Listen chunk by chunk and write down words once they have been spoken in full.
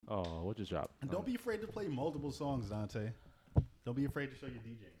Oh, what just dropped? And don't be afraid to play multiple songs, Dante. Don't be afraid to show your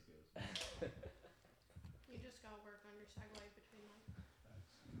DJing skills. You just gotta work on your segue between them.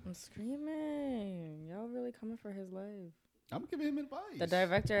 I'm screaming. Y'all really coming for his life. I'm giving him advice. The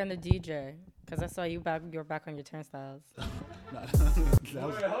director and the DJ. Because I saw you back on your turnstiles. Wait,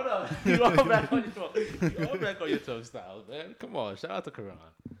 hold on. You all back on your turnstiles, man. Come on. Shout out to Karan.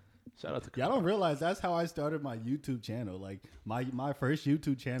 Y'all don't realize that's how I started my YouTube channel. Like my first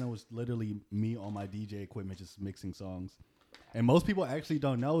YouTube channel was literally me on my DJ equipment just mixing songs. And most people actually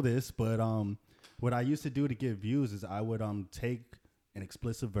don't know this, but what I used to do to get views is I would take an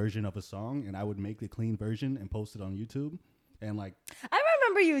explicit version of a song and I would make the clean version and post it on YouTube. And like I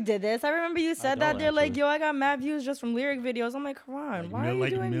remember you did this. I remember you said that. They're like, yo, I got mad views just from lyric videos. I'm like, Karan, why are you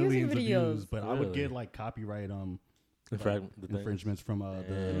doing music videos? But really? I would get like copyright infringements from the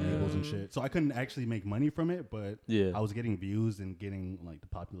labels and shit. So I couldn't actually make money from it, but I was getting views and getting like the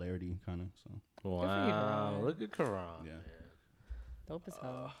popularity kind of. So wow, look at Karan. Yeah, dope as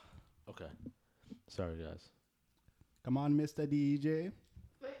hell. Okay, sorry guys. Come on, Mr. DJ.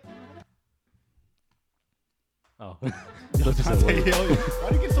 Oh, why do you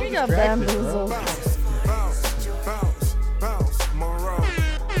get so distracted, bro? Bounce, Monroe.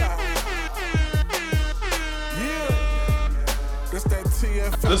 This that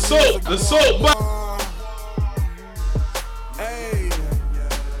TF. The soap. Hey,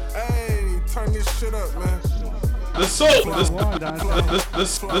 turn this shit up, man. The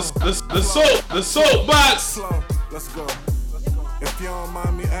soap box. Let's go. If you don't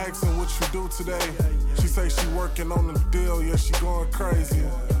mind me asking what you do today, she say she working on the deal, yeah, she going crazy.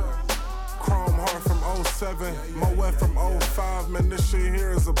 Chrome heart from 07, Moet from 05, man, this shit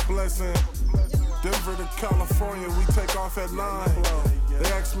here is a blessing. Denver to California, we take off at 9.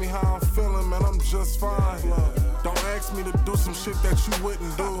 They ask me how I'm feeling, man, I'm just fine. Don't ask me to do some shit that you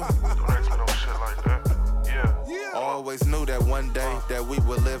wouldn't do. Don't ask me no shit like that. Yeah. Always knew that one day that we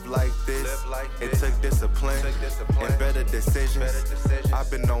would live like this. It took discipline and better decisions. I've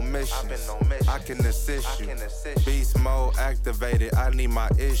been on mission. I can assist you. Beast mode activated. I need my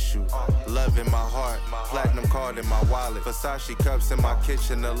issue. Love in my heart. Platinum card in my wallet. Versace cups in my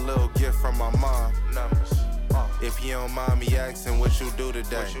kitchen. A little gift from my mom. If you don't mind me asking what you do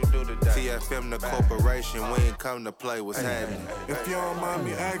today. TFM the corporation. We ain't come to play. What's happening? If you don't mind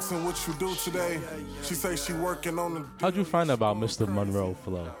me asking what you do today. She say she working on the. How'd you find out about Mr. Monroe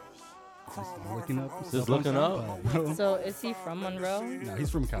Flow? Just looking up. So is he from Monroe? No, he's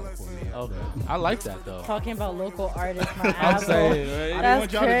from California. Okay, I like that though. Talking about local artists, my I'm saying, right? I didn't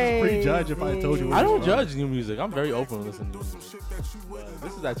want y'all to just prejudge if I told you. I don't judge new music. I'm very open to listening to new music.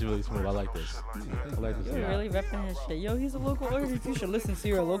 This is actually really smooth. I like this. I like this. You're really repping his shit. Yo, he's a local artist. You should listen to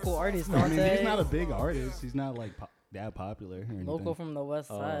your local artist. I mean, he's not a big artist. He's not like that popular or anything. Local from the west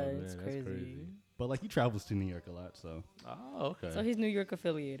side. Man, it's crazy. But like he travels to New York a lot, so. Oh, okay. So he's New York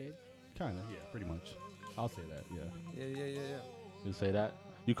affiliated. Kind of, yeah, pretty much. I'll say that, yeah. Yeah. You say that?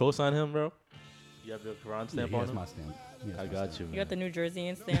 You co-sign him, bro? You have your Karan stamp on him? my stamp. I got you, man. You got the New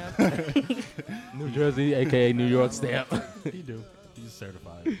Jersey stamp? New Jersey, a.k.a. New York stamp. He do. He's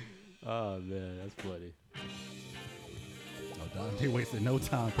certified. Oh, man, that's funny. Oh, Dante wasted no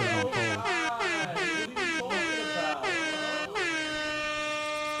time putting on cold.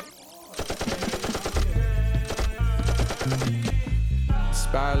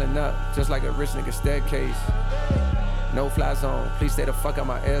 Spiraling up, just like a rich nigga staircase. No fly zone, please stay the fuck out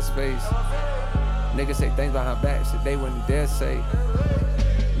my airspace. Niggas say things behind back, shit they wouldn't dare say.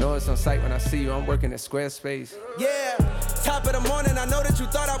 Know it's on sight when I see you, I'm working at Squarespace. Yeah, top of the morning, I know that you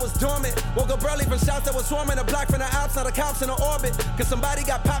thought I was dormant. Woke up early from shots that was swarming. A block from the Alps, now the cops in the orbit. Cause somebody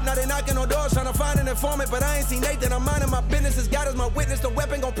got popped, now they knocking on doors trying to find an informant. But I ain't seen Nathan, I'm minding my business. As God is my witness, the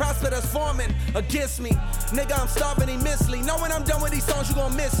weapon gon' prosper that's forming against me. Nigga, I'm starving immensely. Know when I'm done with these songs, you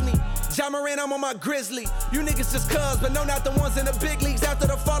gon' miss me. John Moran, I'm on my grizzly. You niggas just cuz, but no, not the ones in the big leagues. After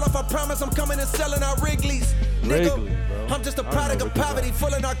the fall off, I promise I'm coming and selling out Wrigley's. Nigga, Wrigley, bro. I'm just a product of poverty,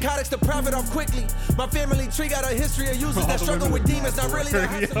 full of narcotics to profit off quickly. My family tree got a history of users that struggle with demons, not really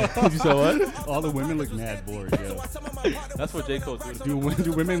the You said what? All the women look mad bored, yo. That's what J. Cole do.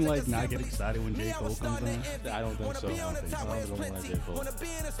 Do women like not get excited when J. Cole comes on? I don't think so. I don't like J. Cole.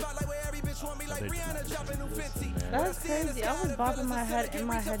 That's crazy. I was bobbing my head in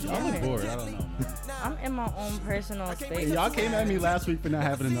my head. I look bored. I don't know, man. I'm in my own personal space. Y'all came at me last week for not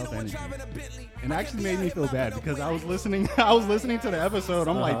having enough energy, and it actually made me feel bad because I was listening to the episode.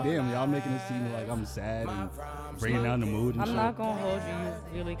 I'm like, damn, y'all making it seem like I'm sad and bringing down the mood and I'm shit. not gonna hold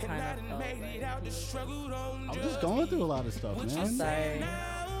you. You really kind of. I'm just going through a lot of stuff, man. I'm sorry.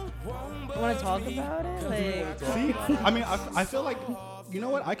 You want to talk about it? Like, See, I mean, I feel like You know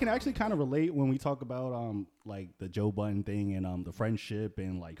what? I can actually kind of relate when we talk about like the Joe Budden thing and the friendship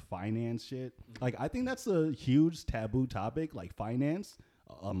and like finance shit. Like I think that's a huge taboo topic, like finance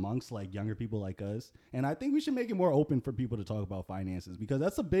amongst like younger people like us. And I think we should make it more open for people to talk about finances because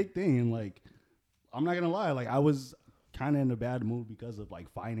that's a big thing. And like I'm not gonna lie, like I was kind of in a bad mood because of like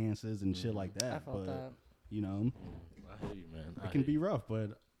finances and shit like that. I felt that. You know, I hear you, man. it can be rough,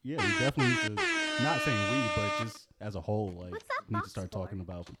 but yeah, we definitely need to, not saying we, but just as a whole, like need to start talking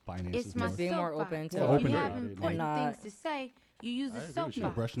about finances It's my more. Being more open to More If open you about have it, important like- things to say, you use I a agree with you.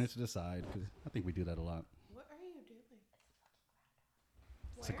 soapbox. Brushing it to the side because I think we do that a lot. What are you doing?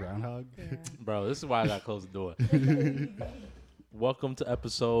 It's a groundhog. Bro, this is why I got to close the door. Welcome to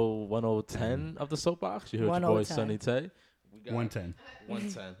episode 1010 of the Soapbox. You heard your boy 1010. Sonny Tay. 110.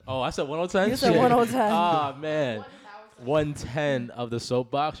 110. Oh, I said 110? You said 1010. Ah, man. 110 of the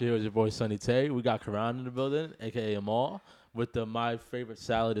Soapbox. You heard your boy Sonny Tay. We got Karan in the building, a.k.a. Amal, with the My Favorite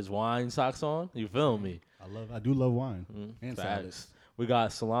Salad is Wine socks on. You feel me? I do love wine and Facts. salads. We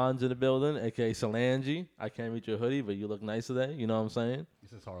got Solange in the building, a.k.a. Solange. I can't read your hoodie, but you look nice today. You know what I'm saying?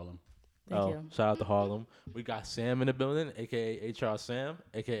 This is Harlem. Thank you. Shout out to Harlem. We got Sam in the building, a.k.a. HR Sam,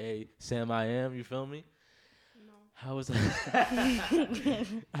 a.k.a. Sam I Am. You feel me? How is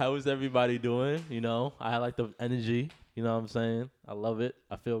How is everybody doing? You know, I like the energy. You know what I'm saying? I love it.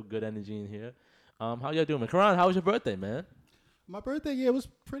 I feel good energy in here. How y'all doing, man? Karan, how was your birthday, man? My birthday, yeah, it was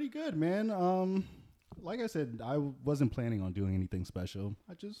pretty good, man. Like I said, I wasn't planning on doing anything special.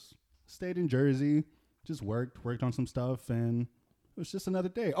 I just stayed in Jersey, just worked on some stuff, and it was just another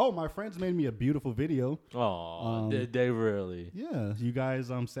day. Oh, my friends made me a beautiful video. Oh, did they really? Yeah, you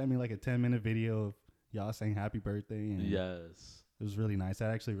guys sent me like a 10-minute video of y'all saying happy birthday. And Yes. it was really nice.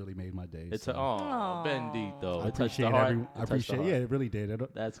 That actually really made my day. It's so. bendito. I It touched the appreciate heart. I appreciate. Yeah, it really did.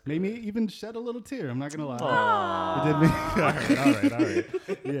 That's made me good. even shed a little tear. I'm not gonna lie. Aw. It did make, all right.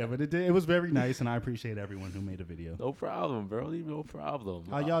 Yeah, but it was very nice, and I appreciate everyone who made a video. No problem, bro. No problem.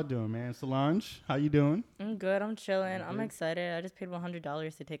 How y'all doing, man? Solange, how you doing? I'm good. I'm chilling. I'm excited. I just paid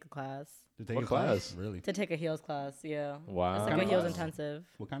 $100 to take a class. To take What a class? class? Really? To take a heels class, yeah. Wow. It's like Kind a of heels class? intensive.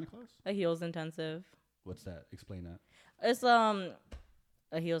 What kind of class? A heels intensive. What's that? Explain that. It's a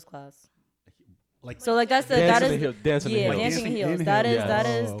heels class. Like So like that's the Dancing that in is heels. Dancing in yeah, heels. dancing in Dancing heels. in That is heels. that Oh,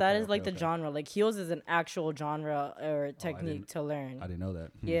 is that okay, is like okay, the okay. genre. Like heels is an actual genre or technique to learn. I didn't know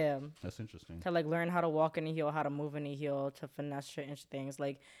that. Yeah. That's interesting. To like learn how to walk in a heel, how to move in a heel, to finesse certain things.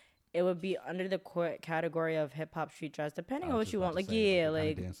 Like it would be under the category of hip hop street jazz, depending on what you want. Like yeah,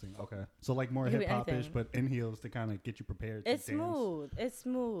 like dancing. Okay. So like more It could be hip hop ish, anything. but in heels to kind of get you prepared. it's to dance. smooth. It's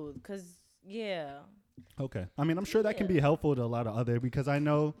smooth, cause yeah. Okay. I mean, I'm sure that can be helpful to a lot of other, because I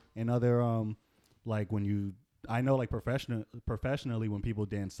know in other like when you like professionally when people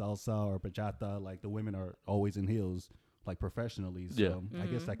dance salsa or bachata, like the women are always in heels, like professionally. So Yeah. I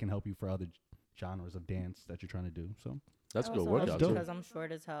guess that can help you for other genres of dance that you're trying to do. So That's good Also, workout, dope. too. because I'm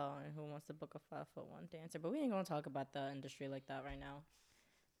short as hell, and who wants to book a 5'1" dancer? But we ain't gonna talk about the industry like that right now.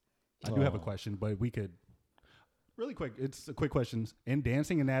 I do have a Oh. question, but we could really quick. It's a quick question. In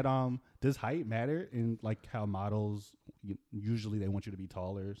dancing, and that does height matter in like how models usually they want you to be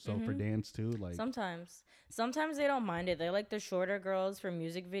taller? So for dance too, like Sometimes they don't mind it. They like the shorter girls for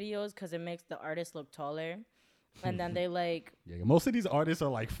music videos because it makes the artist look taller, and then they like yeah, most of these artists are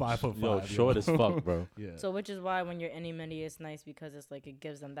like 5'5". Yo, short as fuck, bro. Yeah. so, which is why when you're any mini, it's nice because it's like it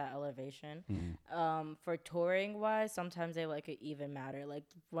gives them that elevation. For touring wise, sometimes they like it even matter. Like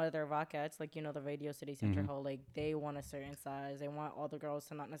whether Rockettes, like the Radio City Center Hall, like they want a certain size. They want all the girls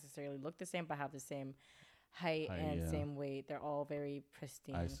to not necessarily look the same, but have the same height and yeah. same weight. They're all very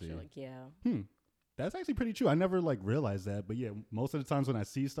pristine. I and see. shit. Like yeah. That's actually pretty true. I never like realized that, but yeah, most of the times when I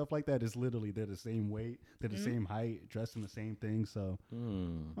see stuff like that, it's literally they're the same weight, they're the same height, dressed in the same thing. So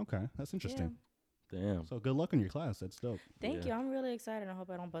okay, that's interesting. Damn. So good luck in your class. That's dope. Thank you. I'm really excited. I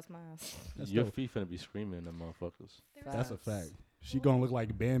hope I don't bust my ass. That's Your dope. feet finna be screaming, them motherfuckers. That's a fact. She gonna look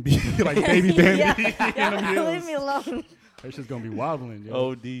like Bambi, like baby Bambi. in them heels. Leave me alone. Her shit's gonna be wobbling,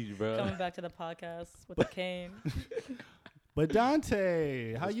 yo. OD, bro. Coming back to the podcast with the cane. But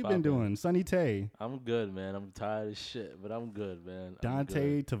Dante, how What's you been poppin'? doing? Sunny Tay, I'm good, man. I'm tired as shit, but I'm good, man. I'm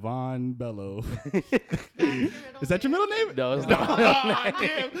Dante good. Tavon Bello. Is that your middle name? No, it's not.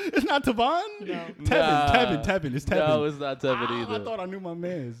 Damn, it's not Tavon. No. Tevin. It's Tevin. No, it's not Tevin I either. thought I knew my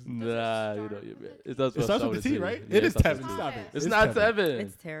man's. Nah, you know, it does. It starts with the T, right? It is Tevin. Stop it. It's not Tevin.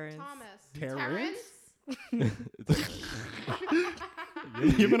 It's Terrance. Thomas. Terrance?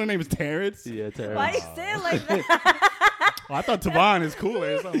 Your middle name is Terrance? Yeah, Terrance. Why you say it like that? Oh, I thought Tavon is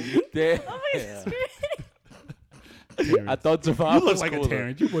cooler or something. Damn. I thought Tavon You look was like cooler. a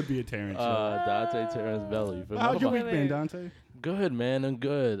Terrance. You would be a Terrance. Dante Terrence Bello. You feel me? How's your week Wait, been, wait. Dante? Good, man. I'm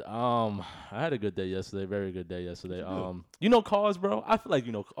good. I had a good day yesterday. Very good day yesterday. You know Cars, bro? I feel like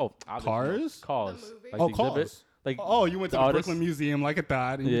you know. Oh, Cars? Cars. The movie? Like Oh, the exhibit. Cars. Like Oh, you went to the artist. Brooklyn Museum like a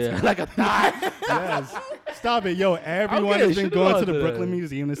thought. and you Yeah, took- like a thigh. Yes. Stop it, yo! Everyone Okay, has been should've going gone to the to Brooklyn that.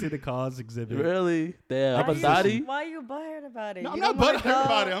 Museum to see the Cars exhibit. Really? Damn. I'm Why a you- thotty. Why are you butthurt about it? No, I'm You not don't wanna butthurt go?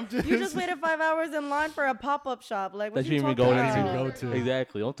 about it. I'm just You just waited 5 hours in line for a pop-up shop. Like, what That you you even talking go I didn't into. even go to.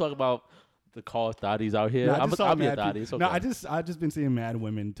 Exactly. Don't talk about the Cars thotties out here. No, I I'll just saw be a mad thotty. peop- It's okay. No, I just been seeing mad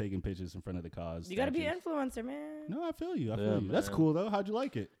women taking pictures in front of the Cars. You gotta be an statues. influencer, man. No, I feel you. I Yeah, feel you. That's man. cool though. How'd you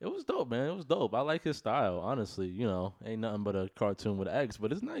like it? It was dope, man. It was dope. I like his style, honestly. You know, ain't nothing but a cartoon with eggs,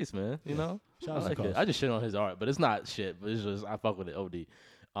 but it's nice, man. You know, Shout I out to like it. Cars. I just shit on his art, but it's not shit. But it's just I fuck with it. OD.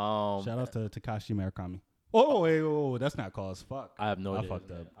 Shout out to Takashi Murakami. Oh, wait, whoa, that's not Cause. Fuck. I have no I idea. fucked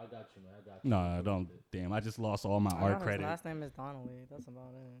man. up. I got you, man. I got you. No, I don't. Damn, I just lost all my I know art his credit. last name is Donnelly. That's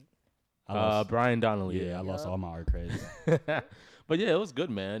about it. I lost, Brian Donnelly. yeah, I lost Yup. all my art credits. But yeah, it was good,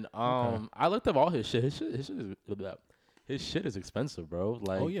 man. I looked up all his shit. His shit is expensive, bro.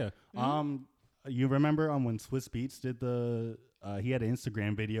 Like, Oh yeah. You remember when Swiss Beats did the? He had an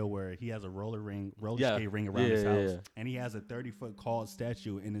Instagram video where he has a roller Yeah. skate ring around Yeah, his yeah, house, yeah. and he has a 30-foot tall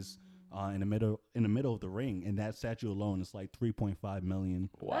statue in his in the middle of the ring, and that statue alone is like 3.5 million.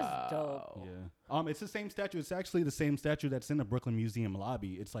 wow. That's dope. Yeah. It's the same statue. It's actually the same statue that's in the Brooklyn Museum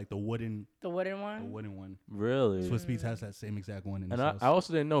lobby. It's like the wooden The wooden one? one. Really? Swiss Beats has that same exact one in his And I house.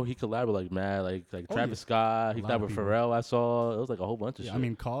 also didn't know he collaborated like mad, like Oh, Travis yeah. Scott. He A lot collabed of with people. Pharrell. I saw it was like a whole bunch of Yeah, shit. I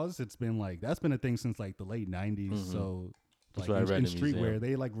mean, Cause it's been like that's been a thing since like the late '90s. Mhm. So That's like what I read in in the museum. streetwear,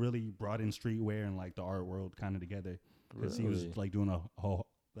 they like really brought in streetwear and like the art world kind of together. Because he was Really? like doing a whole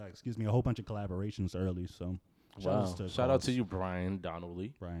bunch of collaborations early. So Wow. Shout out to Cause. you, Brian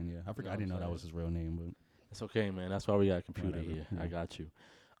Donnelly. Brian. Yeah, I forgot. know I didn't know what I'm that was his real name, but It's okay, man. That's why we got a computer Whatever, here. yeah. I got you.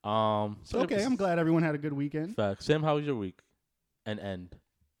 it's okay. I'm glad everyone had a good weekend. Fact. Sam, how was your week? And end.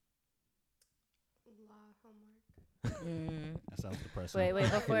 Homework. That sounds depressing. Wait,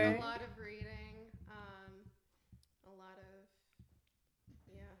 before. A lot of reading.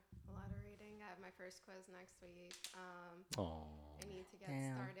 A lot of reading. I have my first quiz next week. Oh. I need to get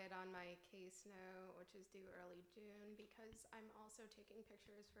Damn. started on my case note, which is due early June, because I'm also taking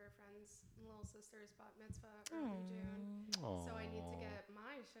pictures for a friend's little sister's bat mitzvah early June. So I need to get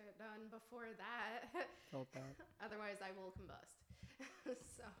my shit done before that. Otherwise, I will combust.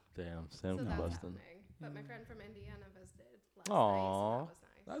 so Damn, Sam so that's combusting. happening. But my friend from Indiana visited last Aw, night, so that was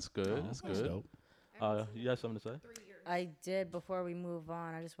nice. That's good. Oh, That's that's good. dope. I haven't You seen have something to say? 3 years. I did. Before we move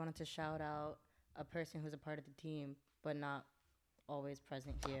on, I just wanted to shout out a person who's a part of the team, but not always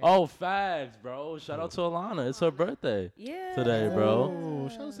present here. Oh, facts, bro. Shout out to Alana. It's her birthday yeah. today, bro. Oh,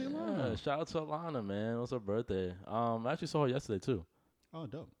 shout out to Yeah, Ilana. shout out to Alana, man. It was her birthday. I actually saw her yesterday too. Oh,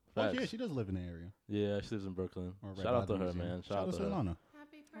 dope. Facts. Oh, yeah, she does live in the area. Yeah, she lives in Brooklyn. Or right Shout by out the to her, museum. man. Shout out to her. Ilana.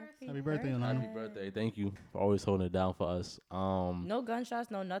 Happy birthday. Happy birthday, Ilana. Happy birthday. Thank you for always holding it down for us. No gunshots,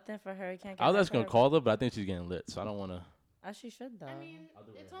 no nothing for her. Can't get I was her actually gonna for- call her, but I think she's getting lit, so I don't wanna. As she should, though. I mean,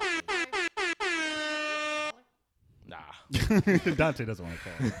 do it's that. only Nah. Dante doesn't want to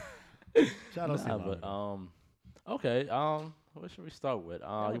call. Shout out to Nah, Ilana. but okay. What should we start with?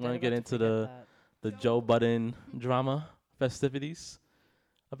 Oh, You they're want to get about into forget the Joe Budden drama festivities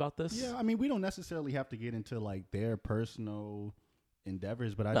about this? Yeah, I mean, we don't necessarily have to get into like their personal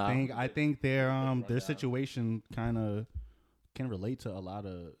endeavors, but Nah. I think their situation kind of can relate to a lot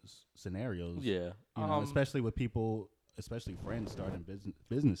of scenarios. Yeah. You know, especially with people, especially friends starting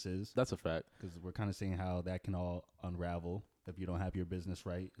businesses, That's a fact. because we're kind of seeing how that can all unravel if you don't have your business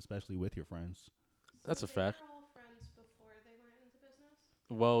right, especially with your friends. That's a They fact. were all friends before they went into business.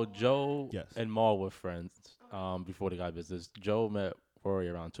 Well, Joe Yes. and Maul were friends before they got business. Joe met Rory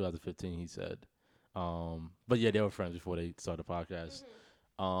around 2015, he said. But yeah, they were friends before they started the podcast.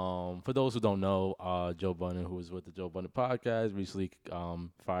 For those who don't know, Joe Budden, who was with the Joe Budden podcast, recently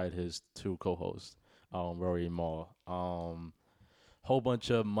fired his 2 co-hosts, Rory and Maul. Whole bunch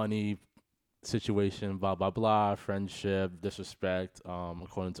of money situation, blah, blah, blah, friendship, disrespect,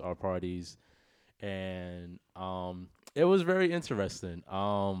 according to our parties. And it was very interesting.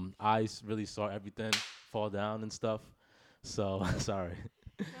 Really saw everything fall down and stuff. So, sorry.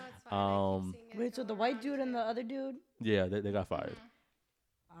 No, it's fine. I keep seeing it Wait, so go the white around dude and too. the other dude? Yeah, they got fired.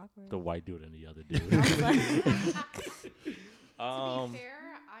 Awkward. The white dude and the other dude. To be fair,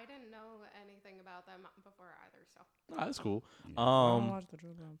 I didn't know anything about them before either, so. That's cool. Watch the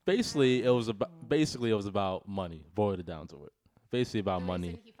True Crime. Basically, it was about money. Boiled it down to it. Basically about The money.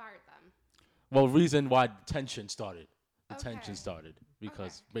 reason he fired them. Well, reason why tension started. The Okay. tension started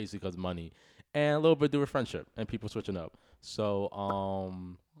because Okay. basically because money, and a little bit to do with friendship and people switching up. So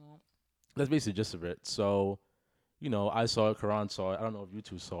that's basically just of it. So I saw it, Karan saw it. I don't know if you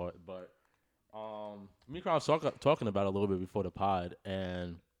two saw it, but me and Karan was talking about it a little bit before the pod,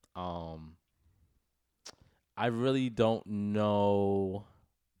 and I really don't know.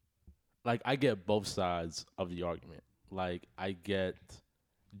 Like, I get both sides of the argument. Like, I get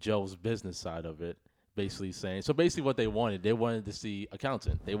Joe's business side of it, basically saying, so basically what they wanted to see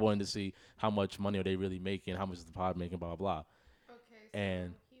accountant. They wanted to see how much money are they really making, how much is the pod making, blah, blah, blah. Okay, so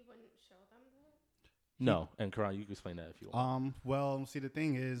And he wouldn't show them that? no, and Karan, you can explain that if you want. Well, see, the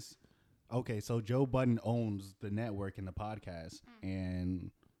thing is, okay, so Joe Budden owns the network and the podcast, and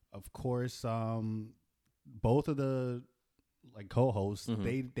of course, both of the co-hosts,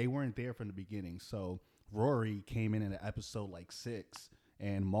 they weren't there from the beginning. So Rory came in at episode 6,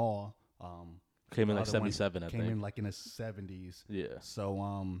 and Maul Came in 77, I think. Came in in the 70s. Yeah.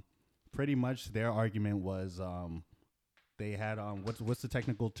 So pretty much their argument was they had what's the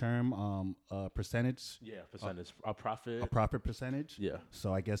technical term? Percentage? Yeah, percentage. A profit. A profit percentage? Yeah.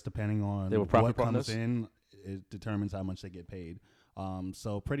 So I guess depending on They were profit what comes partners? in, it determines how much they get paid.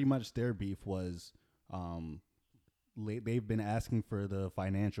 So pretty much their beef was they've been asking for the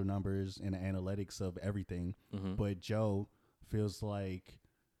financial numbers and the analytics of everything, but Joe feels like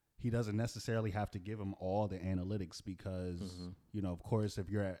he doesn't necessarily have to give them all the analytics because, of course, if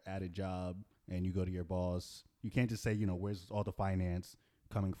you're at a job and you go to your boss, you can't just say, where's all the finance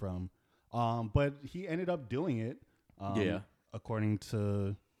coming from? But he ended up doing it, according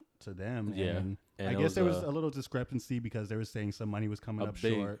to them. Yeah. And I guess there was a little discrepancy because they were saying some money was coming up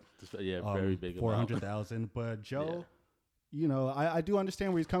short. Very big. $400,000. But Joe, I do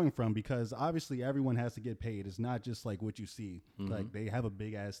understand where he's coming from because obviously everyone has to get paid. It's not just like what you see. Like they have a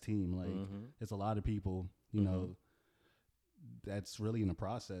big ass team. Like it's a lot of people, that's really in the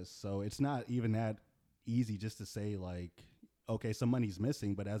process. So it's not even that easy just to say like, okay, some money's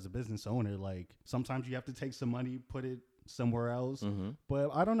missing. But as a business owner, like sometimes you have to take some money, put it somewhere else.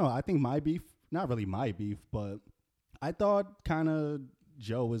 But I don't know. I think my beef, not really my beef, but I thought kind of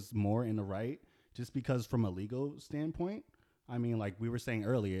Joe was more in the right just because from a legal standpoint. I mean, like we were saying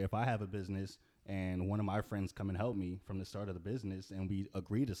earlier, if I have a business and one of my friends come and help me from the start of the business and we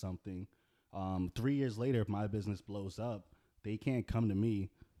agree to something, 3 years later, if my business blows up, they can't come to me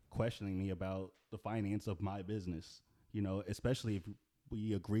questioning me about the finance of my business, especially if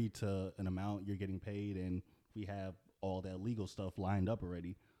we agree to an amount you're getting paid and we have all that legal stuff lined up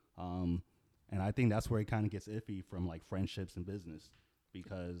already. And I think that's where it kind of gets iffy from like friendships and business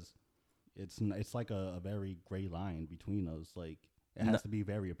because it's like a very gray line between those. Like it has to be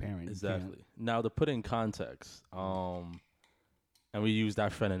very apparent. Exactly. Now to put in context, and we use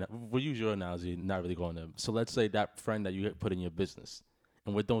that friend, and we'll use your analogy, not really going to. So let's say that friend that you put in your business,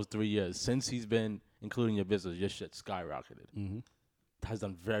 and with those 3 years, since he's been including your business, your shit skyrocketed, has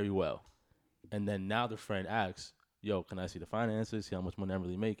done very well, and then now the friend asks, yo, can I see the finances, see how much money I'm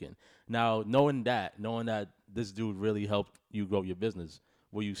really making? Now, knowing that this dude really helped you grow your business,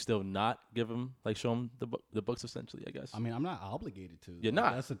 will you still not give him, show him the books essentially, I guess? I mean, I'm not obligated to. You're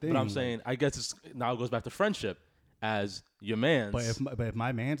not. That's the thing. But I'm saying, I guess now it goes back to friendship as your man's. But if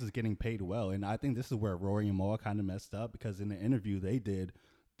my man's is getting paid well, and I think this is where Rory and Maul kind of messed up because in the interview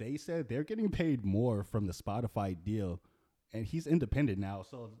they said they're getting paid more from the Spotify deal. And he's independent now.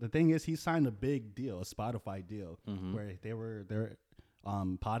 So the thing is, he signed a big deal, a Spotify deal, where their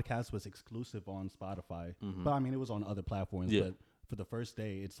podcast was exclusive on Spotify. But I mean, it was on other platforms. Yeah. But for the first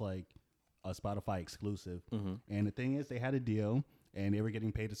day, it's like a Spotify exclusive. And the thing is, they had a deal, and they were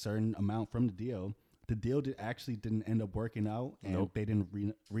getting paid a certain amount from the deal. The deal actually didn't end up working out, and they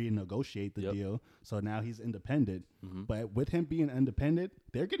didn't renegotiate the deal. So now he's independent. But with him being independent,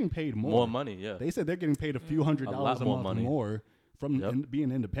 they're getting paid more. More money, yeah. They said they're getting paid a few $100s a month more from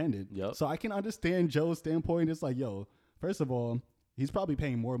being independent. So I can understand Joe's standpoint. It's like, yo, first of all, he's probably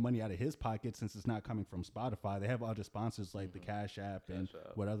paying more money out of his pocket since it's not coming from Spotify. They have other sponsors like the Cash App and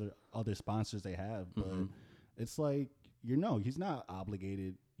what other sponsors they have. But it's like, he's not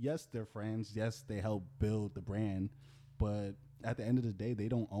obligated. Yes, they're friends. Yes, they help build the brand. But at the end of the day, they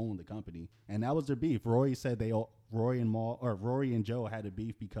don't own the company. And that was their beef. Rory said Rory and Joe had a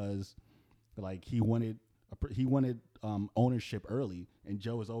beef because like he wanted ownership early. And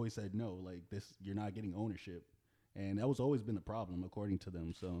Joe has always said, no, like this, you're not getting ownership. And that was always been a problem according to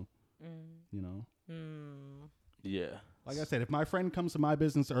them. So, Yeah. Like I said, if my friend comes to my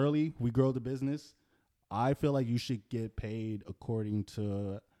business early, we grow the business. I feel like you should get paid according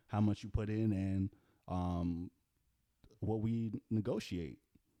to how much you put in and what we negotiate.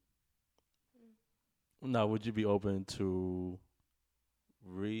 Now, would you be open to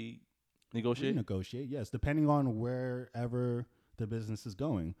renegotiate? Renegotiate, yes, depending on wherever the business is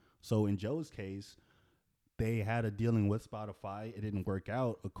going. So in Joe's case, they had a dealing with Spotify. It didn't work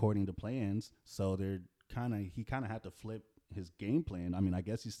out according to plans, so he kind of had to flip his game plan. I mean, I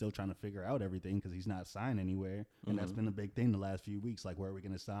guess he's still trying to figure out everything because he's not signed anywhere, and that's been a big thing the last few weeks. Like, where are we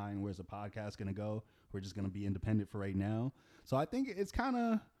going to sign? Where's the podcast going to go? We're just going to be independent for right now. So I think it's kind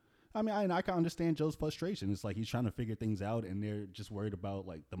of, I mean, I can understand Joe's frustration. It's like he's trying to figure things out, and they're just worried about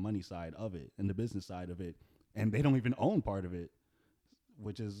like the money side of it and the business side of it, and they don't even own part of it,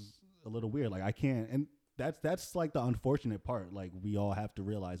 which is a little weird. Like, I can't, and that's like the unfortunate part. Like, we all have to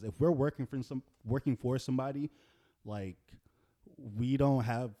realize if we're working for somebody, like, we don't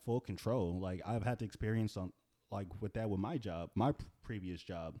have full control. Like, I've had to experience on like with that with my job, my previous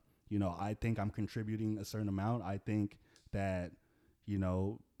job. You know, I think I'm contributing a certain amount. I think that, you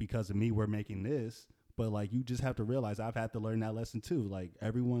know, because of me, we're making this. But like, you just have to realize I've had to learn that lesson too. Like,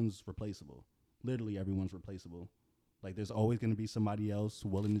 everyone's replaceable. Literally, everyone's replaceable. Like, there's always going to be somebody else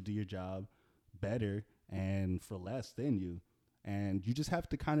willing to do your job better and for less than you. And you just have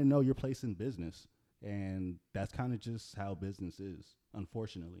to kind of know your place in business. And that's kind of just how business is,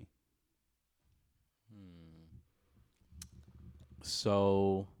 unfortunately.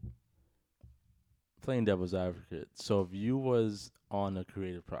 So, playing devil's advocate. So, if you was on a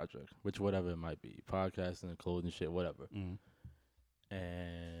creative project, which whatever it might be, podcasting, clothing, shit, whatever,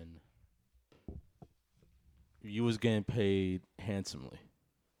 and you was getting paid handsomely,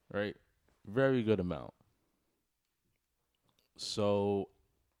 right? Very good amount. So,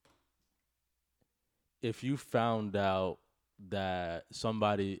 if you found out that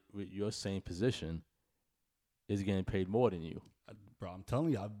somebody with your same position is getting paid more than you, bro, I'm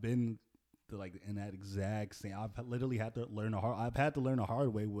telling you, I've been like in that exact same. I've literally had to learn I've had to learn a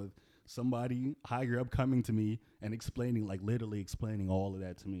hard way with somebody higher up coming to me and explaining, like literally explaining all of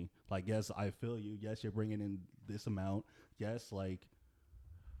that to me. Like, yes, I feel you. Yes, you're bringing in this amount. Yes, like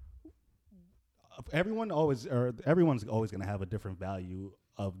everyone's always going to have a different value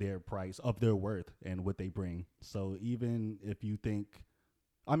of their price, of their worth, and what they bring. So even if you think,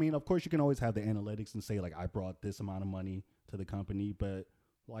 I mean, of course you can always have the analytics and say like, I brought this amount of money to the company, but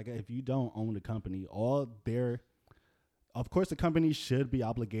like, if you don't own the company, of course the company should be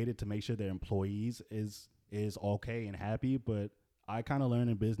obligated to make sure their employees is okay and happy. But I kind of learned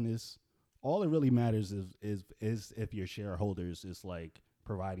in business, all it really matters is if your shareholders is like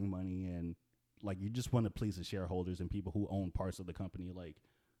providing money, and like, you just want to please the shareholders and people who own parts of the company. Like,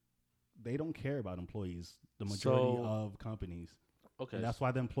 they don't care about employees, the majority of companies. Okay. And that's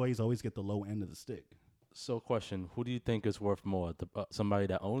why the employees always get the low end of the stick. So, question, who do you think is worth more? Somebody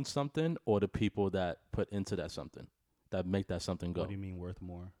that owns something, or the people that put into that something, that make that something go? What do you mean worth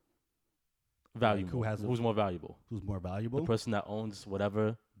more? Valuable. Like, who's more valuable? Who's more valuable? The person that owns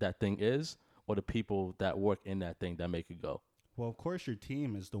whatever that thing is, or the people that work in that thing that make it go? Well, of course, your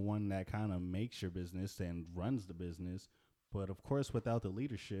team is the one that kind of makes your business and runs the business. But of course, without the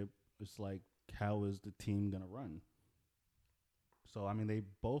leadership, it's like, how is the team going to run? So, I mean, they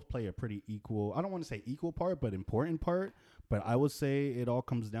both play a pretty equal, I don't want to say equal part, but important part. But I would say it all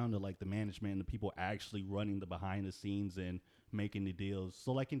comes down to like the management and the people actually running the behind the scenes and making the deals.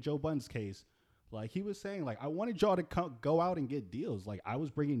 So like in Joe Budden's case, like he was saying, like, I wanted y'all to go out and get deals. Like, I was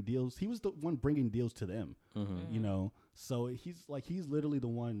bringing deals. He was the one bringing deals to them, you know? So he's literally the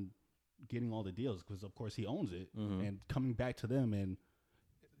one getting all the deals because, of course, he owns it and coming back to them. And,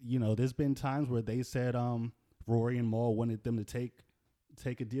 you know, there's been times where they said Rory and Maul wanted them to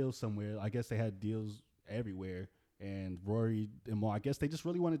take a deal somewhere. I guess they had deals everywhere. And Rory and Maul, I guess they just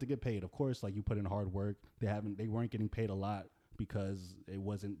really wanted to get paid. Of course, like, you put in hard work. They weren't getting paid a lot because it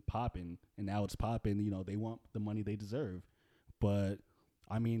wasn't popping, and now it's popping. You know, they want the money they deserve. But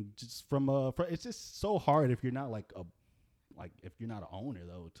I mean, just it's just so hard if you're not if you're not an owner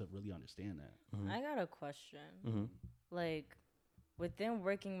though to really understand that. I got a question. Like, within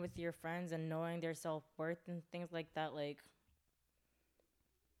working with your friends and knowing their self-worth and things like that, like,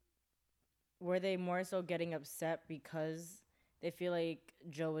 were they more so getting upset because they feel like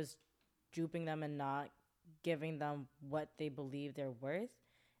Joe was duping them and not giving them what they believe they're worth?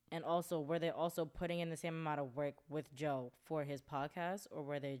 And also, were they also putting in the same amount of work with Joe for his podcast, or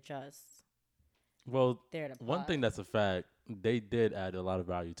were they just there to one thing that's a fact, they did add a lot of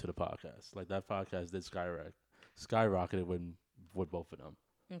value to the podcast. Like, that podcast did skyrocketed with both of them.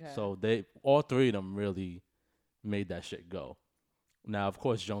 Okay. So all three of them really made that shit go. Now, of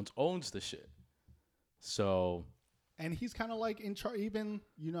course, Jones owns the shit. So, and he's kind of like in charge. Even,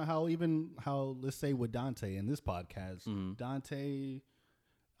 you know, how let's say with Dante in this podcast, Dante,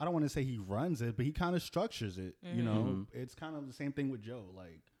 I don't want to say he runs it, but he kind of structures it. You know, it's kind of the same thing with Joe.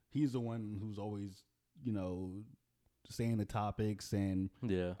 Like, he's the one who's always, you know, saying the topics, and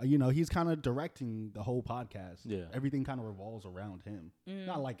Yeah. he's kind of directing the whole podcast. Yeah. Everything kind of revolves around him.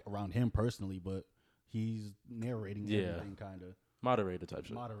 Not like around him personally, but he's narrating everything kind of. Moderator type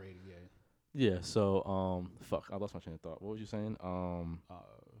shit. Moderating, yeah. Yeah, so fuck, I lost my train of thought. What was you saying?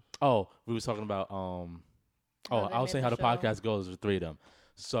 We was talking about I was saying how the podcast goes with 3 of them.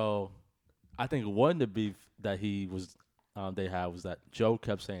 So I think one of the beef that he was they had was that Joe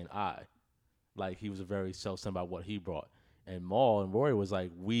kept saying like he was very self-centered about what he brought, and Maul and Rory was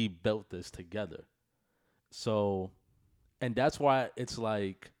like, we built this together. So, and that's why it's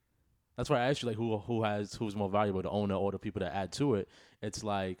like, that's why I asked you like who's more valuable, the owner or the people that add to it. It's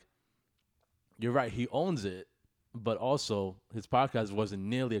like, you're right, he owns it, but also his podcast wasn't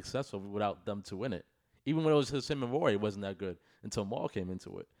nearly accessible without them two in it. Even when it was him and Rory, it wasn't that good until Maul came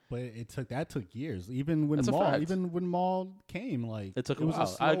into it. But that took years. Even when Maul came, like it took a while.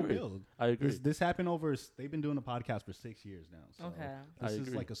 Was a slow I agree. Build. I agree. This happened over. They've been doing the podcast for 6 years now. So okay, this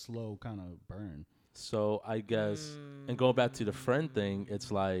is like a slow kind of burn. So I guess, and going back to the friend thing, it's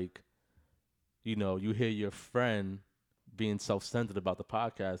like, you hear your friend being self-centered about the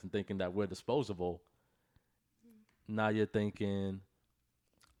podcast and thinking that we're disposable. Now you're thinking,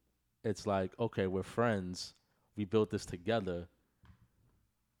 it's like, okay, we're friends. We built this together.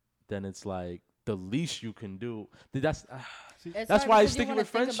 Then it's like the least you can do. That's why I stick with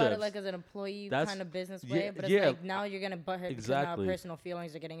friendships. Think about it like as an employee kind of business way, but it's like now you're gonna butt hurt because now personal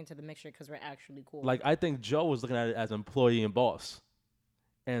feelings are getting into the mixture because we're actually cool. Like I think Joe was looking at it as employee and boss,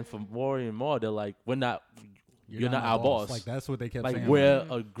 and for Rory and Maul, they're like, we're not. You're not our boss. Like that's what they kept saying. Like we're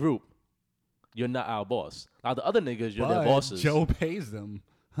a group. You're not our boss. Now the other niggas, you're their bosses. Joe pays them.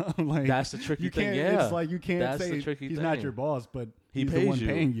 Like that's the tricky thing. Yeah, it's like you can't say he's not your boss, but he's the one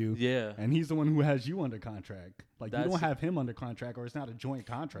paying you. Yeah, and he's the one who has you under contract. Like you don't have him under contract, or it's not a joint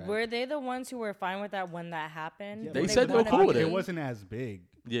contract. Were they the ones who were fine with that when that happened? Yeah, they said they were cool with it. It wasn't as big.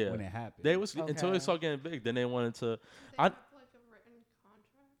 When it happened, they was until they started getting big. Then they wanted to. They have like a written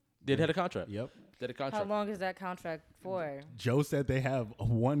contract. They had a contract. Yep. They had a contract. How long is that contract for? Joe said they have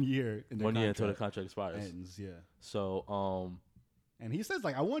 1 year in their 1 year until the contract expires. Ends, yeah. So and he says,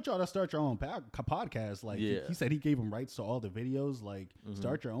 like, I want y'all to start your own podcast. Like, he said he gave him rights to all the videos. Like,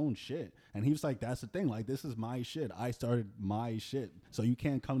 start your own shit. And he was like, that's the thing. Like, this is my shit. I started my shit. So you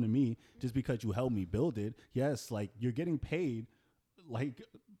can't come to me just because you helped me build it. Yes, like, you're getting paid, like,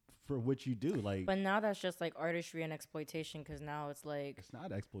 for what you do. Like, but now that's just, like, artistry and exploitation because now it's, like... It's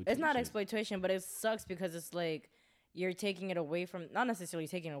not exploitation. It's not exploitation, but it sucks because it's, like, you're taking it away from... Not necessarily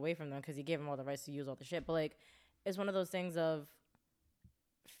taking it away from them because you gave them all the rights to use all the shit. But, like, it's one of those things of...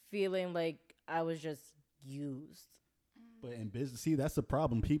 feeling like I was just used. But in business, see, that's the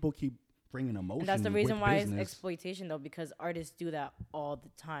problem. People keep bringing emotion. And that's the reason why it's exploitation, though, because artists do that all the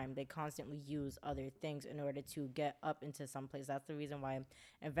time. They constantly use other things in order to get up into some place. That's the reason why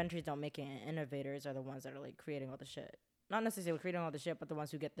inventors don't make it, and innovators are the ones that are like creating all the shit. Not necessarily creating all the shit, but the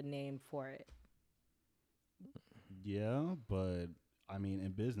ones who get the name for it. Yeah, but I mean,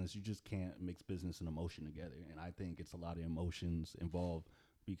 in business, you just can't mix business and emotion together. And I think it's a lot of emotions involved.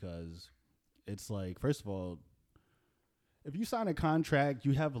 Because it's like, first of all, if you sign a contract,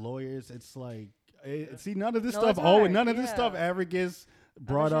 you have lawyers. It's like, see, none of this stuff. None of this stuff ever gets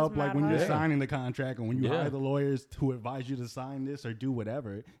brought up. Like when you're signing the contract and when you hire the lawyers to advise you to sign this or do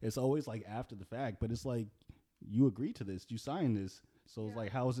whatever. It's always like after the fact. But it's like you agreed to this, you signed this. So it's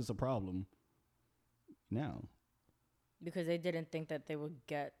like, how is this a problem now? Because they didn't think that they would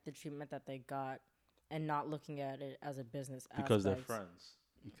get the treatment that they got, and not looking at it as a business. Because they're friends.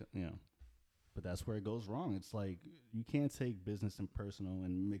 Yeah, but that's where it goes wrong. It's like you can't take business and personal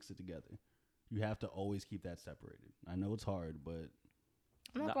and mix it together. You have to always keep that separated. I know it's hard, but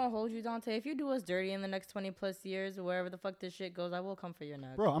I'm not gonna hold you, Dante. If you do us dirty in the next 20 plus years, or wherever the fuck this shit goes, I will come for your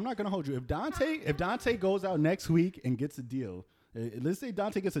neck. Bro, I'm not gonna hold you. If Dante goes out next week and gets a deal, let's say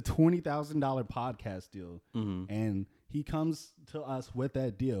Dante gets a $20,000 podcast deal, and he comes to us with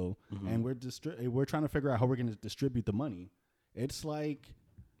that deal, and we're trying to figure out how we're gonna distribute the money. It's like,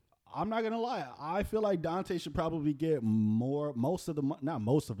 I'm not gonna lie. I feel like Dante should probably get most of the not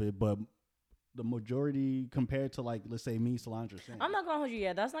most of it, but the majority compared to, like, let's say me, Solange, or Sam. I'm not gonna hold you.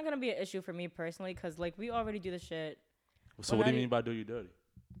 Yeah, that's not gonna be an issue for me personally, because like we already do the shit. So what do you mean by do you dirty?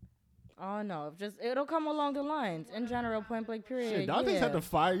 Oh no, just it'll come along the lines in general, point blank period. Shit, Dante's had to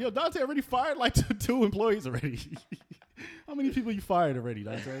fire. Dante already fired like two employees already. How many people you fired already,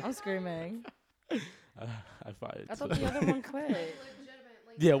 Dante? I'm screaming. I fired. I thought the other one quit.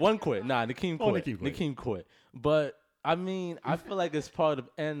 Yeah, one quit. Nah, Nakeem quit. Nakeem quit. But I mean, I feel like it's part of,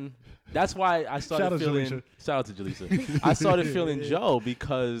 and that's why I started feeling. Shout out to Jaleesa. I started feeling Joe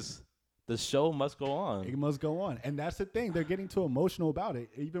because The show must go on. It must go on, and that's the thing. They're getting too emotional about it.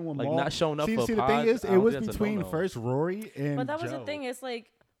 Even when like Maul, not showing up for see, a the pod, thing is, I it don't was think that's a between no-no. first Rory and But that was Joe. the thing. It's like,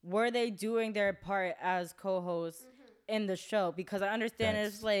 were they doing their part as co-hosts in the show? Because I understand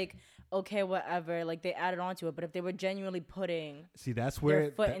it's like, okay, whatever. Like they added on to it, but if they were genuinely putting that's where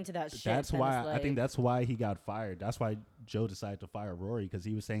their foot into that shit, that's then why it's I like- think that's why he got fired. That's why Joe decided to fire Rory because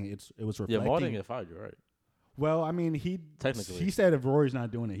he was saying it was Yeah, reflecting. Maul didn't get fired. You're right. Well, I mean, Technically. he said if Rory's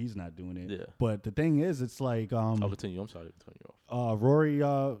not doing it, he's not doing it. Yeah. But the thing is, it's like I'll continue. I'm sorry to turn you off. Rory.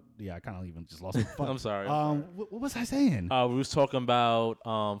 Yeah, I kind of even just lost my fuck. I'm sorry. What was I saying? We was talking about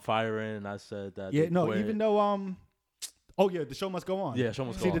firing, and I said that. Yeah, they no, quit. even though oh yeah, the show must go on. Yeah, show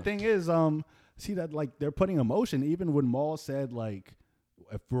must go See, on. the thing is, see that like they're putting emotion. Even when Maul said like,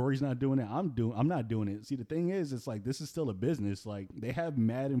 if Rory's not doing it, I'm not doing it. See, the thing is, it's like this is still a business. Like they have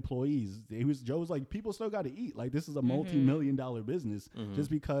mad employees. Joe was like, people still got to eat. Like this is a multi-million-dollar business. Just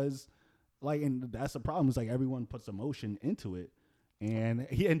because, like, and that's the problem. Is like everyone puts emotion into it. And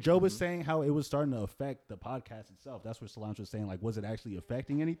Joe was saying how it was starting to affect the podcast itself. That's what Solange was saying. Like, was it actually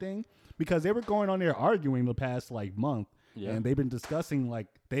affecting anything? Because they were going on there arguing the past like month, and they've been discussing like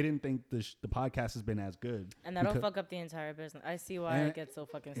they didn't think the podcast has been as good. And that'll fuck up the entire business. I see why it gets so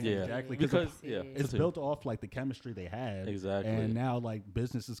fucking Yeah, sticky. exactly. Because It's built off like the chemistry they had. Exactly. And now like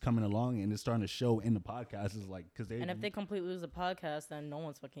business is coming along and it's starting to show in the podcast. Is like because And if they completely lose the podcast, then no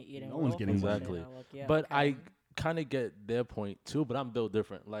one's fucking eating. No one's getting money. Exactly. Yeah, but okay. I kind of get their point too. But I'm built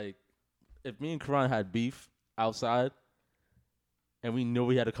different. Like if me and Karan had beef outside, and we knew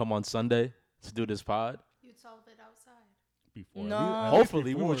we had to come on Sunday to do this pod, You'd solve it outside. before. No. At least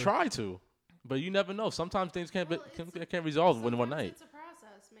hopefully we would before. try to. But you never know. Sometimes things can't Well, it's- can't resolve in one Sometimes night. It's a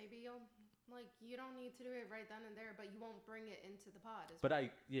process. Maybe you don't need to do it right then and there, but you won't bring it into the pod.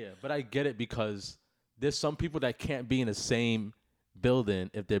 But I get it because there's some people that can't be in the same building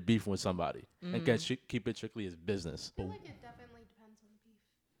if they're beefing with somebody and can keep it strictly as business I feel like it definitely depends on the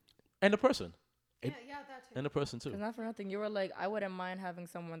beef. and the person Yeah, that too. and the person too. It's not for nothing. You were like, I wouldn't mind having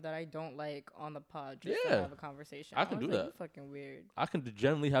someone that I don't like on the pod just Yeah. to have a conversation. I can was do like, that. You fucking weird. I can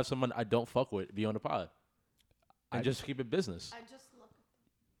generally have someone I don't fuck with be on the pod and just keep it business. I just look at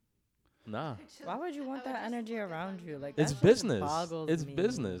Nah, them. Why would you want I would that just energy look at around them you? and Like it's that shit business. boggles It's me.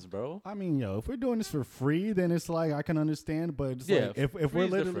 business, bro. I mean, if we're doing this for free, then it's like I can understand. But it's Yeah, like, if we're free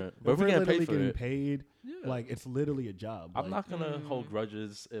is literally different. But if if we we're getting paid literally for getting it- paid, Yeah. like it's literally a job. I'm like, not gonna hold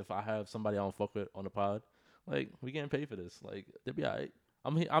grudges if I have somebody I don't fuck with on the pod. Like we getting paid for this. Like they'll be alright.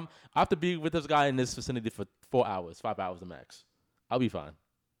 I have to be with this guy in this vicinity for 4 hours, 5 hours the max. I'll be fine.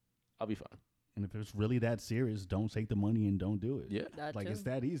 And if it's really that serious, don't take the money and don't do it. Yeah. That Like too. it's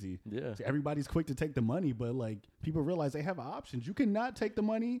that easy. Yeah. See, everybody's quick to take the money, but like people realize they have options. You cannot take the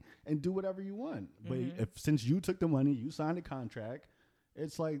money and do whatever you want. But if since you took the money, you signed a contract,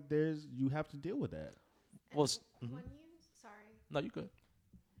 it's like you have to deal with that. Well, When you, sorry, no, you good.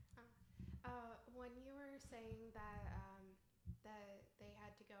 when you were saying that that they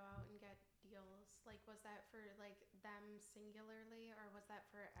had to go out and get deals, like was that for like them singularly or was that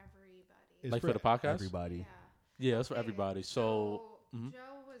for everybody? It's Like for the podcast? everybody. Yeah, that's for Okay, everybody. So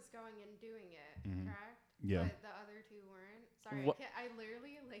Joe was going and doing it, correct? Yeah. But the other two weren't. Sorry, What- I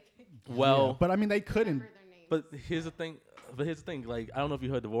literally like. well, Yeah, but I mean they couldn't. remember their names. but here's the thing. Like I don't know if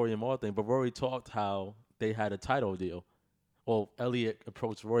you heard the Rory and Maul thing, but Rory talked how they had a title deal. Well, Elliot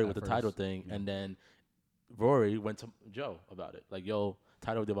approached Rory with the first, title thing, and then Rory went to Joe about it. Like, yo,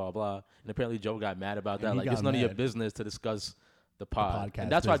 title deal, blah, blah, blah. And apparently Joe got mad about And that. he Like, it's got none of your mad. business to discuss the pod. podcast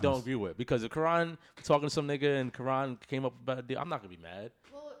And that's what I don't business. agree with. Because if Karan talking to some nigga and Karan came up about a deal, I'm not going to be mad.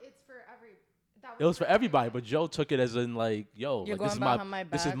 Well, it's for every. That It was for everybody, but Joe took it as in, like, yo, You're like, this is going behind my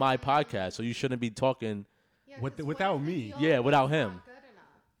this is back. my podcast, so you shouldn't be talking. Yeah, With- 'cause without what if the me. deal Yeah, without was him. not good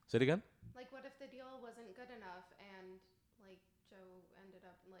enough? Say it again? Like, what if the deal wasn't good enough and like Joe ended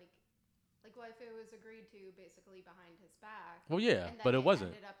up like what if it was agreed to basically behind his back? Well, yeah, and then but it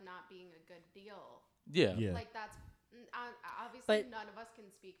wasn't. Ended up not being a good deal. Yeah. Yeah. Like that's obviously But- none of us can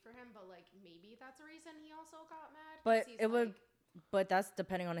speak for him, but like maybe that's a reason he also got mad. 'cause But he's it would. like, But that's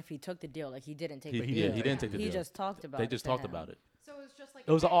depending on if he took the deal. Like he didn't take He, the yeah, deal. he didn't take the He deal. just talked about They it. just to talked him. about it. So it was just like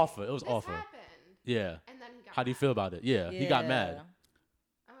It was an hey, offer. It was this offer. happened, Yeah. and then he got. How do you mad. feel about it? Yeah, he got mad.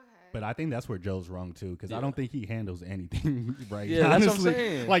 Okay. But I think that's where Joe's wrong too, because Yeah. I don't think he handles anything right. Yeah, that's what I'm Honestly,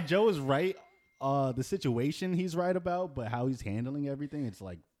 saying. like Joe is right. The situation he's right about, but how he's handling everything, it's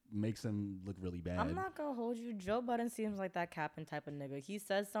like makes him look really bad. I'm not gonna hold you. Joe Budden seems like that Captain type of nigga. He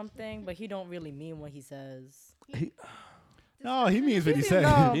says something, but he don't really mean what he says. No, he means what he He says.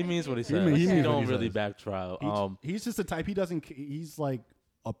 no. He means what he He says. mean- he He, means what don't he really says. back trial. He's just the type he doesn't. He's like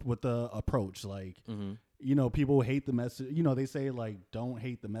up with the approach. Like people hate the message. They say like, don't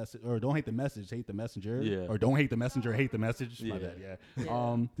hate the message, or don't hate the message, hate the messenger. Yeah. Or don't hate the messenger, hate the message. Yeah. My bad,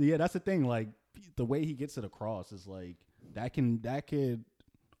 yeah. Yeah, that's the thing. Like, the way he gets it across is like, that could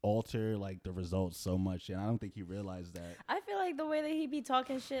alter like the results so much, and I don't think he realized that. I feel like the way that he be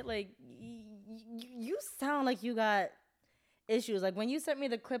talking shit, like, you sound like you got issues. Like, when you sent me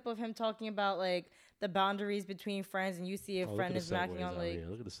the clip of him talking about like the boundaries between friends, and you see a friend is macking on like,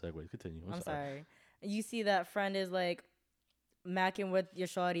 look at the segue. Continue. I'm sorry. You see that friend is like macking with your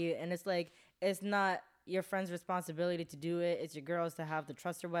shawty, and it's like, it's not your friend's responsibility to do it. It's your girl's to have the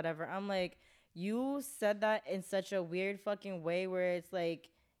trust or whatever. I'm like, you said that in such a weird fucking way where it's like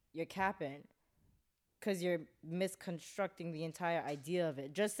you're capping because you're misconstructing the entire idea of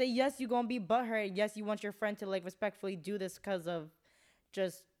it. Just say, yes, you're going to be butthurt. Yes, you want your friend to like respectfully do this because of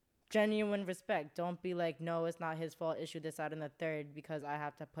just genuine respect. Don't be like, no, it's not his fault. Issue this out in the third because I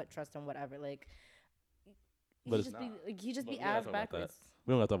have to put trust on whatever. Like, but he just be ass backwards.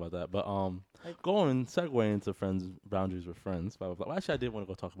 We don't got to talk about that. But going segue into friends, boundaries with friends. Blah, blah, blah. Well, actually, I did want to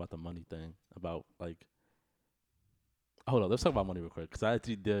go talk about the money thing. About like, hold on, let's talk about money real quick because I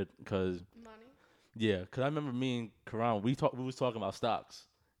actually did because Money. Yeah, because I remember me and Karan, we was talking about stocks.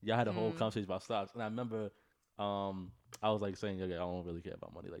 Y'all had a whole conversation about stocks, and I remember I was like saying, okay, I don't really care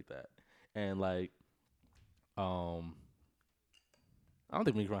about money like that, and like I don't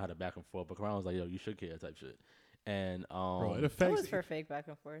think me and Karan had a back and forth, but Karan was like, yo, you should care type shit. And Bro, it It affects. was for fake back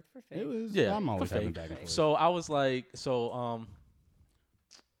and forth. For fake. It was. Yeah, I'm always for having fake. back and forth. So I was like,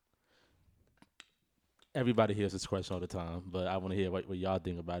 everybody hears this question all the time, but I want to hear what y'all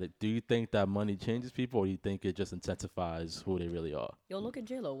think about it. Do you think that money changes people, or do you think it just intensifies who they really are? Yo, look at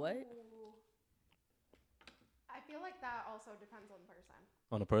J-Lo. What? I feel like that also depends on the person.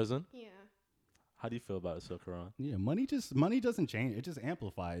 On a person? Yeah. How do you feel about it, Sir Karan? Yeah, money doesn't change. It just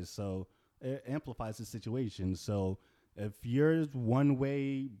amplifies. So it amplifies the situation. So if you're one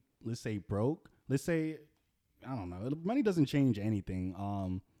way, let's say broke, let's say, I don't know, money doesn't change anything.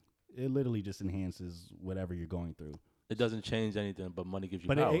 It literally just enhances whatever you're going through. It doesn't change anything, but money gives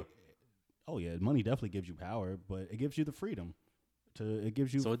you power. Oh yeah, money definitely gives you power, but it gives you the freedom. It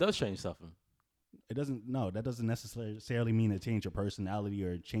gives you. So it does change something. It doesn't. No, that doesn't necessarily mean it changes your personality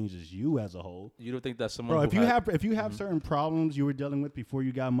or it changes you as a whole. You don't think that someone? Bro, if you have certain problems you were dealing with before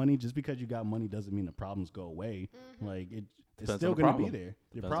you got money, just because you got money doesn't mean the problems go away. Like it's still going to be there.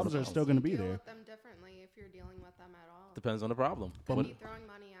 Your problems are still going to be there. Deal with them differently if you're dealing with them at all. Depends on the problem. Could be throwing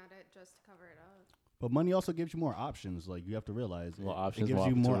money at it just to cover it up. But money also gives you more options. Like, you have to realize More it options, gives more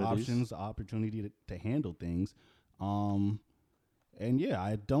you more opportunities. options, the opportunity to handle things. And yeah,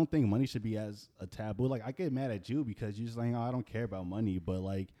 I don't think money should be as a taboo. Like, I get mad at you because you're just like, oh, I don't care about money, but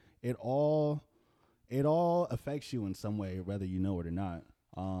like it all affects you in some way, whether you know it or not.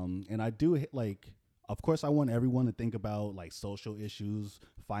 And I do like, of course, I want everyone to think about like social issues,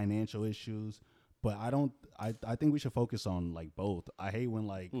 financial issues, but I think we should focus on like both. I hate when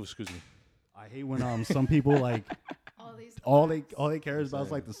like, Ooh, excuse me. I hate when some people like all they care about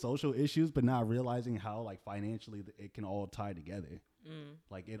is like the social issues, but not realizing how like financially it can all tie together.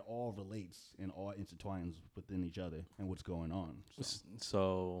 Like it all relates and all intertwines within each other and what's going on.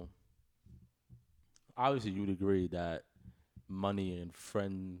 So obviously you'd agree that money and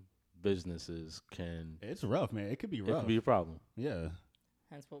friend businesses can. It's rough, man. It could be rough. It could be a problem. Yeah.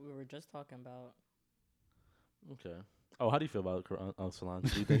 That's what we were just talking about. Okay. Oh, how do you feel about it, Salon?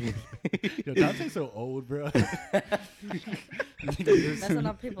 Do you think Yo, Dante's so old, bro. Messing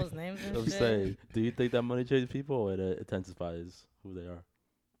up people's names and I'm shit. saying, do you think that money changes people, or it intensifies who they are?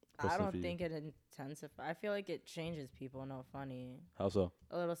 I don't think it intensifies. I feel like it changes people. No funny. How so?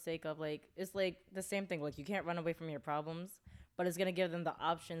 A little sake of like, it's like the same thing. Like, you can't run away from your problems, but it's gonna give them the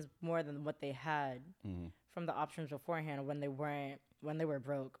options more than what they had from the options beforehand when they were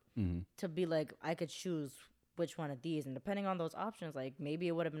broke. To be like, I could choose which one of these, and depending on those options, like maybe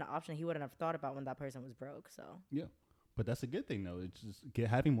it would have been an option he wouldn't have thought about when that person was broke. So yeah. But that's a good thing, though. It's just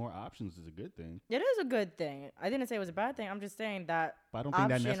having more options is a good thing. it is a good thing. I didn't say it was a bad thing. I'm just saying that. But I don't think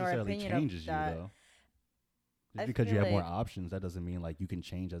that option or necessarily opinion of changes you, that- though. I Just because you feel have more like- options, that doesn't mean like you can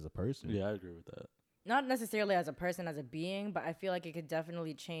change as a person. Yeah, I agree with that. Not necessarily as a person, as a being, but I feel like it could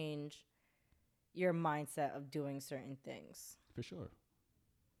definitely change your mindset of doing certain things. For sure.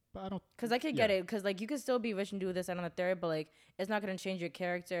 But I don't. Because I could get it. Because, like, you could still be rich and do this and on the third, but, like, it's not going to change your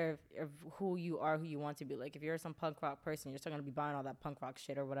character of who you are, who you want to be. Like, if you're some punk rock person, you're still going to be buying all that punk rock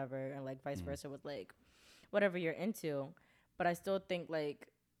shit or whatever, and, like, vice versa with, like, whatever you're into. But I still think, like,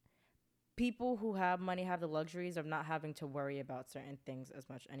 people who have money have the luxuries of not having to worry about certain things as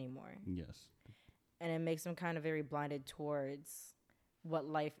much anymore. Yes. And it makes them kind of very blinded towards what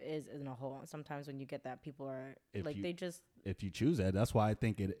life is in a whole. And sometimes when you get that, people are if you choose that, that's why I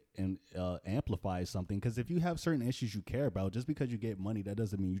think it amplifies something. Because if you have certain issues you care about, just because you get money, that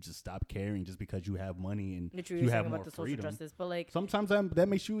doesn't mean you just stop caring. Just because you have money and you have more the freedom. Social justice, but like sometimes that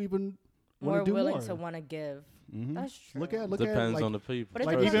makes you even more willing to want to give. Mm-hmm. That's true. Look at depends like, on the people.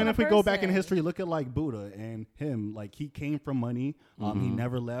 Like even if we go back in history, look at like Buddha and him. Like he came from money. He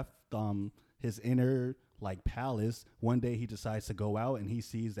never left his inner like palace. One day he decides to go out and he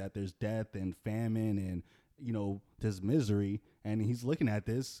sees that there's death and famine and there's misery, and he's looking at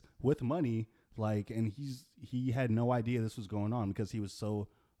this with money, like, and he had no idea this was going on because he was so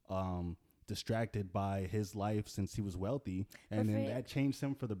distracted by his life since he was wealthy, and then that changed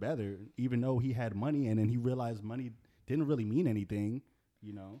him for the better, even though he had money, and then he realized money didn't really mean anything,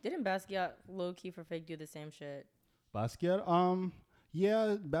 Didn't Basquiat low-key for fake do the same shit? Basquiat,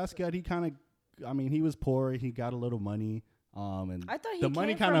 yeah, Basquiat, he kind of, he was poor, he got a little money, and I thought the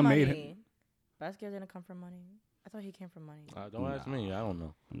money kind of made him. Basquiat didn't come from money. I thought he came from money. Don't ask me. I don't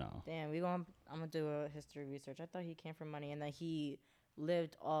know. No. Damn, I'm gonna do a history research. I thought he came from money, and that he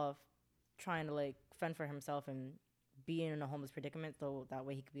lived off trying to like fend for himself and being in a homeless predicament, so that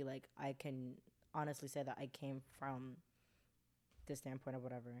way he could be like, I can honestly say that I came from this standpoint or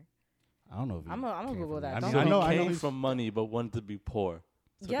whatever. I don't know. If I'm gonna Google that. He came from money, but wanted to be poor,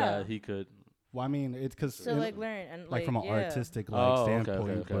 so that he could. Well, I mean, it's because like learn and like from an artistic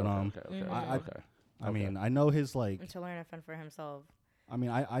standpoint, I mean, I know his like to learn and fend for himself. I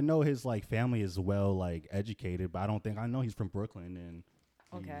mean, I know his like family is well like educated, but I know he's from Brooklyn, and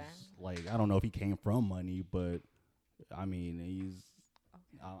like I don't know if he came from money, but I mean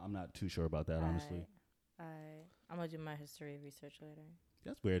I'm not too sure about that, honestly. I'm gonna do my history research later.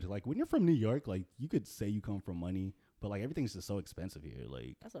 That's weird. Like when you're from New York, like you could say you come from money, but like everything's just so expensive here.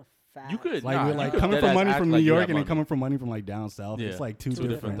 Like that's a fact. You could like coming from money from New York and then coming from money from like down south. Yeah. It's like two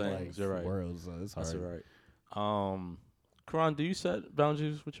different things. You're right. Worlds. So it's hard. That's right. Karan, do you set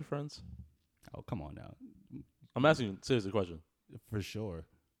boundaries with your friends? Oh, come on now. I'm asking you a serious question. For sure.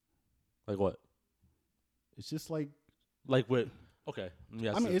 Like what? It's just like with. Okay.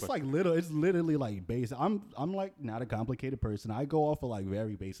 I mean, it's like little. It's literally like basic. I'm like not a complicated person. I go off of like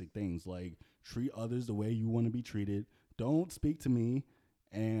very basic things, like treat others the way you want to be treated. Don't speak to me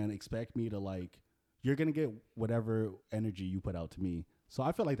and expect me to like. You're gonna get whatever energy you put out to me. So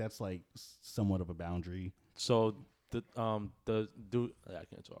I feel like that's like somewhat of a boundary. So I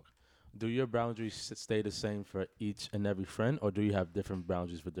can't talk. Do your boundaries stay the same for each and every friend, or do you have different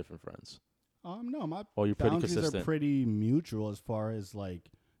boundaries for different friends? No, my you're boundaries pretty are pretty mutual as far as like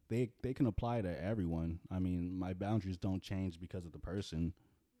they can apply to everyone. I mean, my boundaries don't change because of the person.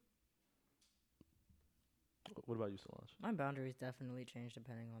 What about you, Solange? My boundaries definitely change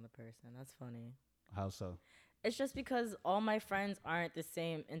depending on the person. That's funny. How so? It's just because all my friends aren't the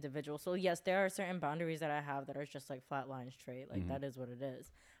same individual. So yes, there are certain boundaries that I have that are just like flat line straight. Like that is what it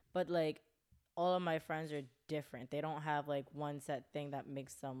is. But like all of my friends are different. They don't have like one set thing that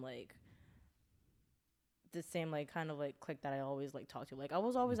makes them like the same like kind of like clique that I always like talk to. Like I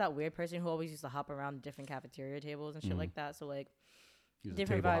was always that weird person who always used to hop around different cafeteria tables and shit like that. So like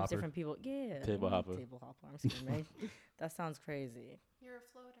different vibes, different people. Yeah. Table hopper. I'm screaming. That sounds crazy. You're a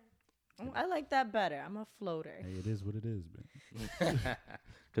floater. I like that better. I'm a floater. Hey, it is what it is, man.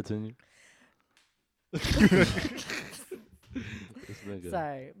 Continue.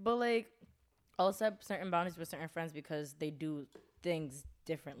 Sorry. But like I'll set certain boundaries with certain friends because they do things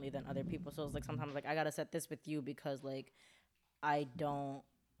differently than other people. So it's like sometimes like I gotta set this with you because like I don't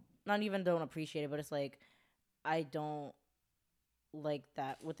appreciate it, but it's like I don't like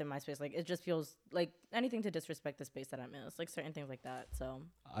that within my space. Like it just feels like anything to disrespect the space that I'm in. It's like certain things like that. So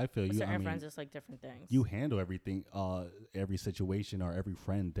I feel you. Certain friends just like different things. You handle everything, every situation or every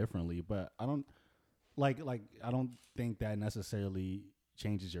friend differently, but I don't I don't think that necessarily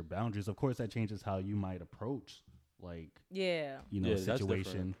changes your boundaries. Of course, that changes how you might approach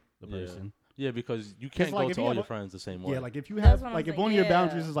situation, the person. Yeah, because you can't go to all your friends the same way. Yeah, like if you have like if one of your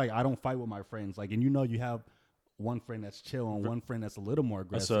boundaries is like I don't fight with my friends, like and you have one friend that's chill and one friend that's a little more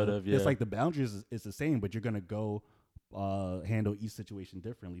aggressive. Assertive, yeah. It's like the boundaries is the same, but you're gonna go handle each situation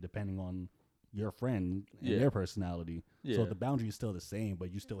differently depending on your friend and their personality. Yeah. So the boundary is still the same,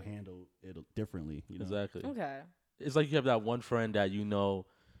 but you still handle it differently. Exactly. Okay. It's like you have that one friend that you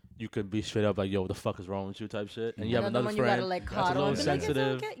can be straight up like, yo, what the fuck is wrong with you type shit. And you have another friend that's a little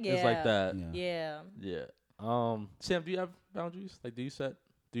sensitive. It's like that. Yeah. Sam, do you have boundaries? Like, do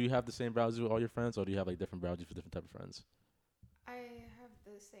you have the same boundaries with all your friends, or do you have like different boundaries for different type of friends? I have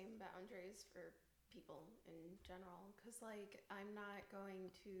the same boundaries for people in general, because like I'm not going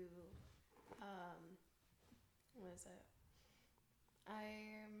to,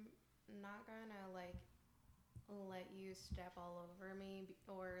 I'm not gonna like let you step all over me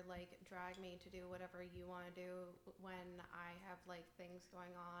or like drag me to do whatever you want to do when I have like things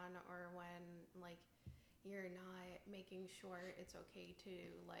going on, or when like you're not making sure it's okay to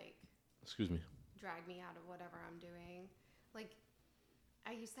like Excuse me. drag me out of whatever I'm doing. Like,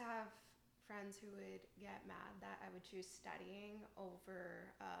 I used to have friends who would get mad that I would choose studying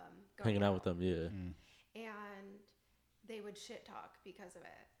over hanging out with them. Yeah. And they would shit talk because of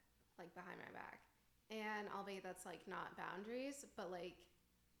it, like behind my back. And albeit that's like not boundaries, but like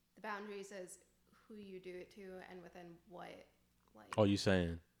the boundaries is who you do it to and within what, like. Oh, you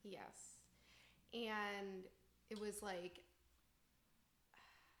saying? Yes. And it was like,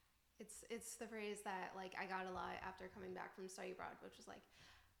 it's the phrase that like I got a lot after coming back from study abroad, which was like,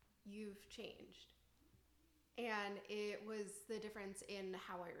 you've changed. And it was the difference in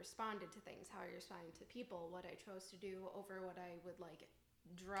how I responded to things, how I responded to people, what I chose to do over what I would like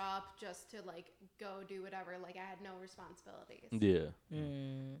drop just to like go do whatever. Like I had no responsibilities. Yeah.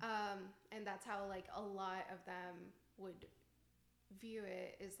 And that's how like a lot of them would view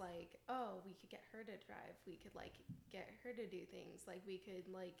it, is like, oh, we could get her to drive, we could like get her to do things, like we could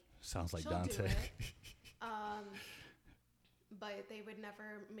like, sounds like she'll Dante. do it. But they would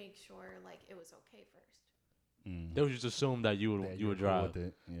never make sure like it was okay first. They would just assume that you would drive.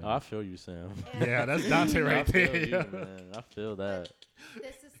 It. Yeah. Oh, I feel you, Sam. Yeah, that's Dante right I feel there. you, man. I feel that.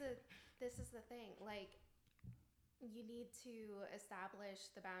 This is the thing. Like, you need to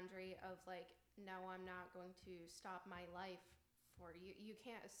establish the boundary of like, no, I'm not going to stop my life for you. You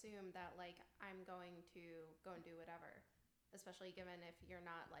can't assume that like I'm going to go and do whatever, especially given if you're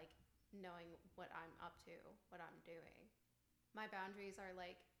not like knowing what I'm up to, what I'm doing. My boundaries are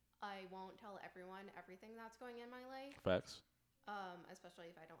like, I won't tell everyone everything that's going in my life. Facts. Especially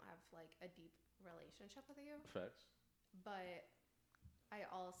if I don't have like a deep relationship with you. Facts. But I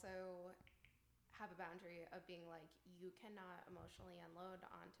also have a boundary of being like, you cannot emotionally unload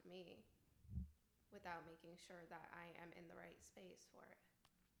onto me without making sure that I am in the right space for it.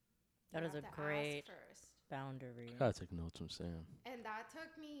 That is a great boundary. Gotta take notes from Sam. And that took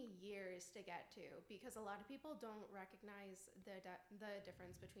me years to get to, because a lot of people don't recognize the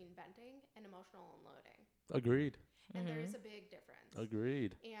difference between venting and emotional unloading. Agreed. And there is a big difference.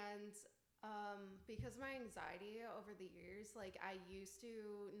 Agreed. And because of my anxiety over the years, like I used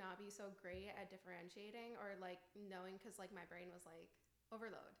to not be so great at differentiating or like knowing, because like my brain was like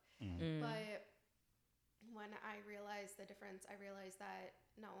overload. But when I realized the difference, I realized that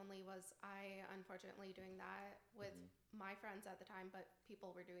not only was I unfortunately doing that with my friends at the time, but people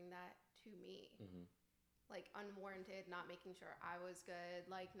were doing that to me. Like unwarranted, not making sure I was good,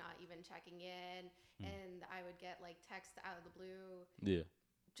 like not even checking in. And I would get like text out of the blue. Yeah.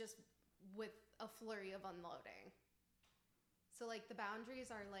 Just with a flurry of unloading. So like the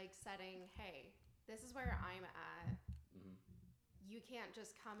boundaries are like setting, hey, this is where I'm at. You can't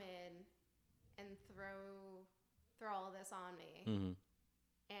just come in and throw all this on me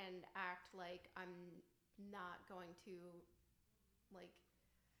and act like I'm not going to, like,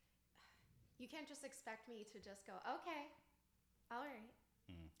 you can't just expect me to just go, okay, all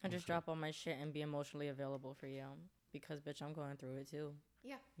right. And just drop all my shit and be emotionally available for you, because bitch, I'm going through it too.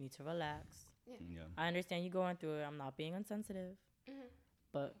 Yeah. You need to relax. Yeah. I understand you going through it. I'm not being insensitive,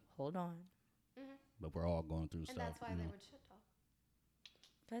 but hold on. But we're all going through and stuff. And that's why they would shit talk.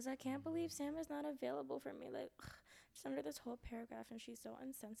 Guys, I can't believe Sam is not available for me. Like, just under this whole paragraph, and she's so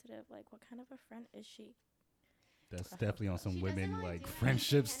insensitive. Like, what kind of a friend is she? That's definitely on some women like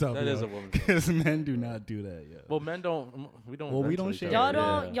friendship stuff. That is a woman. Because men do not do that. Yeah. Well, men don't. We don't. Well, we don't share. Y'all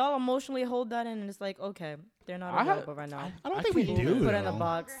don't. Y'all emotionally hold that in, and it's like, okay, they're not available right now. I don't think we do. Put in the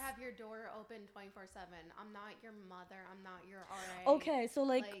box. Have your door open 24/7. I'm not your mother. I'm not your RA. Okay, so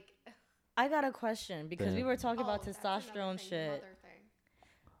like I got a question, because we were talking about testosterone shit.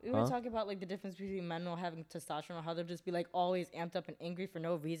 We were talking about like the difference between men not having testosterone, how they'll just be like always amped up and angry for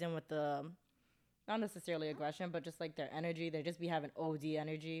no reason with the, not necessarily aggression, but just like their energy. They just be having OD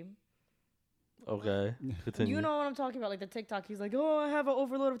energy. Okay. Continue. You know what I'm talking about? Like the TikTok, he's like, oh, I have an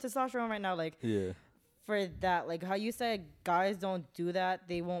overload of testosterone right now. Like, yeah. For that, like how you said guys don't do that.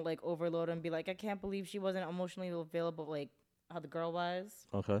 They won't like overload and be like, I can't believe she wasn't emotionally available, like how the girl was.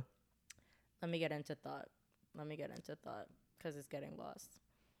 Okay. Let me get into thought, because it's getting lost.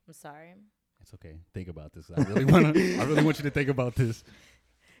 I'm sorry. It's okay. Think about this. I really want you to think about this.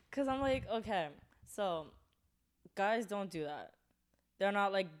 Because I'm like, okay, so guys don't do that. They're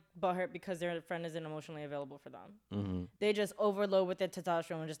not like butthurt because their friend isn't emotionally available for them. They just overload with their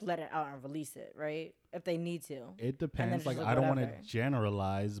testosterone and just let it out and release it, right? If they need to. It depends. Like, I don't want to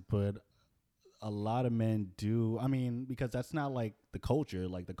generalize, but a lot of men do. I mean, because that's not like the culture.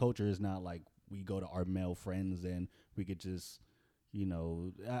 Like the culture is not like we go to our male friends and we could just,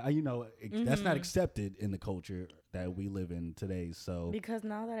 that's not accepted in the culture that we live in today. So because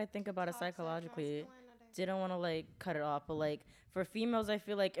now that I think about it psychologically, didn't want to like cut it off, but like for females, I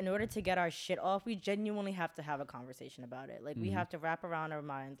feel like in order to get our shit off, we genuinely have to have a conversation about it. Like we have to wrap around our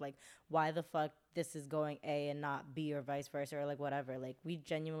minds like why the fuck this is going A and not B or vice versa or like whatever. Like we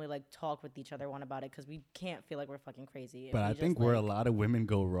genuinely like talk with each other one about it because we can't feel like we're fucking crazy. But I think where a lot of women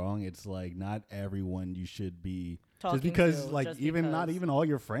go wrong, it's like not everyone you should be talking just because to, like just even because. not even all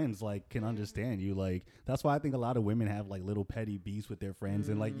your friends like can understand you. Like that's why I think a lot of women have like little petty beefs with their friends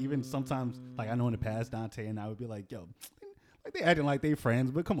and like even sometimes like I know in the past Dante and I would be like, yo, like they acting like they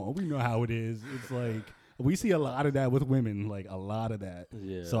friends, but come on, we know how it is. It's like we see a lot of that with women, like a lot of that.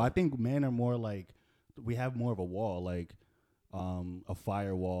 Yeah. So I think men are more like we have more of a wall, like a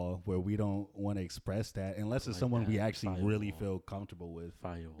firewall where we don't want to express that unless it's like someone we that. actually Firewall. really feel comfortable with.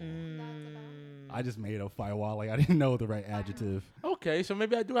 Firewall. I just made a firewall, like I didn't know the right adjective. Okay, so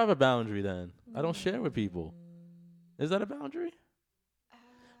maybe I do have a boundary then. I don't share with people. Is that a boundary?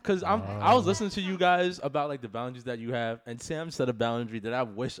 Because I was listening to you guys about like the boundaries that you have, and Sam said a boundary that I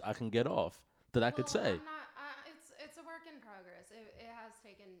wish I can get off that I could say. It's a work in progress. It has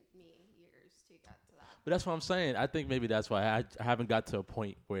taken me years to get to that. But that's what I'm saying. I think maybe that's why I haven't got to a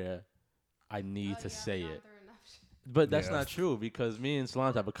point where I need to say it. But that's not true because me and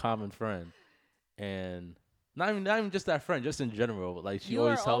Solange have a common friend, and not even just that friend, just in general. Like she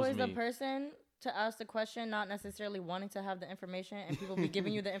always tells me. You are always the person to ask the question, not necessarily wanting to have the information, and people be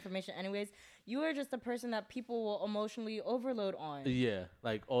giving you the information anyways. You are just the person that people will emotionally overload on. Yeah,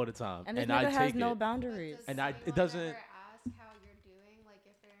 like all the time. And this I nigga take has no it. boundaries. And it doesn't. Ever ask how you're doing? Like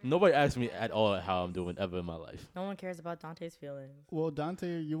if they're Nobody asks me at all how I'm doing ever in my life. No one cares about Dante's feelings. Well,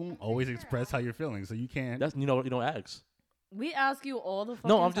 Dante, you won't always express how you're feeling, so you can't. That's you don't ask. We ask you all the fucking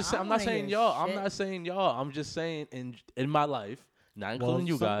No, I'm just time. saying. I'm not saying y'all. I'm not saying y'all. I'm just saying in my life, not including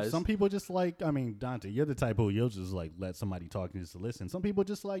you guys. Some people just like. I mean, Dante, you're the type who you'll just like let somebody talk just to listen. Some people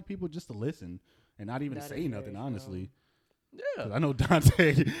just like people just to listen and not even say nothing. Honestly. Yeah, I know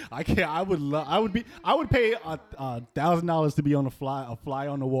Dante. I can't. I would pay $1,000 to be on a fly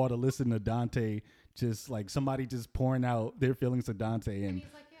on the wall to listen to Dante. Just like somebody just pouring out their feelings to Dante and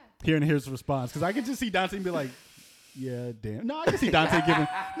he's like, yeah. hearing his response. Because I can just see Dante and be like, yeah, damn. No, I can see Dante giving.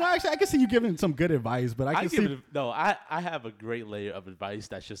 No, actually, I can see you giving some good advice, but I have a great layer of advice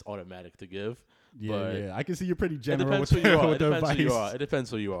that's just automatic to give. Yeah. I can see you're pretty It general depends with who you are. the advice. It depends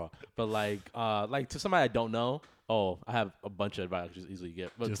who you are. But like to somebody I don't know, I have a bunch of advice I could just easily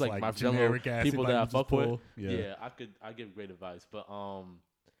get. But Just it's like like my general generic ass people that I advice you fuck just with. pull. Yeah. I give great advice. But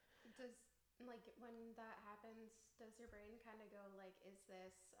Does like when that happens, does your brain kind of go like, is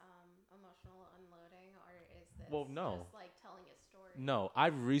this emotional unloading or is this just like telling a story? No,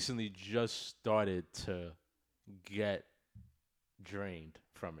 I've recently just started to get drained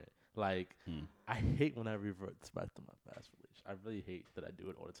from it. Like, I hate when I revert back to my past relationship. I really hate that I do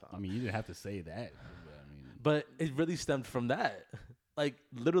it all the time. I mean, you didn't have to say that. But it really stemmed from that. Like,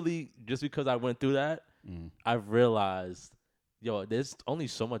 literally, just because I went through that, I've realized, there's only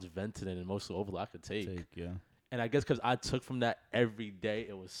so much venting and emotional overload I could take. And I guess because I took from that every day,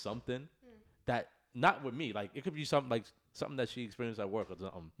 it was something that, not with me, like, it could be something that she experienced at work or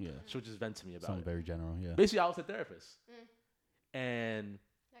something. Yeah. She'll just vent to me about something very general, yeah. Basically, I was a therapist. And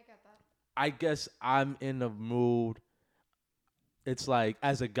I get that. I guess I'm in a mood. It's like,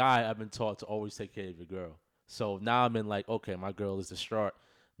 as a guy, I've been taught to always take care of your girl. So now I'm in like, okay, my girl is distraught.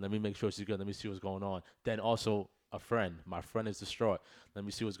 Let me make sure she's good. Let me see what's going on. Then also a friend. My friend is distraught. Let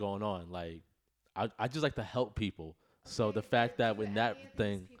me see what's going on. Like, I just like to help people. So the fact that when that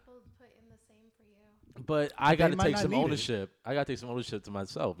thing. People put in the same for you. But I got to take some ownership. I got to take some ownership to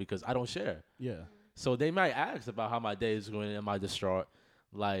myself because I don't share. Yeah. So they might ask about how my day is going. Am I distraught?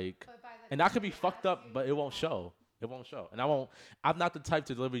 Like, and I could be fucked up, but it won't show. It won't show. And I'm not the type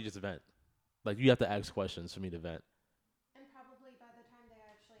to literally just vent. Like, you have to ask questions for me to vent. And probably by the time they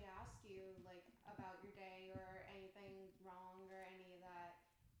actually ask you, like, about your day or anything wrong or any of that,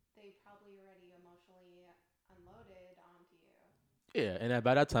 they probably already emotionally unloaded onto you. Yeah, and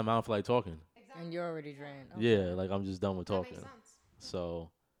by that time, I don't feel like talking. Exactly. And you're already drained. Okay. Yeah, like, I'm just done with talking. That makes sense.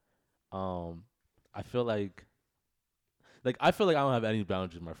 So, I feel like I don't have any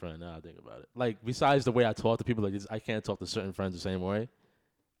boundaries with my friend now I think about it. Like, besides the way I talk to people, like, I can't talk to certain friends the same way.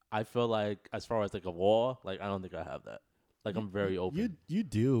 I feel like, as far as, like, a wall, like, I don't think I have that. Like, I'm very open. You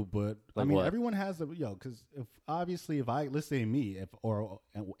do, but, like, I mean, what? everyone has because let's say me, or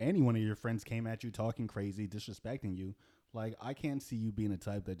any one of your friends came at you talking crazy, disrespecting you, Like, I can't see you being the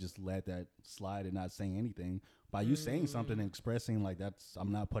type that just let that slide and not saying anything. By you saying something and expressing, like,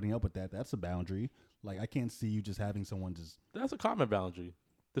 I'm not putting up with that, that's a boundary. Like, I can't see you just having someone just... That's a common boundary.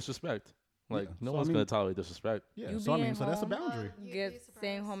 Disrespect. Like, Yeah. no So, one's going to tolerate disrespect. Yeah, You so being so that's a home, boundary.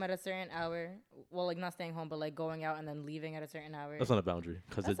 Staying home at a certain hour. Well, like, not staying home, but, like, going out and then leaving at a certain hour. That's not a boundary.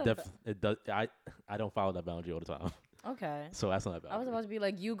 Because it does. I don't follow that boundary all the time. Okay. So that's not a boundary. I was about to be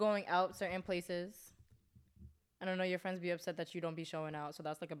like, you going out certain places. I don't know, your friends be upset that you don't be showing out. So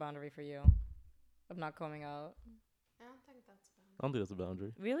that's, like, a boundary for you. Of not coming out. I don't think that's a boundary. I don't think that's a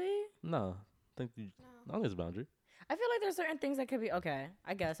boundary. Really? No. I don't think it's a boundary. I feel like there's certain things that could be okay.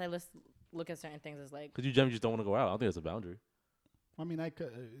 I guess I look at certain things as like Because you generally just don't want to go out. I don't think it's a boundary. I mean,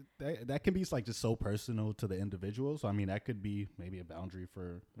 that can be like just so personal to the individual. So I mean, that could be maybe a boundary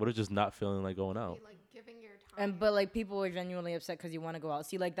for. What is just not feeling like going out? Like giving your time. but like people are genuinely upset because you want to go out.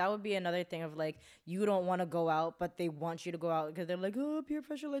 See, like that would be another thing of like you don't want to go out, but they want you to go out because they're like, oh, peer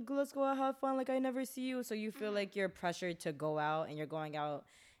pressure, like let's go out, have fun, like I never see you, so you feel like you're pressured to go out and you're going out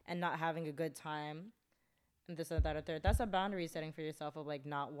and not having a good time. And this or that or third. That's a boundary setting for yourself of like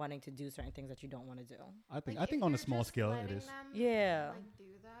not wanting to do certain things that you don't want to do. I think Like, on a small scale it is. Yeah. Like do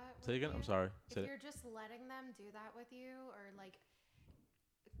that. Say again. I'm sorry. If you're just letting them do that with you, or like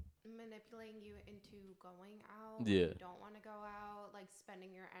manipulating you into going out. Yeah. You don't want to go out. Like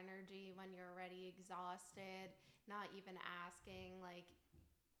spending your energy when you're already exhausted. Not even asking like,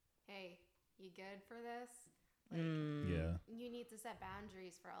 "Hey, you good for this?" Like, yeah. You need to set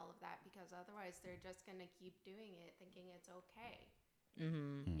boundaries for all of that because otherwise they're just going to keep doing it thinking it's okay.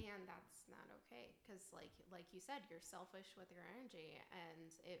 And that's not okay because like you said, you're selfish with your energy.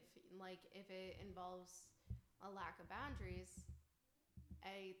 And if it involves a lack of boundaries,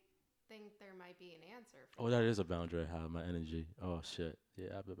 I think there might be an answer for that is a boundary. I have my energy. Oh, shit.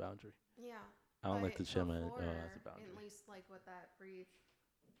 Yeah, I have a boundary. Yeah. I don't like to share my that's a boundary. At least like with that brief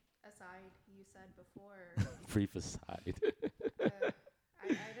aside you said before. Brief aside.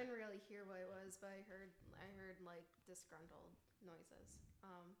 I didn't really hear what it was, but I heard like disgruntled noises.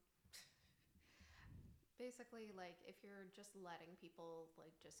 Basically, like if you're just letting people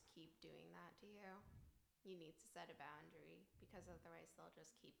like just keep doing that to you, you need to set a boundary because otherwise they'll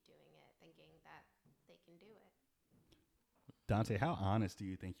just keep doing it, thinking that they can do it. Dante, how honest do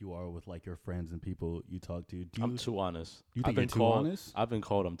you think you are with like your friends and people you talk to? I'm too honest. You think you're too honest? I've been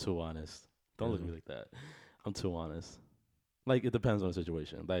called I'm too honest. Don't look at me like that. I'm too honest. Like it depends on the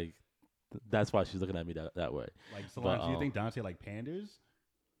situation. Like that's why she's looking at me that way. Like Solange, do you think Dante like panders,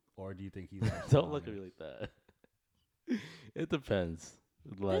 or do you think he's like don't look at me like that. It depends.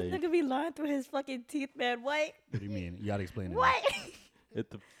 Like this nigga be lying through his fucking teeth, man. What? What do you mean? You gotta explain it. What?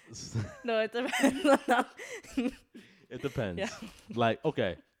 No, it depends. It depends. Yeah. Like,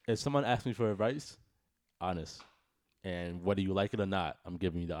 okay, if someone asks me for advice, honest. And whether you like it or not, I'm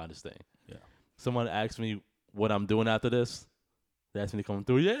giving you the honest thing. Yeah. Someone asks me what I'm doing after this, they ask me to come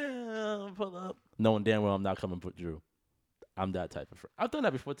through. Yeah, pull up. Knowing damn well I'm not coming through. I'm that type of friend. I've done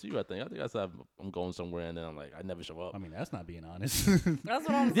that before to you, I think. I said I'm going somewhere and then I'm like, I never show up. I mean, that's not being honest. That's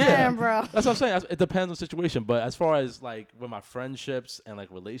what I'm saying, bro. That's what I'm saying. It depends on the situation. But as far as like with my friendships and like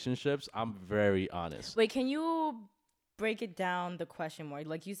relationships, I'm very honest. Wait, can you break it down the question more?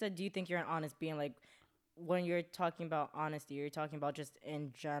 Like you said, do you think you're an honest being? Like when you're talking about honesty, you're talking about just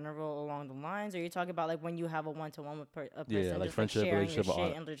in general along the lines, or you're talking about like when you have a one-to-one with a person, yeah, like just friendship, like sharing relationship, your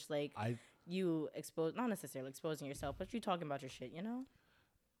shit and just like I you expose, not necessarily exposing yourself, but you talking about your shit, you know?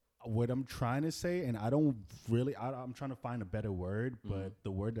 What I'm trying to say, and I'm trying to find a better word, but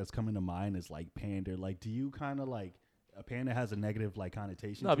the word that's coming to mind is like pander. Like, do you kind of like, a pander has a negative like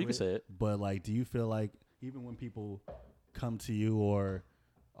connotation? No, but you can say it. But like, do you feel like even when people come to you or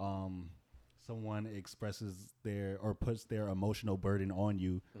someone expresses their or puts their emotional burden on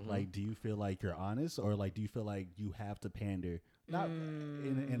you, like, do you feel like you're honest, or like, do you feel like you have to pander? Not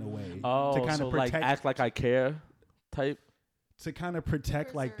in a way. Oh, to kind so of like act like I care type? To kind of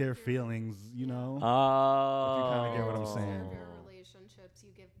protect like their feelings, you know? Oh. If you kind of get what I'm saying. Preserve your relationships, you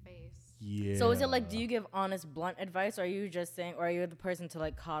give face. Yeah. So is it like, do you give honest, blunt advice, or are you just saying, or are you the person to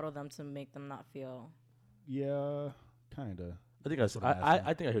like coddle them to make them not feel? Yeah, kind of. I think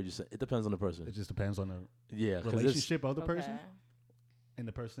I think I heard you say it depends on the person. It just depends on Yeah, the relationship of the person and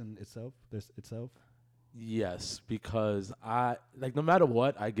the person itself. Yes, because I like no matter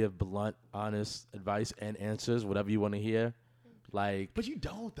what, I give blunt, honest advice and answers, whatever you want to hear. Like, but you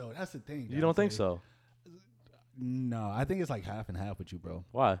don't though. That's the thing. You don't think so? No, I think it's like half and half with you, bro.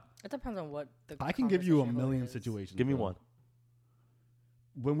 Why? It depends on what the I can give you a conversation million is. situations. Give me bro. one.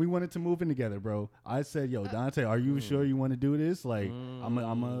 when we wanted to move in together, bro, I said, "Yo, Dante, are you sure you want to do this? Like, I'm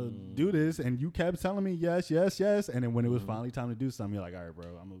gonna do this." And you kept telling me yes, yes, yes. And then when it was finally time to do something, you're like, "All right,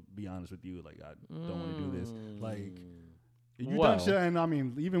 bro, I'm gonna be honest with you. Like, I don't want to do this." Like, you done shit. And I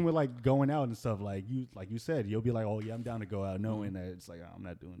mean, even with like going out and stuff, like you said, you'll be like, "Oh yeah, I'm down to go out," knowing that it's like I'm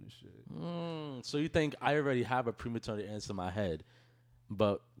not doing this shit. So you think I already have a premature answer in my head,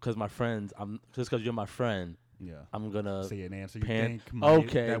 but because my friends, just because you're my friend. Yeah, I'm gonna say an answer you think that we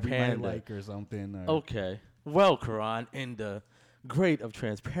might panda. like or something. Or Okay, well, Karan, in the great of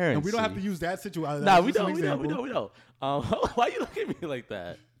transparency, and we don't have to use that situation. Nah, we don't. Why you looking at me like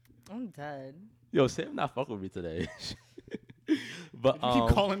that? I'm dead. Yo, Sam not fucking with me today. But you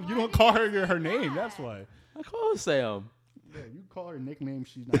keep calling. You don't call her her name. That's why I call her Sam. Yeah, you call her nickname.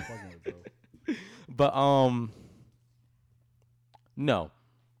 She's not fucking with, bro. But no.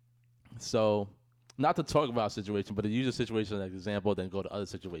 So. Not to talk about a situation, but to use a situation as an example, then go to other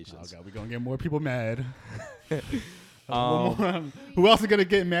situations. Oh God, we're gonna get more people mad. Who else is gonna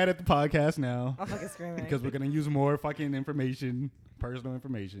get mad at the podcast now? I'm fucking screaming because we're gonna use more fucking information, personal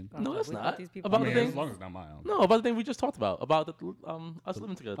information. No, that's not. About the thing, as long as it's not mine. No, about the thing we just talked about the us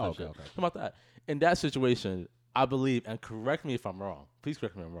living together. Okay. About that. In that situation, I believe, and correct me if I'm wrong. Please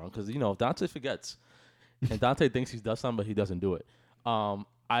correct me if I'm wrong, because if Dante forgets, and Dante thinks he's done something, but he doesn't do it.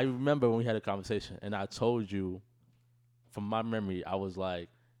 I remember when we had a conversation, and I told you, from my memory, I was like,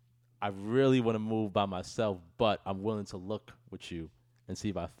 I really want to move by myself, but I'm willing to look with you and see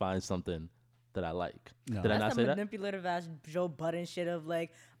if I find something that I like. No. Did I not say that? Manipulative ass Joe Budden shit of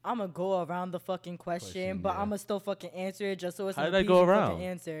like, I'm going to go around the fucking question but I'm going to still fucking answer it just so it's an easy fucking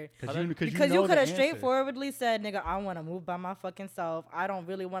answer. Because you could have straightforwardly said, nigga, I want to move by my fucking self. I don't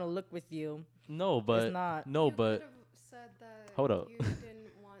really want to look with you. No, but. It's not. No, but. Said that hold up. You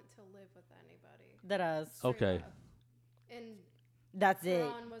didn't want to live with anybody. That is. Okay. And that's it.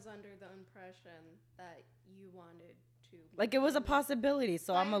 Ron was under the impression that you wanted to. Like, it was a possibility,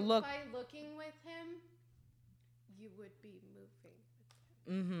 so I'm going to look. By looking with him, you would be moving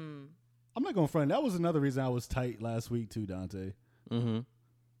with him. Mm-hmm. I'm not going to front. That was another reason I was tight last week, too, Dante. Mm-hmm.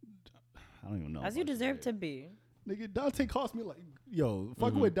 I don't even know. As you deserve to be. Nigga, Dante cost me like,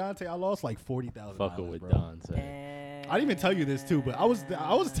 fucking with Dante, I lost like $40,000. Fucking with bro. Dante. I didn't even tell you this, too, but I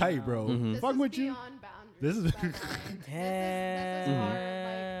was tight, bro. Mm-hmm. Fucking with you. This is hard.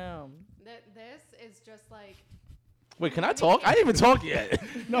 Like, this is just like. Wait, can I talk? I didn't even talk yet.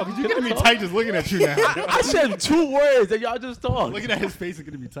 No, because you're going to be tight just looking at you now. I said 2 words that y'all just talked. Looking at his face is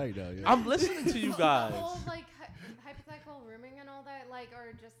going to be tight now. Yeah. I'm listening to you guys. Whole, like, hypothetical rooming and all that, like,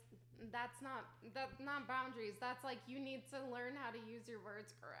 or just, that's not boundaries. That's like, you need to learn how to use your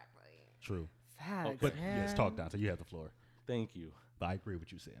words correctly. True. Facts, but yes, talk, Dante. You have the floor. Thank you. But I agree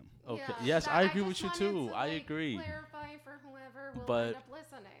with you, Sam. Okay. Yeah, yes, I agree with you too. I agree. Clarify for whoever will but end up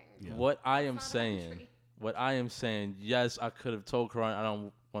listening. Yeah. What I am saying, yes, I could have told Karan I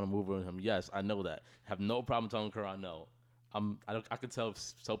don't want to move with him. Yes, I know that. Have no problem telling Karan no. I could tell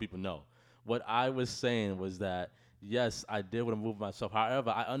people no. What I was saying was that yes, I did want to move myself.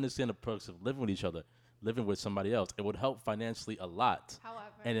 However, I understand the perks of living with each other, living with somebody else. It would help financially a lot. However,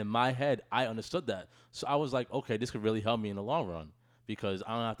 and in my head, I understood that. So I was like, okay, this could really help me in the long run because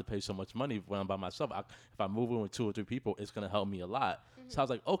I don't have to pay so much money when I'm by myself. If I move in with 2 or 3 people, it's going to help me a lot. Mm-hmm. So I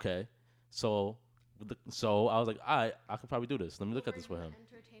was like, okay. So I was like, all right, I could probably do this. Let me look at this with him.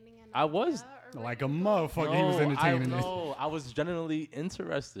 I was. Like a motherfucker, he was entertaining it. No, I was genuinely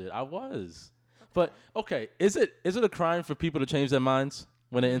interested. I was. But, okay, is it a crime for people to change their minds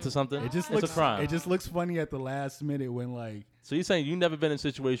when they're into something? It's a crime. It just looks funny at the last minute when, like... So you're saying you never been in a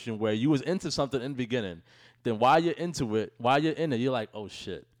situation where you was into something in the beginning, then while you're into it, while you're in it, you're like, oh,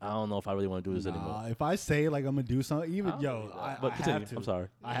 shit, I don't know if I really want to do this anymore. If I say, like, I'm going to do something, even, I have to. I'm sorry.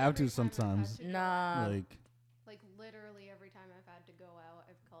 I have to sometimes. Nah. Like, literally every time I've had to go out,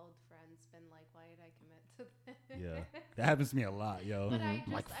 I've called friends, been like, why did I commit to this? Yeah. That happens to me a lot, yo.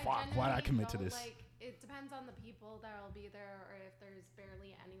 Mm-hmm. Like, fuck, why did I commit to this? Like, it depends on the people that'll be there or if there's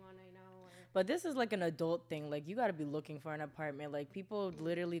barely anyone I know. But this is like an adult thing. Like, you got to be looking for an apartment. Like, people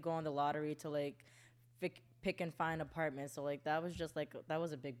literally go on the lottery to, like, pick and find apartments. So, like, that was just, like, that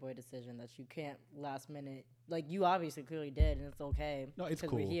was a big boy decision that you can't last minute. Like, you obviously clearly did, and it's okay. No, it's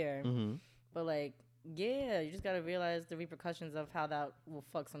cool. Because we're here. Mm-hmm. But, like, yeah, you just got to realize the repercussions of how that will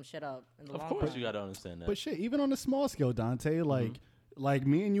fuck some shit up in the long run. Of course you got to understand that. But shit, even on a small scale, Dante, like... Mm-hmm. Like,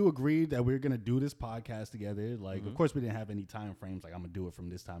 me and you agreed that we were going to do this podcast together. Like, Of course, we didn't have any time frames. Like, I'm going to do it from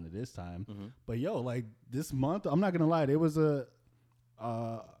this time to this time. Mm-hmm. But, yo, like, this month, I'm not going to lie. There was a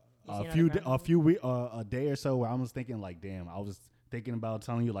day or so where I was thinking, like, damn, I was thinking about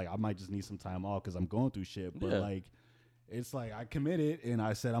telling you, like, I might just need some time off because I'm going through shit. But, like, it's like I committed and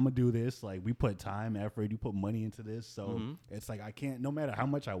I said I'm gonna do this. Like we put time, effort, you put money into this, so it's like I can't. No matter how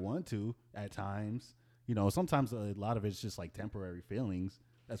much I want to, at times, you know, sometimes a lot of it's just like temporary feelings.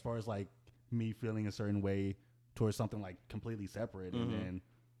 As far as like me feeling a certain way towards something like completely separate, and then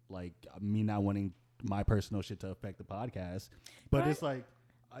like me not wanting my personal shit to affect the podcast. But it's like,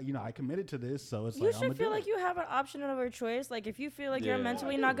 you know, I committed to this, so it's you like should feel like you have an option of a choice. Like if you feel like you're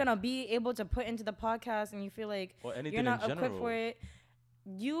mentally not gonna be able to put into the podcast, and you feel like you're not equipped for it,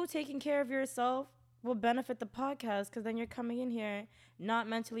 you taking care of yourself will benefit the podcast, because then you're coming in here not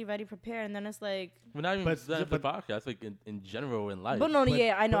mentally ready, prepared, and then it's like. Well, not even the podcast, like in general in life. But no,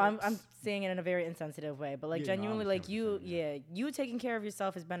 I know. I'm saying it in a very insensitive way, but like genuinely, like you taking care of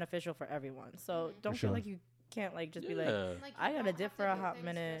yourself is beneficial for everyone. So don't feel like you can't like just be like I gotta dip for a hot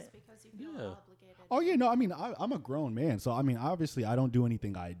minute. Oh yeah, no, I mean I'm a grown man, so I mean obviously I don't do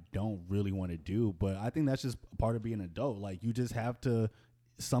anything I don't really want to do, but I think that's just part of being an adult. Like you just have to.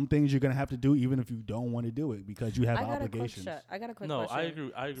 Some things you're gonna have to do even if you don't want to do it because you have obligations. I got a quick question. No,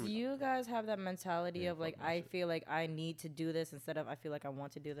 I agree. Do you guys have that mentality of like I feel like I need to do this instead of I feel like I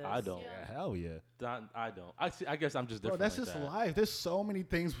want to do this? I don't. Yeah, hell yeah. I don't. I guess I'm just different. Bro, that's like just that. life. There's so many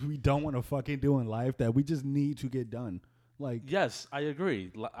things we don't want to fucking do in life that we just need to get done. Like yes, I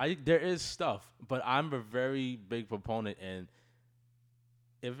agree. There is stuff, but I'm a very big proponent, and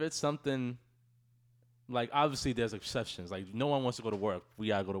if it's something. Like, obviously, there's exceptions. Like, no one wants to go to work. We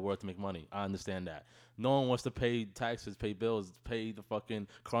got to go to work to make money. I understand that. No one wants to pay taxes, pay bills, pay the fucking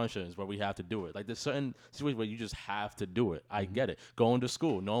car insurance where we have to do it. Like, there's certain situations where you just have to do it. I get it. Going to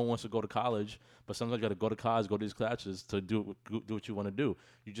school. No one wants to go to college, but sometimes you got to go to college, go to these classes to do what you want to do.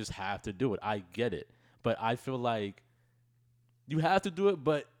 You just have to do it. I get it. But I feel like you have to do it,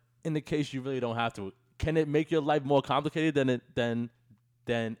 but in the case you really don't have to, can it make your life more complicated than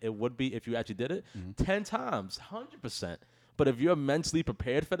it would be if you actually did it? 10 times, 100%. But if you're mentally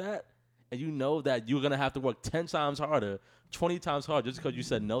prepared for that, and you know that you're going to have to work 10 times harder, 20 times harder just because you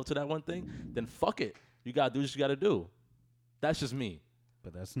said no to that one thing, then fuck it. You got to do what you got to do. That's just me.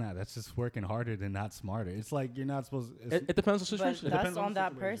 But that's just working harder than not smarter. It's like you're not supposed to. It depends on the situation. But that's on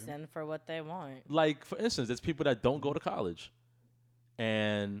that person for what they want. Like, for instance, there's people that don't go to college,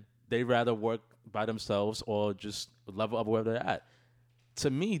 and they rather work by themselves or just level up wherever they're at. To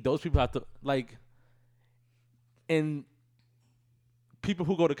me, those people have to, like, in people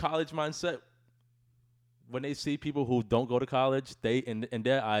who go to college mindset, when they see people who don't go to college, they in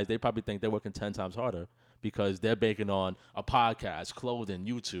their eyes, they probably think they're working 10 times harder because they're banking on a podcast, clothing,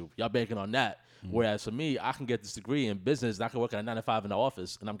 YouTube. Y'all banking on that. Whereas for me, I can get this degree in business and I can work at a 9 to 5 in the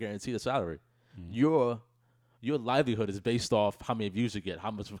office and I'm guaranteed a salary. Your livelihood is based off how many views you get,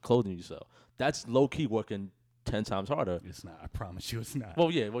 how much of clothing you sell. That's low-key working 10 times harder. It's not. I promise you it's not.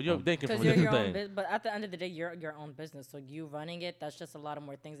 Well, yeah. Well, you're thinking from a different thing. But at the end of the day, you're your own business. So you running it, that's just a lot of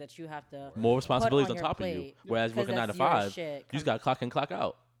more things that you have to more responsibilities on top of you. plate. Whereas working 9 to 5, you just got to clock in, clock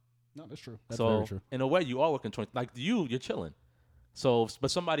out. No, that's true. That's so very true. In a way, you are working 20. Like you're chilling. So, but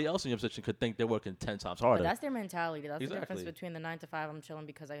somebody else in your position could think they're working 10 times harder. But that's their mentality. That's Exactly. the difference between the 9 to 5. I'm chilling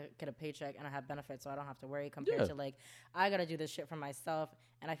because I get a paycheck and I have benefits, so I don't have to worry. Compared to like, I gotta do this shit for myself,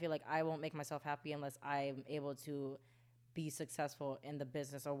 and I feel like I won't make myself happy unless I'm able to be successful in the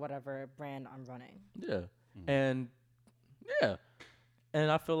business or whatever brand I'm running. Yeah,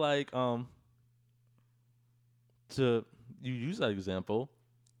 and I feel like to you use that example,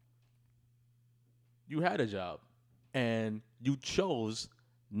 you had a job. And you chose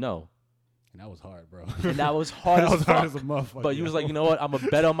no. And that was hard, bro. And that was hard as fuck. Hard as a motherfucker. But you was like, you know what? I'm going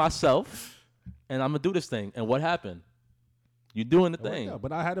to bet on myself, and I'm going to do this thing. And what happened? You doing the thing. Yeah,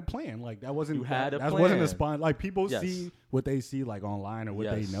 but I had a plan. Like, that wasn't... You had a that plan. wasn't a spawn. Like, people see what they see, like, online or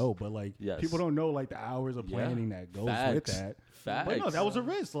what they know. But, like, people don't know, like, the hours of planning that goes with that. Facts. But, no, that was a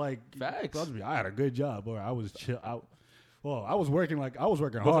risk. Like, facts. I had a good job. Or I was chill. I was working, like, hard.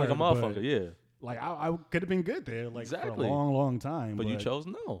 Like a motherfucker, yeah. Like, I could have been good there, like, exactly. for a long, long time. But you chose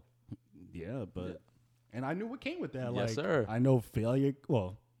no. Yeah, but... Yeah. And I knew what came with that. Yes, like, sir. I know failure...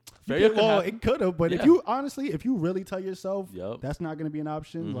 Well... It could have, but if you really tell yourself that's not going to be an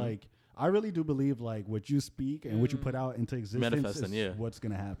option, like, I really do believe, like, what you speak and what you put out into existence is what's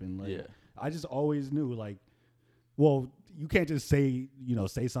going to happen. Like, I just always knew, like, well, you can't just say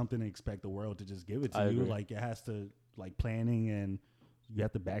something and expect the world to just give it to you. Like, it has to, like, planning, and you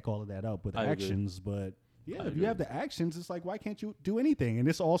have to back all of that up with actions. But if you have the actions, it's like, why can't you do anything? And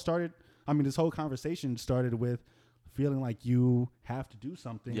this all started, this whole conversation started with feeling like you have to do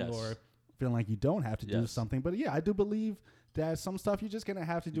something or feeling like you don't have to do something. But I do believe that some stuff you're just going to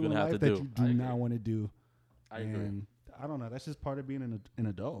have to do in life that you do not want to do. I agree. I don't know. That's just part of being an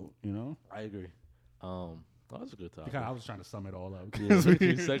adult, you know? I agree. Oh, that's a good topic. I was trying to sum it all up.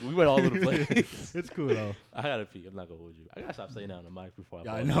 Yeah, we went all over the place. It's cool though. I gotta pee. I'm not gonna hold you. I gotta stop saying that on the mic before I.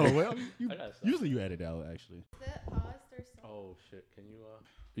 Yeah, I know. Well, I gotta stop. usually you edit out actually. Is it paused or something? Oh shit! Can you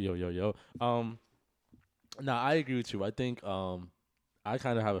Yo. Nah, I agree with you. I think I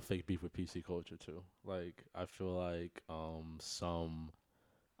kind of have a fake beef with PC culture too. Like I feel like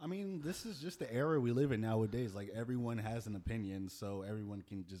I mean, this is just the era we live in nowadays. Like everyone has an opinion, so everyone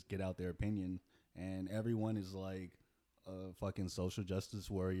can just get out their opinion, and everyone is like a fucking social justice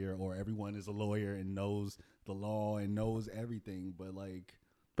warrior, or everyone is a lawyer and knows the law and knows everything.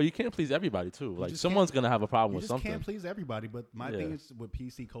 But you can't please everybody too. Like someone's gonna have a problem with something. You can't please everybody. But my thing is with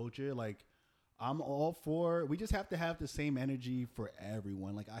PC culture, like I'm all for. We just have to have the same energy for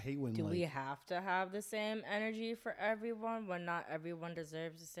everyone. Like I hate when. Do we have to have the same energy for everyone when not everyone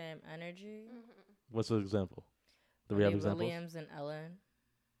deserves the same energy? What's an example? Do Wendy we have examples? Williams and Ellen.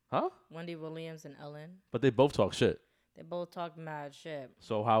 Huh? Wendy Williams and Ellen. But they both talk shit. They both talk mad shit.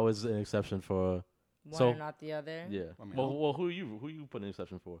 So how is an exception for one and not the other? Yeah. I mean, well, who you put an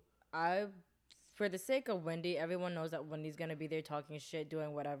exception for? For the sake of Wendy, everyone knows that Wendy's gonna be there talking shit,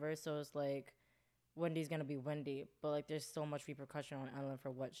 doing whatever. So it's like, Wendy's gonna be Wendy, but like there's so much repercussion on Ellen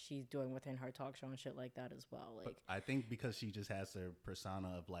for what she's doing within her talk show and shit like that as well. Like but I think because she just has her persona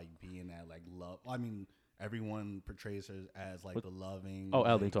of like being that like love. I mean, everyone portrays her as like the loving. Oh,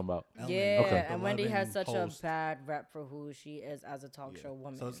 Ellen talking about. Ellen, yeah, okay. And Wendy has such a bad rep for who she is as a talk show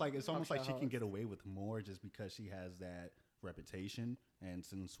woman. So it's almost like she can get away with more just because she has that reputation. And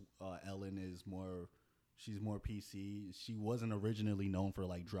since Ellen is more. She's more PC. She wasn't originally known for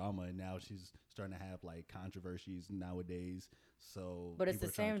like drama, and now she's starting to have like controversies nowadays. So, but it's the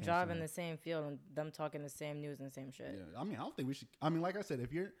same job in the same field, and them talking the same news and the same shit. Yeah, I mean, I don't think we should. I mean, like I said,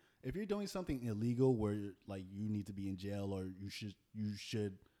 if you're doing something illegal where like you need to be in jail or you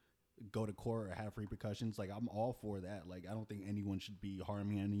should go to court or have repercussions, like I'm all for that. Like I don't think anyone should be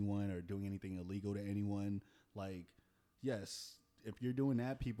harming anyone or doing anything illegal to anyone. Like, yes, if you're doing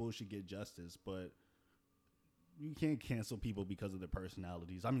that, people should get justice, but you can't cancel people because of their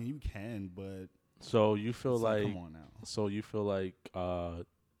personalities. I mean, you can, but so you feel like come on now. So you feel like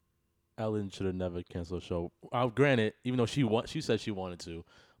Ellen should have never canceled the show. Granted, even though she said she wanted to,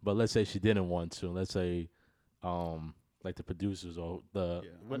 but let's say she didn't want to. Let's say, like the producers or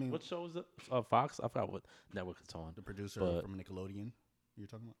what show is it? Fox. I forgot what network it's on. The producer from Nickelodeon. You're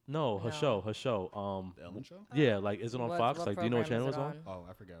talking about? No, her show. The Ellen Show. Yeah, like is it on Fox? Like, do you know what channel it's on? Oh,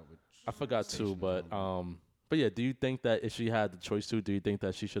 I forgot which. I forgot too, but yeah, do you think that if she had the choice to, do you think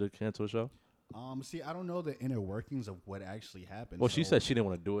that she should have canceled the show? See, I don't know the inner workings of what actually happened. Well, she said she didn't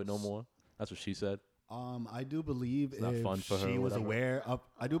want to do it no more. That's what she said. I do believe it's not fun for her. She was aware of.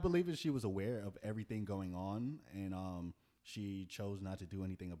 I do believe if she was aware of everything going on, and she chose not to do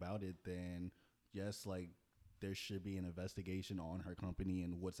anything about it, then yes, like there should be an investigation on her company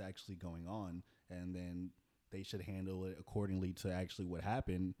and what's actually going on, and then they should handle it accordingly to actually what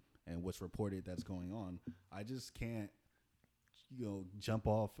happened and what's reported that's going on. I just can't, jump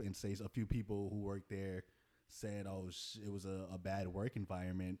off and say a few people who worked there said, it was a bad work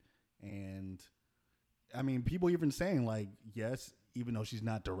environment. And I mean, people even saying like, yes, even though she's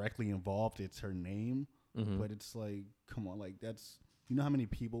not directly involved, it's her name. Mm-hmm. But it's like, come on, like that's, how many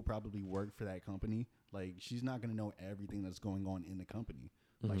people probably work for that company? Like she's not going to know everything that's going on in the company.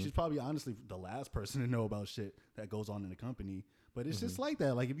 Mm-hmm. Like she's probably honestly the last person to know about shit that goes on in the company. But it's just like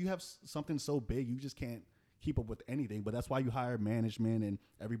that. Like if you have something so big, you just can't keep up with anything. But that's why you hire management and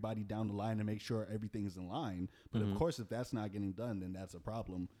everybody down the line to make sure everything's in line. But of course, if that's not getting done, then that's a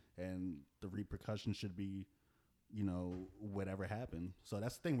problem. And the repercussions should be, whatever happened. So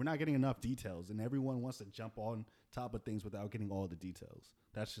that's the thing. We're not getting enough details. And everyone wants to jump on top of things without getting all the details.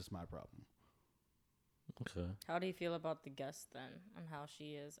 That's just my problem. Okay. How do you feel about the guest then and how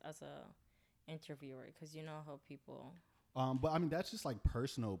she is as a interviewer? Because you know how people... But I mean, that's just like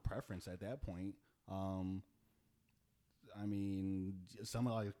personal preference at that point. I mean, some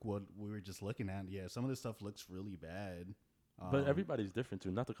of like what we were just looking at, some of this stuff looks really bad. But everybody's different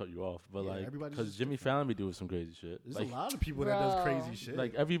too. Not to cut you off, but because Jimmy Fallon be doing some crazy shit. There's a lot of people that does crazy shit.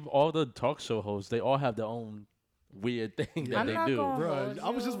 Like all the talk show hosts, they all have their own weird thing that they do. Bro,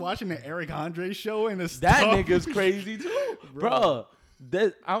 I was just watching the Eric Andre show and that nigga's crazy too, bro.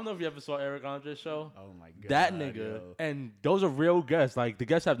 I don't know if you ever saw Eric Andre's show. Oh my god, that nigga, and those are real guests. Like the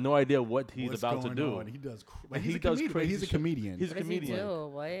guests have no idea what he's about to do. He does. He does crazy. He's a comedian. He's a comedian.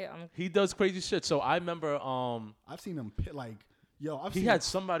 What does he do? He does crazy shit. So I remember. I've seen him He had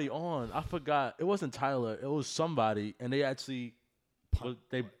somebody on. I forgot. It wasn't Tyler. It was somebody, and they actually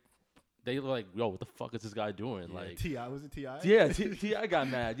they were like, yo, what the fuck is this guy doing? Yeah, Like T.I. was it T.I.? Yeah, T.I. got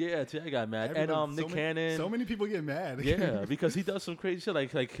mad. Yeah, T.I. got mad. And Nick Cannon. So many people get mad. Yeah, because he does some crazy shit.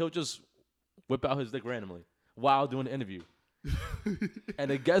 Like he'll just whip out his dick randomly while doing the interview.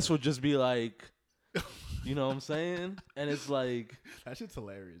 And the guests would just be like, you know what I'm saying? And it's like that shit's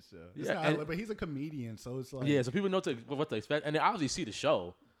hilarious. Yeah, but he's a comedian, so it's like so people know what to expect, and they obviously see the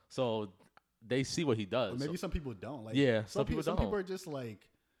show, so they see what he does. Maybe some people don't. Like some people don't. Some people are just like,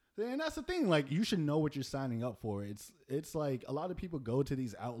 and that's the thing. Like you should know what you're signing up for. It's like a lot of people go to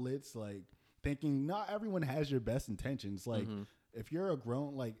these outlets like thinking not everyone has your best intentions. Like if you're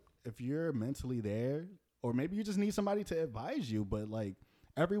if you're mentally there, or maybe you just need somebody to advise you, but like.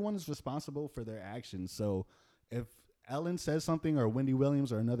 Everyone is responsible for their actions. So if Ellen says something or Wendy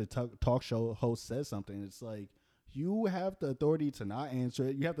Williams or another talk show host says something, it's like you have the authority to not answer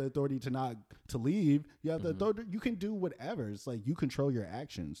it. You have the authority to leave. You have the authority. You can do whatever. It's like you control your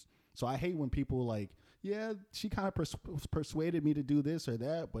actions. So I hate when people like, yeah, she kind of persuaded me to do this or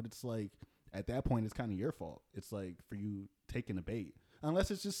that. But it's like at that point, it's kind of your fault. It's like for you taking the bait. Unless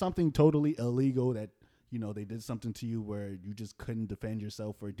it's just something totally illegal that, you know, they did something to you where you just couldn't defend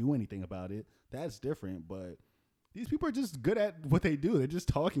yourself or do anything about it. That's different. But these people are just good at what they do. They're just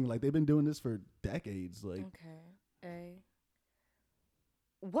talking like they've been doing this for decades. Like, okay.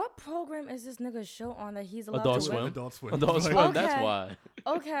 What program is this nigga show on that he's allowed Adult to Swim? win? Adult Swim. Adult Swim, Okay. that's why.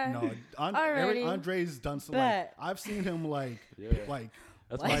 Okay. No, Andre's done some. Like, I've seen him like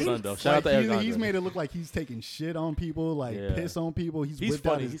That's What? my son though. Shout out to Eric he's Andre. made it look like he's taking shit on people, like piss on people. He's whipped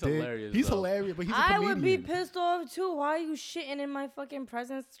funny. out his He's dick. hilarious, He's though. hilarious, but he's a I comedian. would be pissed off too. Why are you shitting in my fucking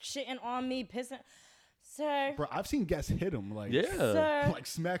presence? Shitting on me, pissing. Sir. Bro, I've seen guests hit him, like, Sir. like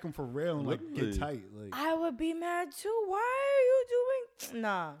smack him for real and like Literally. get tight. Like, I would be mad too. Why are you doing?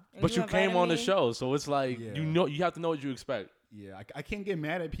 Nah. And But you came invited on the me? show, so it's like Yeah. you have to know what you expect. yeah, I can't get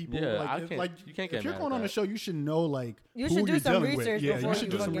mad at people. Yeah, like, I it's can't- like you can't get if you're mad going at on the that. show, you should know like You who should do you're some dealing research with. Yeah, before you should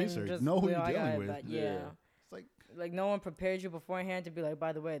do some fucking research. just Know who be you're like, dealing "Alright, with. bet, Yeah. yeah. It's Like no one prepared you beforehand to be like,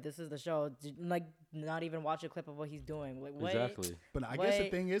 by the way, this is the show. Like not even watch a clip of what he's doing. Like what? Exactly. But I guess the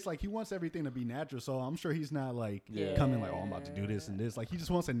Wait. thing is, like, he wants everything to be natural. So I'm sure he's not like Yeah. coming like, oh, I'm about to do this and this. Like, he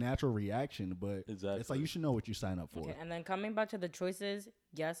just wants a natural reaction. But it's like Exactly. you should know what you sign up for. Okay, and then coming back to the choices,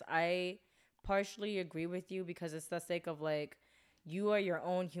 yes, I partially agree with you because it's the sake of like you are your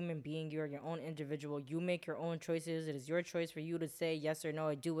own human being, you are your own individual. You make your own choices. It is your choice for you to say yes or no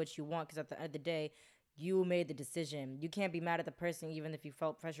or do what you want. Because at the end of the day, you made the decision. You can't be mad at the person even if you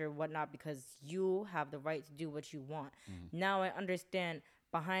felt pressure or whatnot because you have the right to do what you want. Now I understand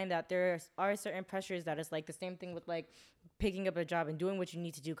behind that there are certain pressures that is like the same thing with like picking up a job and doing what you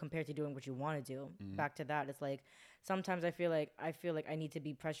need to do compared to doing what you want to do. Back to that, it's like sometimes I feel like I need to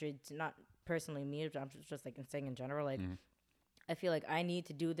be pressured to not personally me, but I'm just like saying in general, like I feel like I need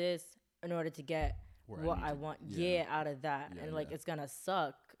to do this in order to get what I want out of that. And like it's gonna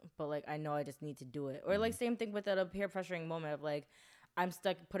suck, but like I know I just need to do it. Or like same thing with a peer pressuring moment of like I'm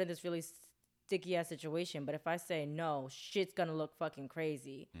stuck put in this really sticky ass situation, but if I say no, shit's gonna look fucking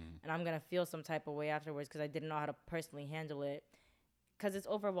crazy and I'm gonna feel some type of way afterwards because I didn't know how to personally handle it. Because it's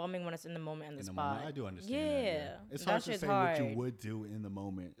overwhelming when it's in the moment and the spot. Moment, I do understand that. Yeah. It's that hard to shit's say hard. what you would do in the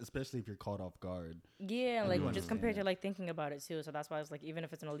moment, especially if you're caught off guard. Yeah, like just compared to that. like thinking about it too. So that's why I was like, even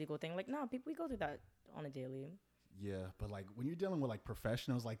if it's an illegal thing, like no, people we go through that on a daily. Yeah, but like when you're dealing with like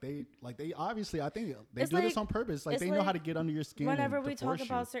professionals, like they obviously I think they It's do this like- on purpose. Like it's they know like how to get under your skin. Whenever and we to talk force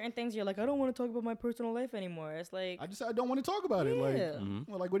about you. certain things, you're like, I don't want to talk about my personal life anymore. It's like I don't want to talk about it. Like, Yeah.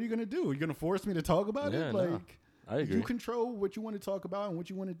 well, like, what are you gonna do? You're gonna force me to talk about Yeah, it? no. Like, I agree. you control what you want to talk about and what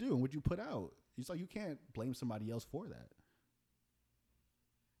you want to do and what you put out. It's like you can't blame somebody else for that.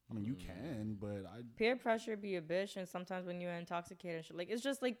 I mean, you can, but peer pressure be a bitch, and sometimes when you're intoxicated and shit, like it's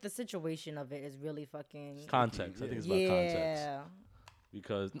just like the situation of it is really fucking Context. I think it's about context. yeah.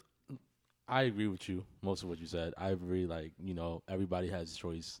 Because I agree with you, most of what you said. I agree, like, you know, everybody has a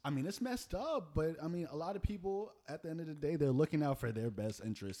choice. I mean, it's messed up, but I mean, a lot of people at the end of the day, they're looking out for their best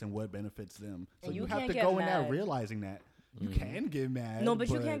interest and what benefits them. So And you you have can't to get go in mad. there realizing that. You can get mad. No, but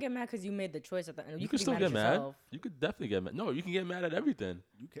you can't get mad because you made the choice at the end. You could can be still mad get at mad. yourself. You could definitely get mad. No, you can get mad at everything.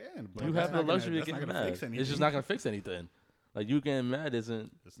 You can. But You that's have the not gonna- luxury of that's not getting gonna mad. fix anything. It's just not going to fix anything. Like, you getting mad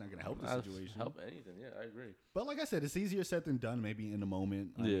isn't... It's not gonna help the not situation. Help anything. Yeah, I agree. But like I said, it's easier said than done. Maybe in the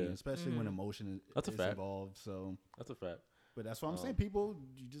moment, I mean, especially when emotion That's a is fact. involved. So That's a fact. but that's what I'm saying. People,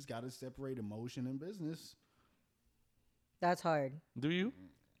 you just got to separate emotion and business. That's hard. Do you?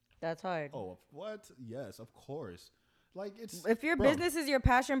 That's hard. Oh, what? Yes, of course. Like it's If your bro, business is your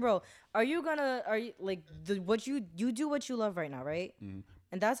passion, bro, are you like what you do what you love right now, right?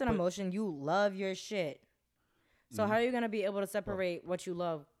 And that's an emotion. You love your shit. So how are you gonna be able to separate what you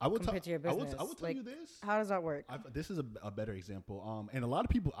love compared to your business? I will tell you this. How does that work? This is a better example. And a lot of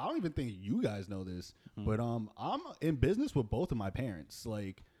people, I don't even think you guys know this, but I'm in business with both of my parents.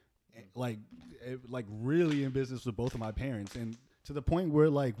 Like really in business with both of my parents, and to the point where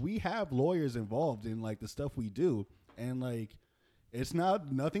like we have lawyers involved in like the stuff we do, and like it's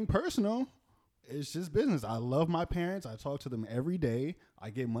nothing personal. It's just business. I love my parents. I talk to them every day. I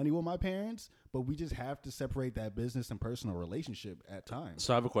get money with my parents, but we just have to separate that business and personal relationship at times.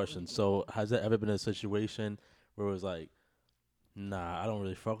 So I have a question. So has there ever been a situation where it was like, nah, I don't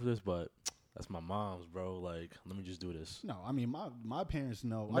really fuck with this, but that's my mom's, bro. Like, let me just do this. No, I mean, my parents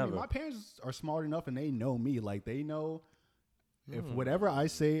know. Never. I mean, my parents are smart enough and they know me. Like, they know if whatever I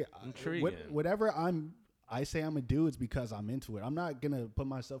say, whatever I say I'm going to do, it's because I'm into it. I'm not going to put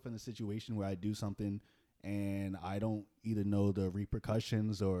myself in a situation where I do something and I don't either know the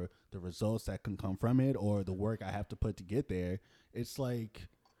repercussions or the results that can come from it or the work I have to put to get there. It's like,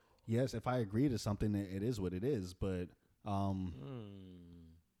 yes, if I agree to something, it is what it is. But, so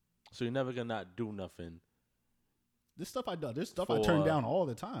you're never going to not do nothing. This stuff I turn down all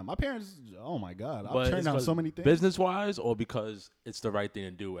the time. My parents, oh my God, I've turned down so many things. Business-wise or because it's the right thing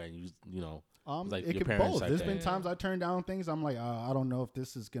to do and you know, like it your could parents both. There's been times I turned down things. I'm like, I don't know if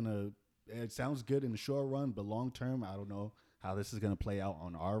this is gonna. It sounds good in the short run, but long term, I don't know how this is gonna play out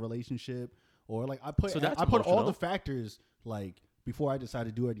on our relationship. Or like I put all the factors like before I decide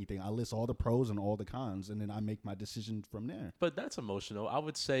to do anything. I list all the pros and all the cons, and then I make my decision from there. But that's emotional. I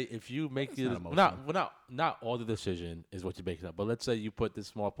would say if you make it not all the decision is what you're making up. But let's say you put this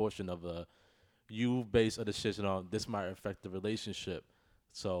small portion of you base a decision on this might affect the relationship.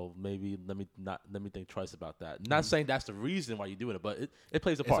 So maybe let me think twice about that. Not saying that's the reason why you're doing it, but it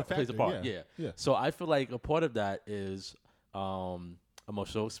plays a part. It plays a part. Yeah. So I feel like a part of that is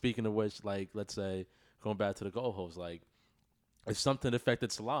emotional. Speaking of which, like let's say going back to the goal host, like if something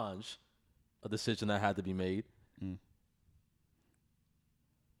affected Solange, a decision that had to be made.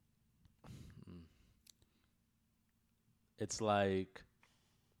 It's like,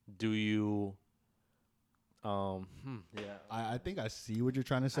 do you? I think I see what you're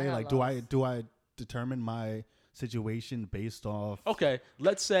trying to say. Like, do I determine my situation based off? Okay,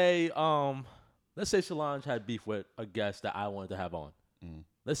 let's say Solange had beef with a guest that I wanted to have on.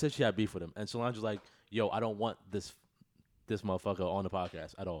 Let's say she had beef with him, and Solange was like, "Yo, I don't want this motherfucker on the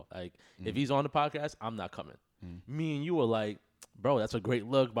podcast at all. Like, if he's on the podcast, I'm not coming." Me and you were like, "Bro, that's a great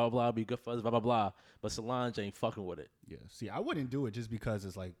look. Blah blah blah. Be good for us. Blah blah blah." But Solange ain't fucking with it. Yeah. See, I wouldn't do it just because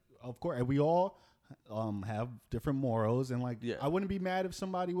it's like, of course, and we all have different morals, and like I wouldn't be mad if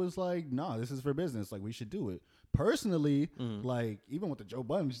somebody was like, "No, this is for business. Like we should do it." Personally, like even with the Joe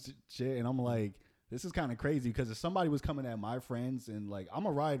Budden shit, and I'm like, this is kind of crazy because if somebody was coming at my friends, and like I'm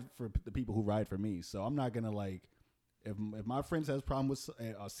a ride for the people who ride for me, so I'm not gonna like if my friends has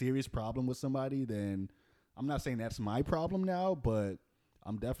a serious problem with somebody, then I'm not saying that's my problem now, but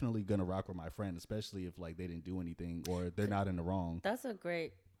I'm definitely gonna rock with my friend, especially if like they didn't do anything or they're not in the wrong. That's a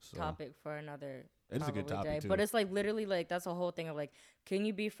great topic for another. It's a good topic too. But it's like literally like that's a whole thing of like, can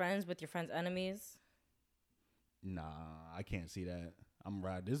you be friends with your friends' enemies? Nah, I can't see that. I'm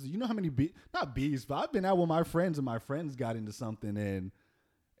right. You know how many not beefs, but I've been out with my friends and my friends got into something, and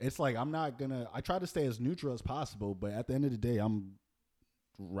it's like I try to stay as neutral as possible, but at the end of the day, I'm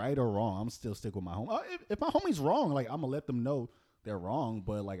right or wrong, I'm still stick with my homie. If my homie's wrong, like I'm gonna let them know they're wrong,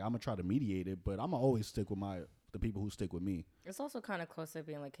 but like I'm gonna try to mediate it, but I'm gonna always stick with the people who stick with me. It's also kind of close to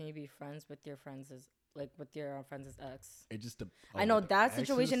being like, can you be friends with your friends' friends' ex? It just I know that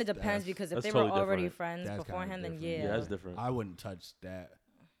situation. It depends because if they were already friends beforehand, then yeah, that's different. I wouldn't touch that.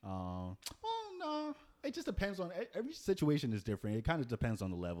 Well, no, it just depends on every situation is different. It kind of depends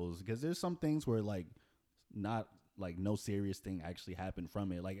on the levels because there's some things where like not like no serious thing actually happened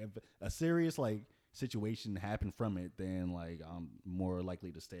from it. Like if a serious like situation happened from it, then like I'm more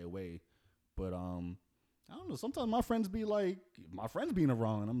likely to stay away. But I don't know. Sometimes my friends be like, my friends be in the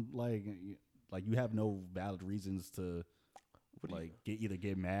wrong, and I'm like you have no valid reasons to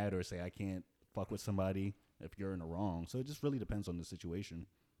get mad or say I can't fuck with somebody if you're in the wrong. So it just really depends on the situation.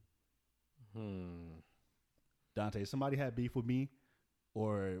 Dante, somebody had beef with me,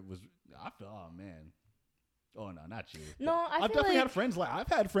 or oh man. Oh no, not you. No, I've definitely had friends I've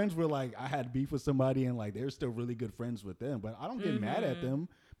had friends where like I had beef with somebody and like they're still really good friends with them, but I don't get mad at them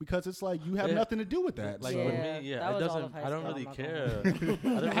because it's like you have nothing to do with that. Like so. with me, it doesn't. I don't really care.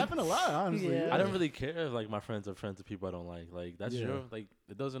 It happened a lot, honestly. I don't really care if like my friends are friends with people I don't like. Like that's your like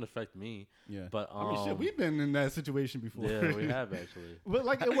it doesn't affect me. Yeah, but I mean, shit, we've been in that situation before. Yeah, we have actually. But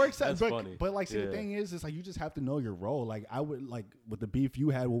like it works out. Funny. But like, see, the thing is, it's like you just have to know your role. Like I would like with the beef you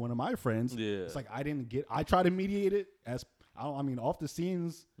had with one of my friends. Yeah, it's like I try to mediate it as. I mean, off the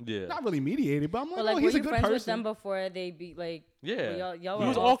scenes, not really mediated, but I'm like, like, he's were a you good friends person. with them before they be like? Yeah, y'all we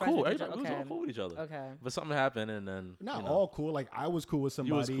was all cool. Everybody was all cool with each other. Okay, but something happened, and then not all cool. Like I was cool with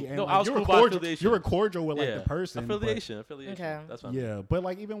somebody, cool. and no, like, I was cool by affiliation. You were cordial with like the person. Affiliation. Okay. That's what yeah, but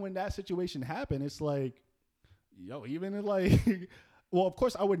like even when that situation happened, it's like, even in like. Well, of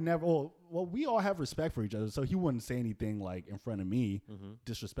course, I would never. Well, we all have respect for each other, so he wouldn't say anything like in front of me,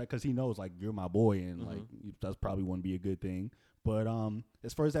 disrespect, because he knows like you're my boy, and like that probably wouldn't be a good thing. But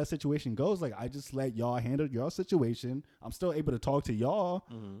as far as that situation goes, like I just let y'all handle your situation. I'm still able to talk to y'all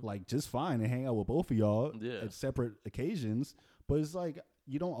like just fine and hang out with both of y'all at separate occasions. But it's like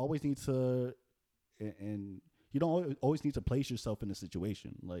you don't always need to, and you don't always need to place yourself in a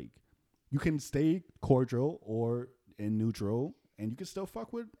situation. Like you can stay cordial or in neutral. And you can still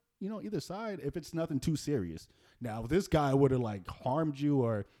fuck with, either side if it's nothing too serious. Now, if this guy would have like harmed you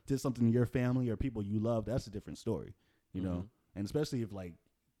or did something to your family or people you love, that's a different story, you know. And especially if like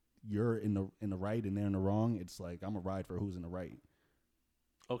you're in the right and they're in the wrong, it's like I'm a ride for who's in the right.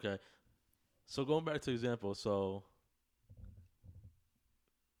 Okay, so going back to the example, so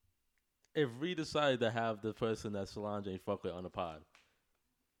if we decide to have the person that Solange ain't fuck with on the pod,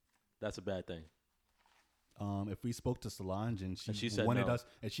 that's a bad thing. If we spoke to Solange and she said wanted no. us,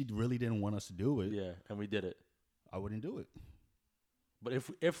 and she really didn't want us to do it, and we did it, I wouldn't do it. But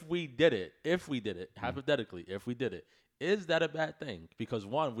if we did it, hypothetically, if we did it, is that a bad thing? Because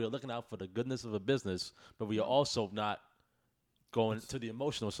one, we're looking out for the goodness of a business, but we are also not going to the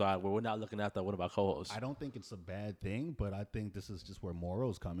emotional side where we're not looking after one of our co-hosts. I don't think it's a bad thing, but I think this is just where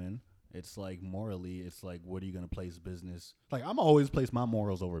morals come in. It's like morally, it's like, what are you going to place business? Like I'm always place my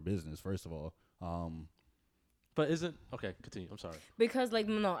morals over business, first of all. But okay, continue. I'm sorry. Because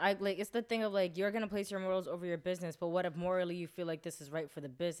it's the thing of like you're gonna place your morals over your business, but what if morally you feel like this is right for the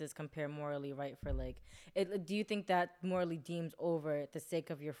business compared morally right for like it? Do you think that morally deems over the sake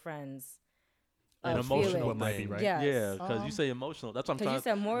of your friends? An emotional might be right. Yes. Yeah, because you say emotional. That's what I'm trying. Because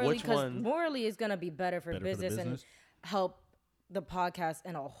you said morally, because morally is gonna be better for business and help the podcast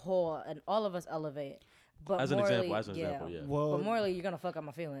in a whole and all of us elevate. But as an example, yeah. Well, but morally, you're gonna fuck up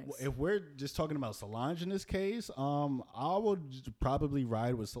my feelings. If we're just talking about Solange in this case, I would probably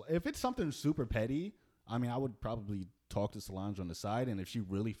ride with. If it's something super petty, I mean, I would probably talk to Solange on the side, and if she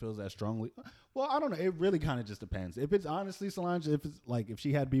really feels that strongly, well, I don't know. It really kind of just depends. If it's honestly Solange, if it's like if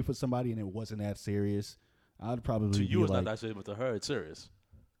she had beef with somebody and it wasn't that serious, I'd probably to you it's like, not that serious, but to her it's serious,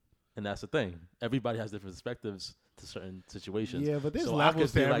 and that's the thing. Everybody has different perspectives to certain situations. Yeah, but there's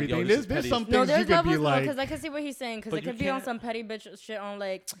levels to everything. There's some things there's you could be like, because I can see what he's saying. Because it could be on some petty bitch shit on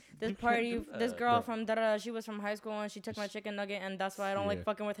like this party, this girl from she was from high school and she took my chicken nugget and that's why I don't like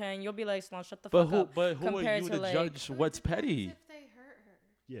fucking with her. And you'll be like, Sloan, shut the fuck up. But who are you to judge what's petty? If they hurt her,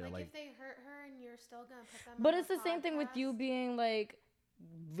 yeah, like if they hurt her and you're still gonna put them. But it's the same thing with you being like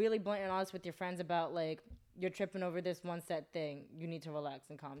really blunt and honest with your friends about like. You're tripping over this one set thing. You need to relax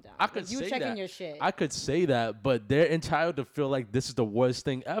and calm down. I could you say checking that. Your shit. I could say that, but they're entitled to feel like this is the worst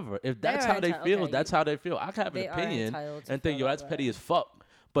thing ever. If that's how they feel, that's how they feel. I can have an opinion and think, yo, that's petty as fuck.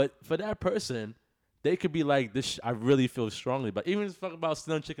 But for that person, they could be like, this. I really feel strongly. But even if it's fuck about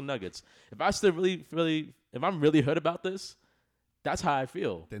stealing chicken nuggets, if I still if I'm really hurt about this, that's how I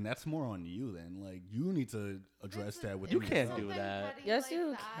feel. Then that's more on you. Then like you need to address that with. You can't do that. Yes,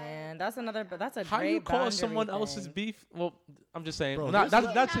 you can. That's another. But that's a how great you call boundary someone thing. else's beef? Well, I'm just saying. Bro,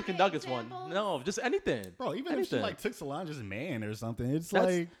 not chicken nuggets one. No, just anything. Bro, even if she like took Solange's man or something, it's that's,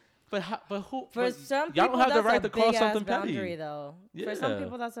 like. But who? For but some people, y'all don't have the right to call something boundary, petty. Though. Yeah. For some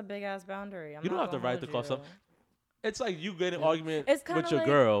people, that's a big ass boundary. You don't have the right to call something. It's like you get an argument with your like,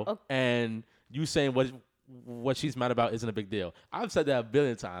 girl and you saying what she's mad about isn't a big deal. I've said that a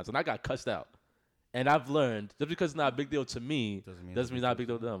billion times and I got cussed out. And I've learned just because it's not a big deal to me doesn't mean it's not a big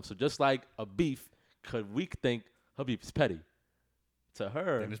deal to them. So just like a beef, we think her beef is petty. To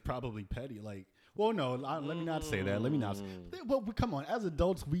her, then it's probably petty. Like, well, no, let me not say that. Let me not. But come on, as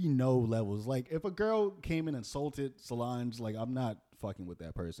adults, we know levels. Like, if a girl came and insulted Solange, like, I'm not fucking with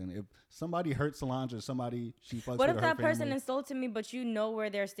that person. If somebody hurt Solange or somebody she fucks with what if her that family, person insulted me, but you know where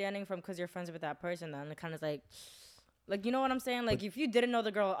they're standing from because you're friends with that person? Then it kind of like you know what I'm saying? Like, if you didn't know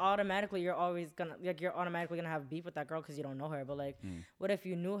the girl, automatically you're automatically gonna have beef with that girl because you don't know her. But like, what if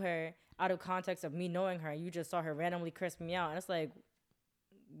you knew her out of context of me knowing her, and you just saw her randomly curse me out, and it's like,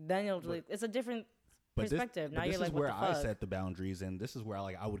 then you'll like, it's a different perspective. Now this you're like, is where what the I fuck? set the boundaries, and this is where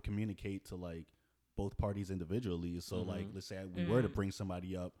I would communicate to like both parties individually. So like, let's say we were to bring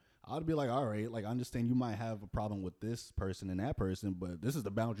somebody up, I'd be like, all right, like I understand you might have a problem with this person and that person, but this is the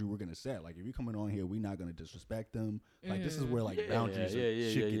boundary we're gonna set. Like if you're coming on here, we're not gonna disrespect them. Like this is where like boundaries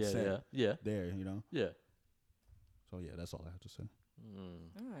shit get set. Yeah. There, you know. Yeah. So yeah, that's all I have to say.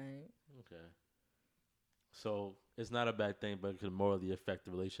 All right. Okay. So it's not a bad thing, but it could morally affect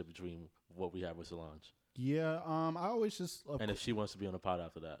the relationship between what we have with Solange. Yeah. I always just and if she wants to be on the pod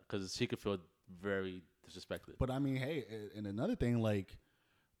after that, because she could feel very disrespected. But I mean, hey, and another thing, like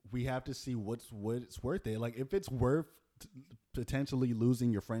we have to see what's worth it. Like if it's worth potentially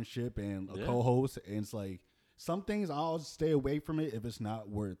losing your friendship and a co-host, and it's like some things I'll stay away from it if it's not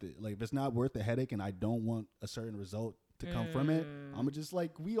worth it. Like if it's not worth the headache and I don't want a certain result to come from it, I'm just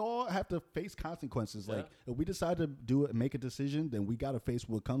like, we all have to face consequences. Like if we decide to do it and make a decision, then we got to face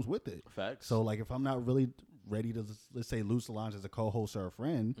what comes with it. Facts. So like if I'm not really ready to, let's say, lose Solange as a co-host or a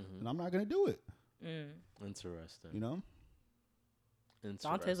friend, then I'm not going to do it. Interesting. You know?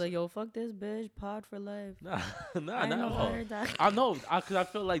 Dante's like, yo, fuck this bitch, pod for life. Nah. I know, because I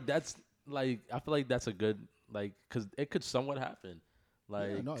feel like that's a good, like, because it could somewhat happen.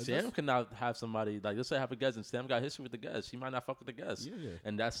 Like, Sam cannot have somebody, like, let's say I have a guest and Sam got history with the guest. She might not fuck with the guest. Yeah.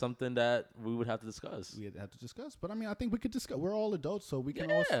 And that's something that we would have to discuss. We have to discuss. But, I mean, I think we could discuss. We're all adults, so we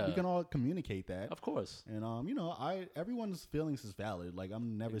can all communicate that. Of course. And, you know, everyone's feelings is valid. Like,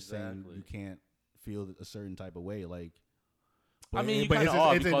 I'm never saying you can't feel a certain type of way. Like, I mean,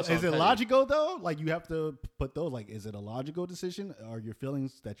 is it logical, though? Like, you have to put those, like, is it a logical decision? Are your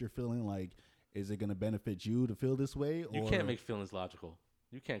feelings that you're feeling, like, is it going to benefit you to feel this way? Or? You can't make feelings logical.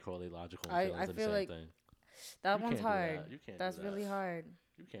 You can't correlate logical and feelings I feel the like same thing. That one's hard. That's really hard.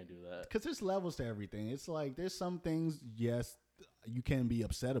 You can't do that. Because there's levels to everything. It's like there's some things, yes, you can be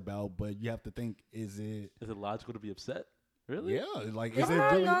upset about, but you have to think, is it logical to be upset? Really? Yeah. Like, is it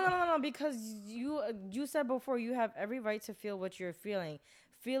really? No. Because you said before you have every right to feel what you're feeling.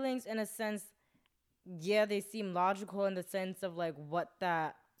 Feelings, in a sense, yeah, they seem logical in the sense of like what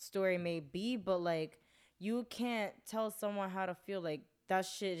that story may be, but like you can't tell someone how to feel. Like that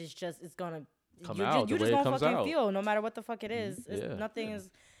shit is just, it's gonna come out. You just gonna fucking out. feel no matter what the fuck it is. Nothing is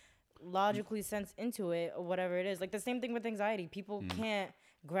logically sensed into it or whatever it is. Like the same thing with anxiety. People can't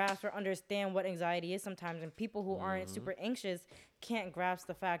grasp or understand what anxiety is sometimes, and people who aren't super anxious can't grasp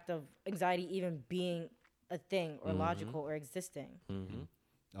the fact of anxiety even being a thing or logical or existing.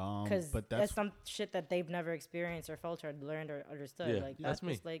 Because that's some shit that they've never experienced or felt or learned or understood. Yeah, like that's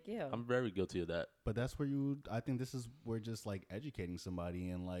me. Just like, yeah, I'm very guilty of that. But that's where I think this is where just like educating somebody,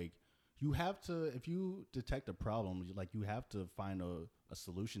 and like you have to, if you detect a problem, like you have to find a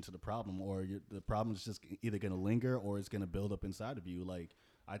solution to the problem, or the problem is just either going to linger or it's going to build up inside of you. Like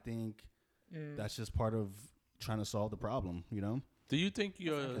I think that's just part of trying to solve the problem, you know? Do you think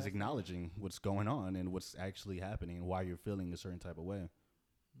is acknowledging what's going on and what's actually happening and why you're feeling a certain type of way.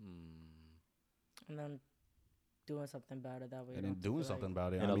 And then doing something about it that way. And then doing something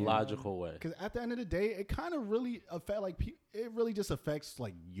about it in a logical way. Because at the end of the day, it kind of really affect it really just affects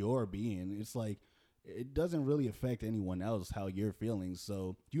like your being. It's like it doesn't really affect anyone else how you're feeling.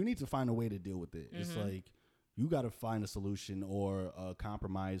 So you need to find a way to deal with it. It's like you got to find a solution or a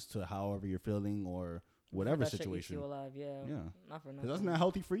compromise to however you're feeling or whatever situation. Shit keeps you alive, yeah. Not for nothing. That's not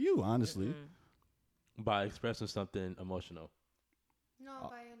healthy for you, honestly. By expressing something emotional. No,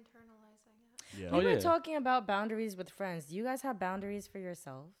 by internalizing it. Yeah. We were talking about boundaries with friends. Do you guys have boundaries for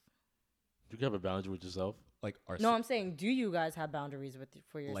yourself? Do you have a boundary with yourself? Like No, I'm saying, do you guys have boundaries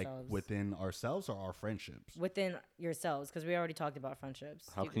for yourselves? Like within ourselves or our friendships? Within yourselves, because we already talked about friendships.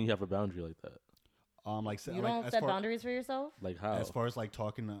 How can you have a boundary like that? You don't set boundaries for yourself? Like how? As far as like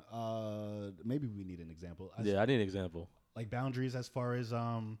talking, maybe we need an example. I need an example. Like boundaries as far as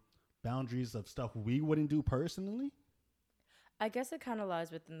boundaries of stuff we wouldn't do personally. I guess it kind of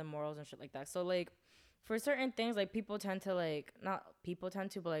lies within the morals and shit like that. So like for certain things, like people tend to like, not people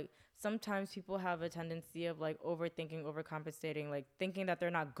tend to, but like sometimes people have a tendency of like overthinking, overcompensating, like thinking that they're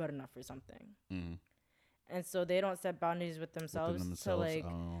not good enough for something. And so they don't set boundaries with themselves to like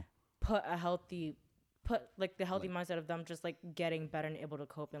put the healthy mindset of them just like getting better and able to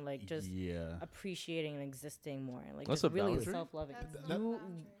cope and like just appreciating and existing more and like that's just really boundary. Self-loving.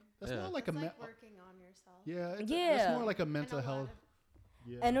 That's more like like working on yourself. It's more like a mental health.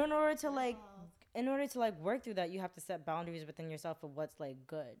 And in order to like work through that, you have to set boundaries within yourself of what's like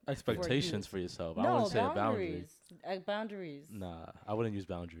good. Expectations for yourself. I No, wouldn't say a boundary. Boundaries. Nah, I wouldn't use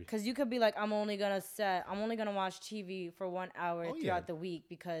boundary. Because you could be like, I'm only gonna watch TV for 1 hour throughout the week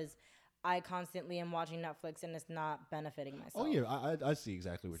because I constantly am watching Netflix and it's not benefiting myself. Oh yeah, I see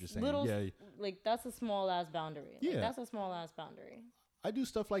exactly what you're saying. Yeah, like that's a small ass boundary. Yeah, like, that's a small ass boundary. I do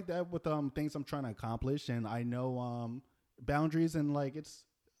stuff like that with things I'm trying to accomplish, and I know boundaries, and like it's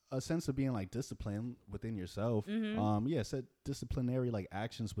a sense of being like disciplined within yourself. Set disciplinary like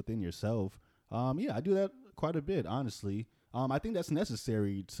actions within yourself. I do that quite a bit, honestly. I think that's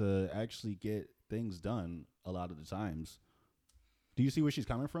necessary to actually get things done a lot of the times. Do you see where she's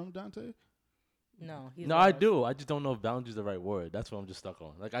coming from, Dante? No, I do. I just don't know if boundaries is the right word. That's what I'm just stuck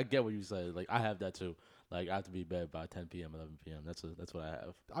on. Like, I get what you said. Like, I have that too. Like, I have to be in bed by 10 p.m., 11 p.m. That's what I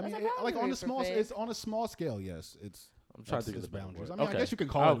have. I mean, like it's on a small scale. Yes, I'm trying to think of the boundaries. word. I mean, I guess you can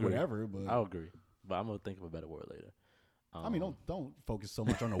call it whatever, but I'll agree. But I'm gonna think of a better word later. I mean, don't focus so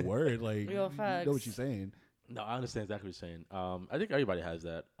much on the word. Like, you know what you're saying. No, I understand exactly what you're saying. I think everybody has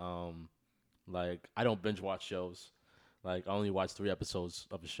that. Like, I don't binge watch shows. Like, I only watch 3 episodes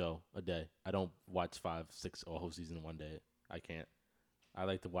of a show a day. I don't watch 5, 6, or a whole season in one day. I can't. I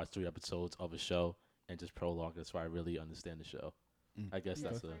like to watch 3 episodes of a show and just prolong it so I really understand the show. I guess Just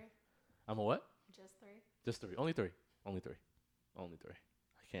that's 3? I'm a what? Just 3? Just 3. Only 3. Only 3. Only 3.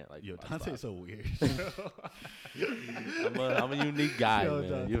 I can't, like, Yo, watch Dante's 5. so weird. I'm a unique guy, man.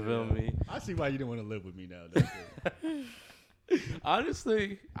 Dante, You feel me? I see why you didn't want to live with me now, Dante.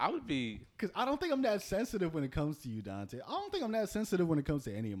 Honestly, I would be. Because I don't think I'm that sensitive when it comes to you, Dante. I don't think I'm that sensitive when it comes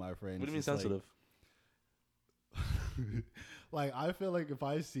to any of my friends. What do you mean sensitive? Like, I feel like if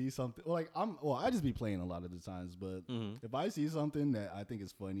I see something, I just be playing a lot of the times, but if I see something that I think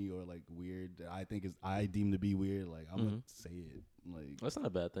is funny or like weird, that I deem to be weird, like I'm gonna say it. Like, That's not a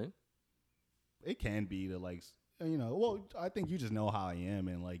bad thing. It can be to like, I think you just know how I am,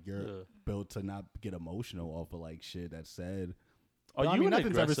 and like you're built to not get emotional off of like shit that's said. Are you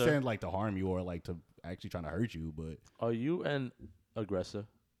nothing's ever aggressor? said like to harm you or like to actually trying to hurt you, but Are you an aggressor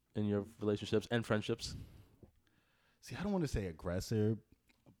in your relationships and friendships? see, I don't want to say aggressor.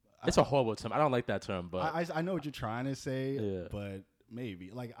 It's a horrible term. I don't like that term, but I know what you're trying to say, Yeah. but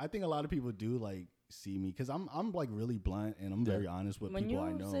maybe like I think a lot of people do like see me because I'm like really blunt and I'm very honest with When people I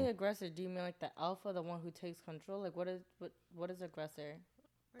you know. say aggressor, do you mean like the alpha, the one who takes control? Like what is aggressor?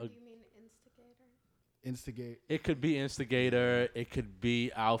 Or do you mean instigator? Instigate. it could be instigator. It could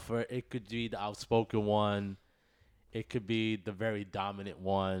be alpha. It could be the outspoken one. It could be the very dominant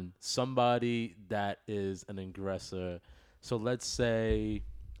one. Somebody that is an aggressor. So let's say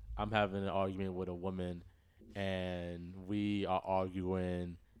I'm having an argument with a woman and we are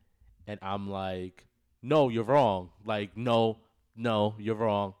arguing and I'm like, no, you're wrong. Like, no, you're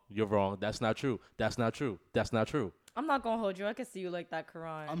wrong. You're wrong. That's not true. That's not true. That's not true. I'm not gonna hold you. I can see you like that,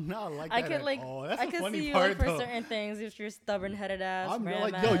 Karan. I'm not like I that could at like all. That's I the can funny see you part, like for though. certain things if you're stubborn headed ass. I'm ram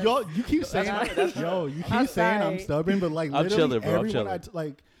like, ass. yo, you keep saying, yo, you keep saying I'm stubborn, but like I'm literally chilling, bro. I'm everyone chilling. like, It's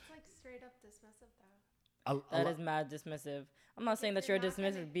like straight up dismissive, though. That is mad dismissive. I'm not saying that you're a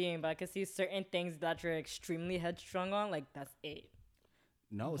dismissive being, but I can see certain things that you're extremely headstrong on. Like that's it.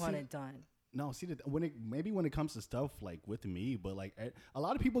 no, One see, and done. no, see, when it comes to stuff like with me, but like a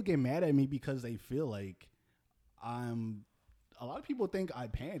lot of people get mad at me because they feel like a lot of people think I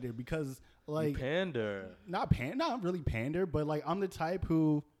pander because like You pander. not really pander, but like I'm the type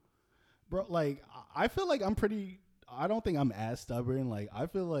who, bro, like I feel like I don't think I'm as stubborn. Like I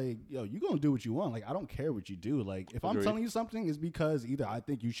feel like, yo, you gonna do what you want. Like I don't care what you do. Like if I'm Agreed. telling you something, it's because either I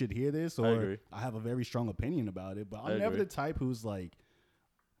think you should hear this I or agree. I have a very strong opinion about it. But I I'm never agree. the type who's like,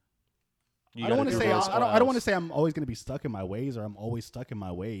 You I don't gotta want to do say this I or don't want to else. say I'm always gonna be stuck in my ways or I'm always stuck in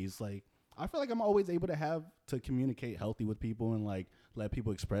my ways. Like I feel like I'm always able to communicate healthy with people and like let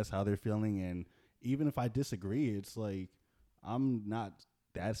people express how they're feeling. And even if I disagree, it's like I'm not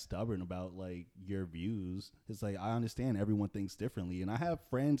that stubborn about like your views. It's like I understand everyone thinks differently, and I have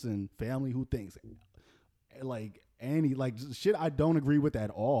friends and family who thinks like shit I don't agree with at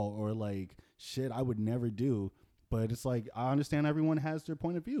all, or like shit I would never do. But it's like I understand everyone has their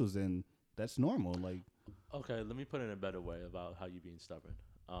point of views, and that's normal. Like, Okay, let me put it in a better way about how you being stubborn.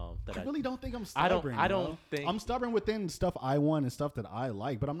 I really don't think I'm I stubborn. don't think I'm stubborn within stuff I want and stuff that I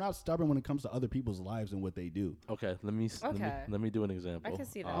like, but I'm not stubborn when it comes to other people's lives and what they do. Okay, let me do an example. I can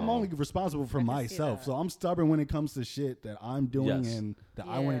see that. I'm only responsible for I can see myself, that. so I'm stubborn when it comes to shit that I'm doing Yes. and that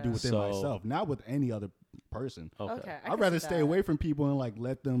I want to do Yeah. within So- myself, not with any other person. Okay. I'd rather stay away from people and like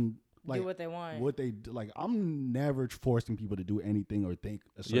let them like do what they want. what they do. Like I'm never forcing people to do anything or think a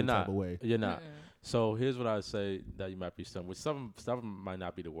You're certain not. type of way. You're not. So here's what I would say that you might be stubborn. Which stubborn might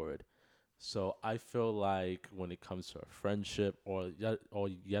not be the word. So I feel like when it comes to a friendship or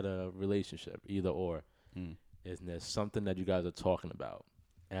yet a relationship, either or, is there something that you guys are talking about?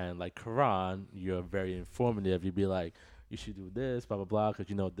 And like Karan, you're very informative. You'd be like, you should do this, blah blah blah, because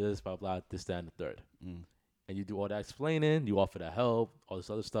you know this, blah blah, this, that, and the third. And you do all that explaining, you offer that help, all this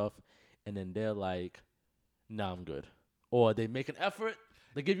other stuff, and then they're like, "Nah, I'm good," or they make an effort,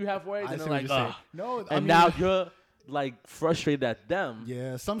 they give you halfway, and they're like, "Oh, no," and now you're like frustrated at them.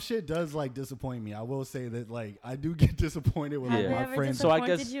 Yeah, some shit does like disappoint me. I will say that like I do get disappointed with like, my friends. So I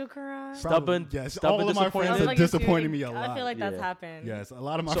guess you, Karan? Stubborn. Yes, stubborn all of my friends have disappointed me a lot. I feel like that's happened. Yes, a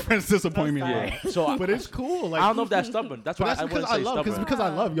lot of my friends disappoint me a lot. So, but it's cool. Like I don't know if that's stubborn. That's why I wouldn't say stubborn. Because I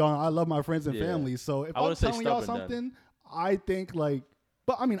love y'all. I love my friends and family. So if I'm telling y'all something, I think like,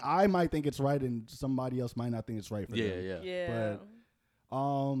 but I mean, I might think it's right, and somebody else might not think it's right for them. Yeah. But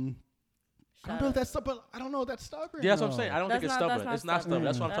I don't know if that's stubborn. I don't know if that's stubborn. Yeah, that's what I'm saying. I don't think it's stubborn. It's not stubborn.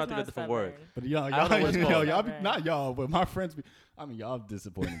 That's why I'm trying to get a different word. But y'all be, not y'all, but my friends be. I mean, y'all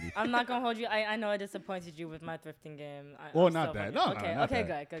disappointed me. I'm not gonna hold you. I know I disappointed you with my thrifting game. Well, not that. No, okay, not okay,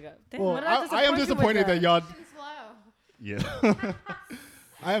 that. good. Well, I am disappointed that y'all. Slow. Yeah.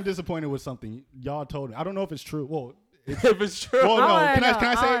 I am disappointed with something y'all told me. I don't know if it's true. Well, if it's true. Well, no. Can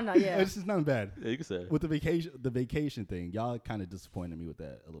I say it? No, yeah. This is nothing bad. Yeah, you can say it. With the vacation thing, y'all kind of disappointed me with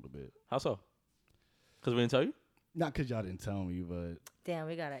that a little bit. How so? Because we didn't tell you? Not because y'all didn't tell me, but damn,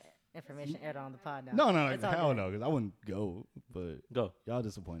 we got information aired on the pod now. No, hell no, because I wouldn't go. But y'all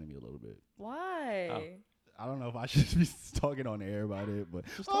disappointed me a little bit. Why? I don't know if I should be talking on air about it, but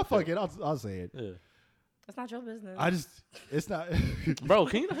fuck it, I'll say it. Yeah. It's not your business. It's not. Bro,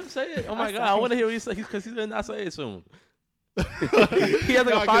 can you let him say it? Oh my God, I want to hear what he says because he's going to not say it soon. He has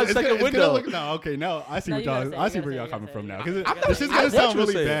like a 5-second window. No, I see where y'all coming from now. Because this is going to sound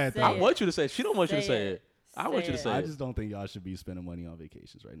really bad. I want you to say it. She don't want you to say it. I want you to say it. I just don't think y'all should be spending money on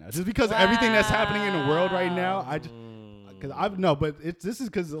vacations right now. Just because of everything that's happening in the world right now, this is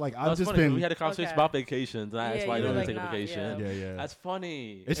because like I've just been. We had a conversation about vacations, and I asked why you don't take a vacation. Yeah. That's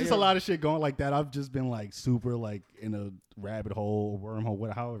funny. It's just a lot of shit going like that. I've just been like super like in a rabbit hole,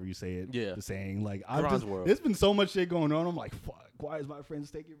 wormhole, however you say it. Yeah. The saying like world. There's been so much shit going on. I'm like, fuck. Why is my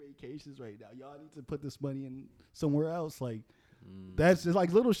friends taking vacations right now? Y'all need to put this money in somewhere else. Like that's just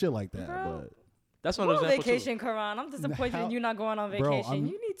like little shit like that. Bro. But that's one of those vacation, Karan. I'm disappointed in you not going on vacation.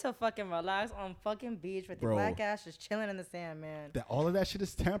 You need to fucking relax on fucking beach with your black ass just chilling in the sand, man. All of that shit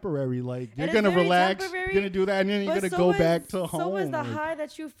is temporary. Like you're gonna relax, you're gonna do that, and then you're gonna go back to home. So is the high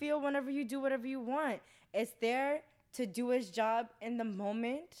that you feel whenever you do whatever you want. It's there to do its job in the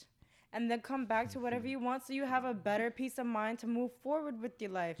moment, and then come back to whatever you want, so you have a better peace of mind to move forward with your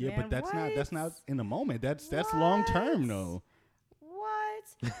life. Yeah, man. but that's not in the moment. That's long term though.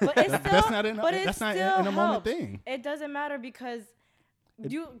 But it's still, that's not in a moment thing. It doesn't matter because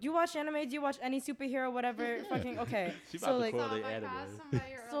you watch anime, do you watch any superhero, whatever? Yeah. Fucking okay. So like, somebody that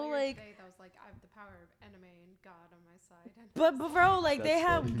was like, I have the power of anime and God on my side. But bro, like they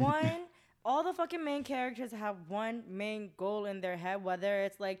have all the fucking main characters have one main goal in their head, whether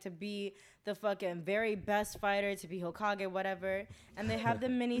it's like to be the fucking very best fighter, to be Hokage, whatever, and they have the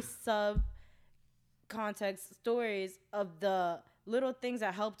mini sub context stories of the little things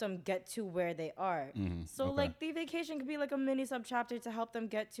that helped them get to where they are. Like the vacation could be like a mini sub chapter to help them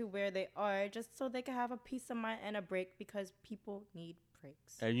get to where they are, just so they can have a peace of mind and a break, because people need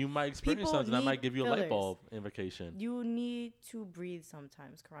breaks. And you might experience something that might give you a light bulb in vacation. You need to breathe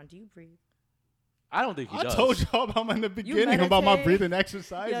sometimes. Karan, do you breathe? I don't think he does. I told y'all about in the beginning about my breathing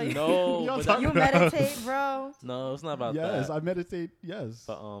exercises. Yeah, no, you meditate, bro. No, it's not about that. Yes, I meditate. Yes,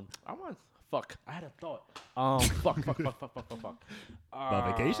 but I want. Fuck, I had a thought. Fuck.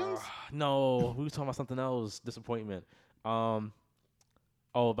 About vacations? No, we were talking about something else. Disappointment. About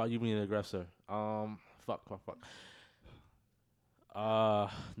you being an aggressor. Fuck.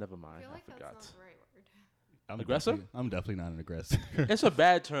 Never mind. I feel like forgot. That's not the right word. Aggressor? I'm definitely not an aggressor. It's a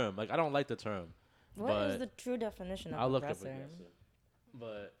bad term. Like I don't like the term. What is the true definition of I'll look aggressor? up aggressor.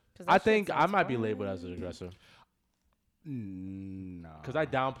 But I think I might be labeled as an aggressor. No. Because I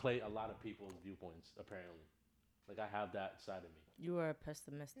downplay a lot of people's viewpoints, apparently. Like, I have that side of me. You are a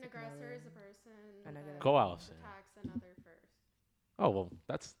pessimistic. An aggressor is a person that attacks another first. Oh, well,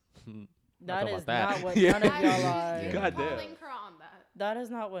 that's... That is not what none of y'all are. God damn. That is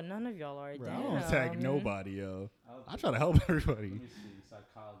not what none of y'all are. Bro, I don't attack nobody, yo. I try to help everybody. Let me see.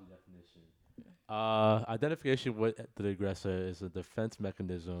 Psychology definition. Identification with the aggressor is a defense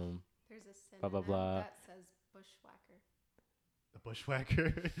mechanism. There's a synonym that says bushwhacker. The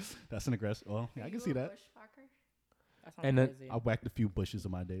bushwhacker? That's an aggressor. Well, yeah, I can see that. Bushwhacker? And then I whacked a few bushes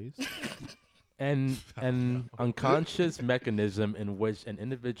in my days. And an unconscious mechanism in which an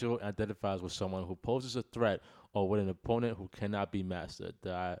individual identifies with someone who poses a threat or with an opponent who cannot be mastered.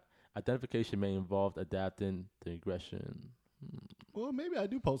 The identification may involve adapting the aggression. Well, maybe I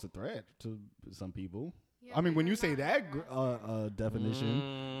do pose a threat to some people. Yeah, I mean, but when you're you say not that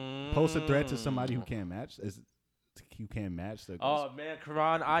definition, pose a threat to somebody who can't match you can't match the. Oh man,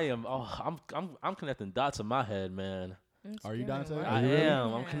 Karan, I'm connecting dots in my head, man. Are you Dante? What? Are I you really?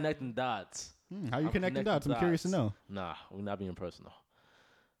 am. I'm connecting dots. How you connecting dots? I'm curious to know. Nah, we're not being personal.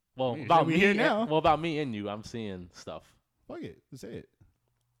 Well, Shit, about we me. here now. Well, about me and you, I'm seeing stuff. Fuck it. Say it.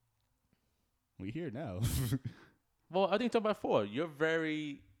 We here now. Well, I think talking about before, you're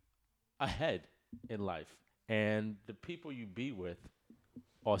very ahead in life, and the people you be with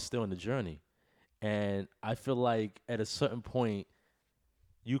are still in the journey. And I feel like at a certain point,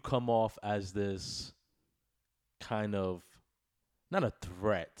 you come off as this kind of, not a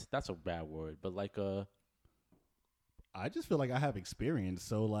threat, that's a bad word, but like a, I just feel like I have experience.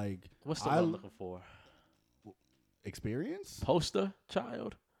 So like, what's the word I'm looking for? Experience? Poster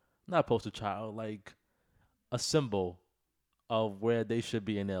child? Not poster child, like a symbol of where they should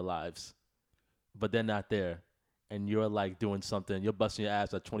be in their lives, but they're not there. And you're like doing something, you're busting your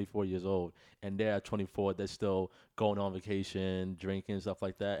ass at 24 years old, and they're at 24, they're still going on vacation, drinking, stuff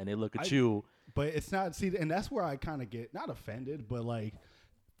like that, and they look at you. But it's not, see, and that's where I kind of get, not offended, but like,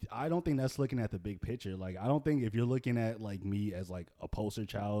 I don't think that's looking at the big picture. Like, I don't think if you're looking at like me as like a poster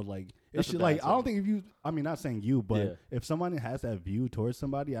child, like, it's just, like, I don't think if you, I mean, not saying you, but if someone has that view towards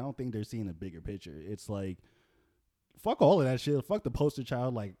somebody, I don't think they're seeing a bigger picture. It's like, fuck all of that shit. Fuck the poster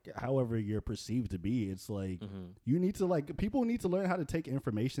child, like, however you're perceived to be. It's like, you need to, like, people need to learn how to take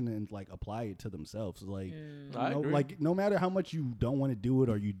information and, like, apply it to themselves. Like, I agree. like, no matter how much you don't want to do it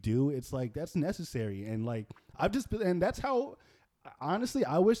or you do, it's like, that's necessary. And, like, and that's how, honestly,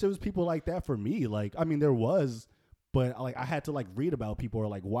 I wish there was people like that for me. Like, I mean, there was, but, like, I had to, like, read about people or,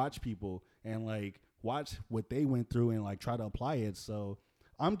 like, watch people and, like, watch what they went through and, like, try to apply it. So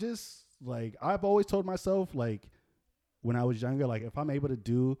I'm just, like, I've always told myself, like, when I was younger, like, if I'm able to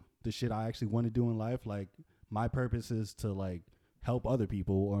do the shit I actually want to do in life, like, my purpose is to, like, help other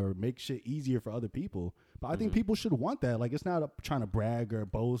people or make shit easier for other people. But I think people should want that. Like, it's not trying to brag or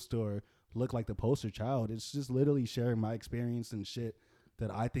boast or look like the poster child. It's just literally sharing my experience and shit that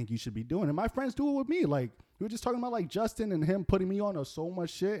I think you should be doing. And my friends do it with me. Like, we were just talking about, like, Justin and him putting me on so much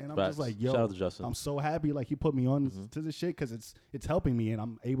shit. And I'm just like, yo, shout out to Justin. I'm so happy, like, he put me on to this shit because it's helping me and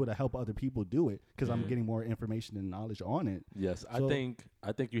I'm able to help other people do it because I'm getting more information and knowledge on it. Yes, So,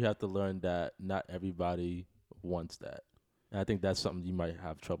 I think you have to learn that not everybody wants that. And I think that's something you might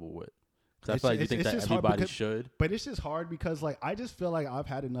have trouble with. Because I feel like you think that everybody should. But it's just hard because, like, I just feel like I've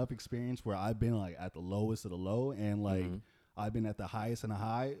had enough experience where I've been, like, at the lowest of the low and, like, I've been at the highest and the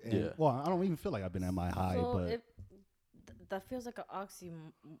high. And, well, I don't even feel like I've been at my high, but that feels like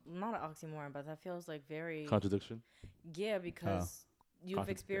not an oxymoron, but that feels like very contradiction. Yeah, because you've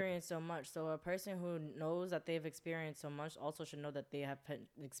experienced so much. So a person who knows that they've experienced so much also should know that they have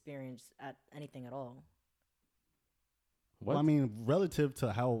experienced at anything at all. What? Well, I mean, relative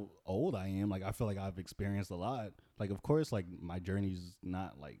to how old I am, like, I feel like I've experienced a lot. Like, of course, like, my journey's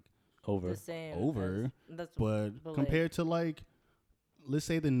not, like, over. But compared to, like, let's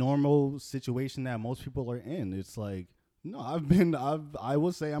say the normal situation that most people are in, it's like, no, I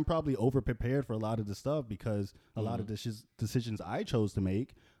will say I'm probably over prepared for a lot of the stuff because a lot of decisions I chose to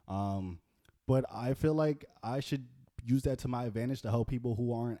make. But I feel like I should use that to my advantage to help people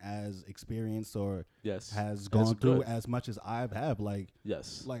who aren't as experienced or has gone through as much as I've have. Like,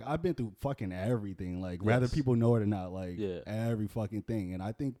 like, I've been through fucking everything. Like, whether people know it or not, like, every fucking thing. And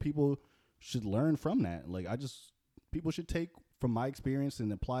I think people should learn from that. Like, people should take from my experience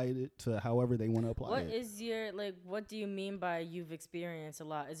and apply it to however they want to apply it. What is your, like, what do you mean by you've experienced a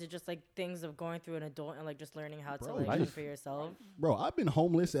lot? Is it just, like, things of going through an adult and, like, just learning how to, like, do for yourself? Bro, I've been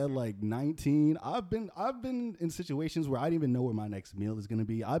homeless at, like, 19. I've been in situations where I didn't even know where my next meal is going to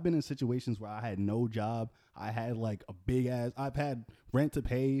be. I've been in situations where I had no job. I had, like, I've had rent to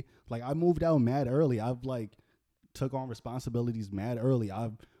pay. Like, I moved out mad early. I've, like, took on responsibilities mad early.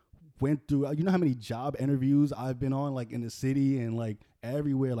 I've went through, you know how many job interviews I've been on, like, in the city and, like,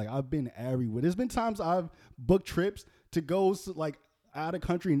 everywhere. Like, I've been everywhere. There's been times I've booked trips to go, like, out of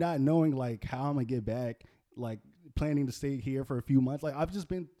country, not knowing, like, how I'm gonna get back, like, planning to stay here for a few months. Like, I've just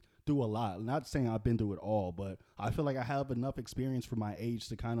been through a lot. I'm not saying I've been through it all, but I feel like I have enough experience for my age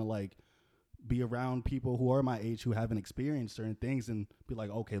to kind of, like, be around people who are my age who haven't experienced certain things and be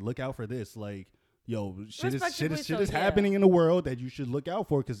like, okay, look out for this. Like, yo, shit is happening in the world that you should look out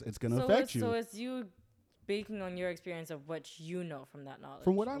for because it's going to affect you. So it's you speaking on your experience of what you know from that knowledge.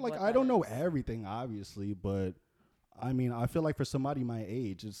 From what I don't know everything, obviously, but I mean, I feel like for somebody my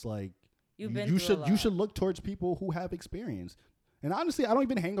age, it's like you should look towards people who have experience. And honestly, I don't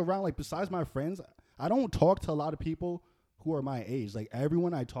even hang around, like, besides my friends, I don't talk to a lot of people who are my age. Like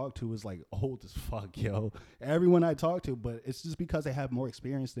everyone I talk to is like old as fuck, yo. Everyone I talk to, but it's just because they have more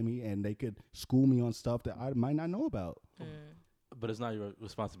experience than me and they could school me on stuff that I might not know about. But it's not your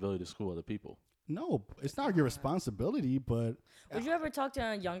responsibility to school other people. No, it's not your responsibility, but... Would you ever talk to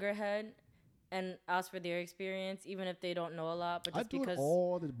a younger head and ask for their experience, even if they don't know a lot? But just I do because it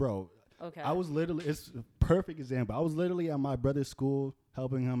all the... Bro, okay. I was literally... It's a perfect example. I was literally at my brother's school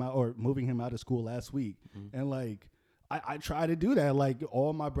helping him out or moving him out of school last week. And, like, I try to do that. Like,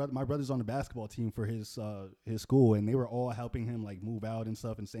 all my brother's on the basketball team for his school, and they were all helping him, like, move out and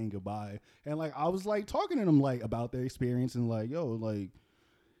stuff and saying goodbye. And, like, I was, like, talking to them, like, about their experience and, like, yo, like...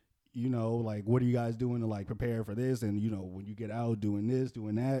 You know, like, what are you guys doing to, like, prepare for this? And, you know, when you get out doing this,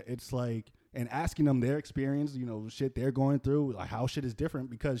 doing that, it's like, and asking them their experience, you know, shit they're going through, like, how shit is different.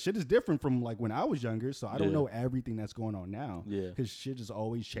 Because shit is different from, like, when I was younger. So I don't know everything that's going on now. Yeah. Because shit is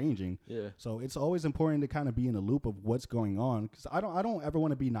always changing. Yeah. So it's always important to kind of be in the loop of what's going on. Because I don't ever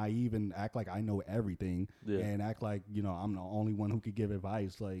want to be naive and act like I know everything. And act like, you know, I'm the only one who could give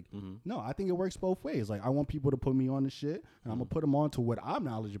advice. Like, no, I think it works both ways. Like, I want people to put me on the shit. And I'm going to put them on to what I'm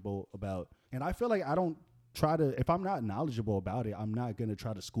knowledgeable about. And I feel like I don't try to, if I'm not knowledgeable about it, I'm not going to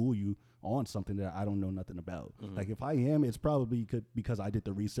try to school you on something that I don't know nothing about. Like, if I am, it's probably because I did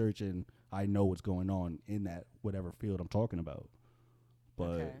the research and I know what's going on in that whatever field I'm talking about.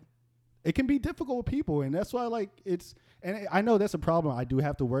 But it can be difficult with people, and that's why, like, it's, and I know that's a problem I do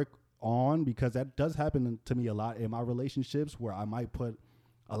have to work on, because that does happen to me a lot in my relationships, where I might put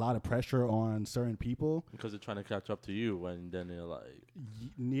a lot of pressure on certain people because they're trying to catch up to you, and then they're like,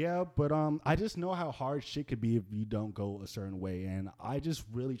 yeah, but I just know how hard shit could be if you don't go a certain way, and I just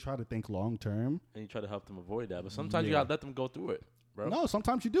really try to think long term. And you try to help them avoid that, but sometimes you gotta let them go through it, bro. No,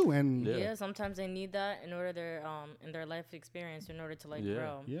 sometimes you do, and yeah, sometimes they need that in order their in their life experience in order to like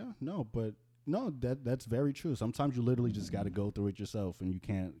grow. Yeah, no, but no, that's very true. Sometimes you literally just got to go through it yourself, and you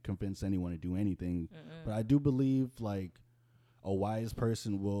can't convince anyone to do anything. But I do believe, like, a wise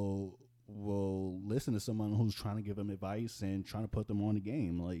person will listen to someone who's trying to give them advice and trying to put them on the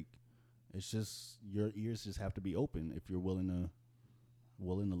game. Like, it's just, your ears just have to be open if you're willing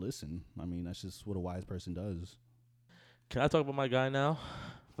to listen. I mean, that's just what a wise person does. Can I talk about my guy now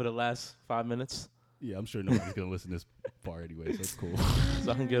for the last 5 minutes? Yeah, I'm sure nobody's gonna listen this far anyway, so that's cool.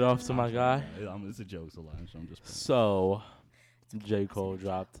 So I can get off to my guy. It's a joke, so I'm just. So, J. Cole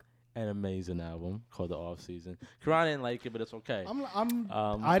dropped an amazing album called The Off Season. Karan didn't like it, but it's okay.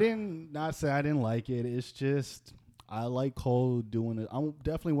 I didn't not say I didn't like it. It's just, I like Cole doing it. I'm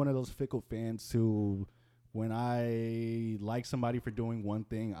definitely one of those fickle fans who, when I like somebody for doing one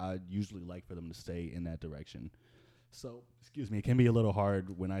thing, I usually like for them to stay in that direction. So, excuse me, it can be a little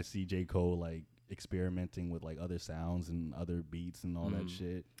hard when I see J. Cole, like, experimenting with, like, other sounds and other beats and all that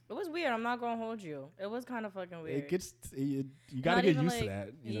shit. It was weird. I'm not gonna hold you. It was kind of fucking weird. You gotta get used to that.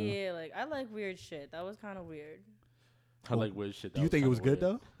 Yeah, like, I like weird shit. That was kind of weird. I like weird shit. Do you think it was good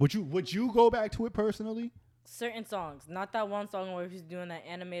though? Would you go back to it personally? Certain songs, not that one song where he was doing that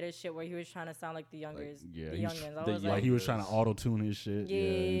animated shit where he was trying to sound like the youngers. Like, the youngins. I was like, he was trying to auto tune his shit.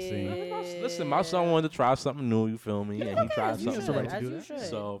 Yeah, listen, my son wanted to try something new. You feel me? And he tried something. Right to do that.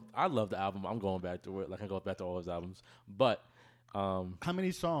 So I love the album. I'm going back to it. Like, I go back to all his albums. But how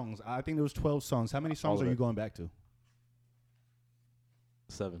many songs? I think there was 12 songs. How many songs are you going back to?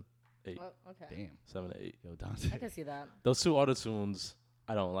 7, 8. Well, okay. Damn. 7 to 8. Yo, Dante. I can see that. Those 2 auto tunes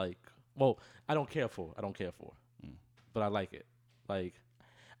I don't like. Well, I don't care for. But I like it. Like,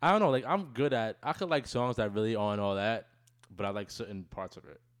 I don't know. Like, I could like songs that really aren't all that, but I like certain parts of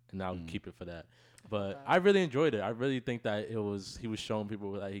it, and I'll keep it for that. But I really enjoyed it. I really think that he was showing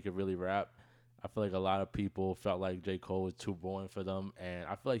people that he could really rap. I feel like a lot of people felt like J. Cole was too boring for them, and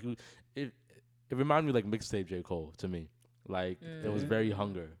I feel like it reminded me like mixtape J. Cole to me. Like, it was very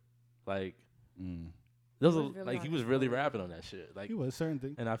hunger. Like, he was really rapping on that shit. Like, he was certain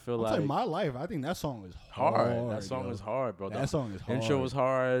things. And I feel like My Life, I think that song is hard. That song is hard, bro. That song is hard. Intro was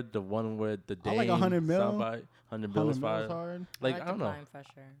hard. The one with the Dame. I like 100 Mil. 100 Mil was fire. Hard. Like, I don't know.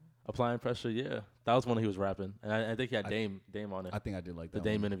 Applying Pressure, yeah. That was when he was rapping. And I think he had Dame on it. I think I did like that. The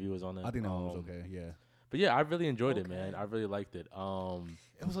Dame interview was on it. I think that one was okay, yeah. But yeah, I really enjoyed it, man. I really liked it.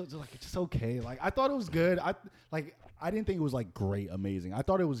 It was like just okay. Like, I thought it was good. I didn't think it was like great, amazing. I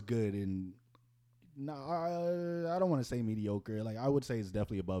thought it was good, and no, I don't want to say mediocre. Like, I would say it's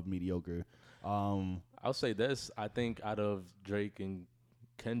definitely above mediocre. I'll say this. I think out of Drake and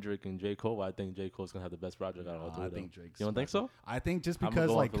Kendrick and J. Cole, I think J. Cole's gonna have the best project out of all three. I think Drake's. You don't think so? I think just because,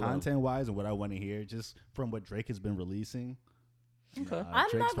 like, content-wise and what I want to hear, just from what Drake has been releasing. Okay.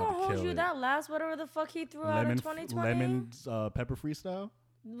 I'm not gonna hold you. That last whatever the fuck he threw out in 2020. Lemon's Pepper Freestyle.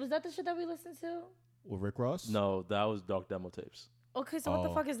 Was that the shit that we listened to? With Rick Ross? No, that was Dark Demo Tapes. Okay, so what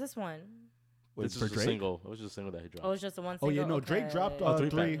the fuck is this one? This is a single. It was just a single that he dropped. Oh, it's just the one single? Oh, yeah, no. Okay. Drake dropped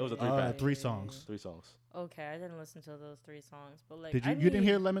three. It was a 3-pack. 3 songs. 3 songs. Okay, I didn't listen to those 3 songs. But like, Did you? You didn't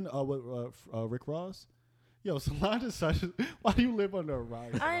hear Lemon with Rick Ross? Yo, Solange is such a... Why do you live under a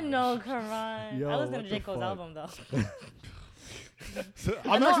rock? I know, Karan. Yo, I listened to what J. the Cole's fuck? album, though. So,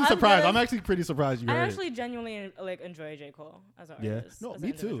 I'm actually surprised. I'm actually pretty surprised you heard I it. actually genuinely enjoy J. Cole as an artist. No, as me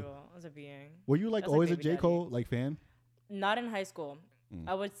an too. individual, as a being. Were you That's always a Baby J. Daddy. Cole fan? Not in high school.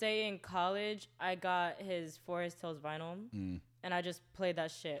 I would say in college, I got his Forest Hills vinyl, and I just played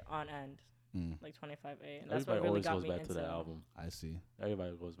that shit on end, like 25A. And that's what really got me into. Everybody always goes back to that album. I see.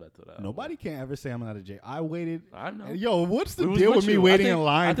 Everybody goes back to that. Nobody can ever say I'm not a J. I waited. I know. Yo, what's the We was deal with with me you. waiting I think- in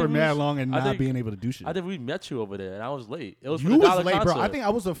line I for think we mad was- long and I not think- being able to do shit? I think we met you over there, and I was late. It was for You the was Dollar late, concert. bro. I think I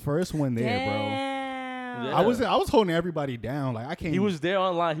was the first one there, Damn. Yeah. bro. I was holding everybody down. Like I can't. He was there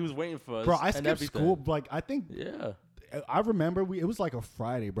online. He was waiting for us. Bro, I and skipped everything. school. Like I think Yeah. I remember it was like a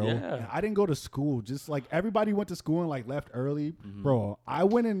Friday, bro. Yeah. And I didn't go to school. Just like everybody went to school and like left early, bro. I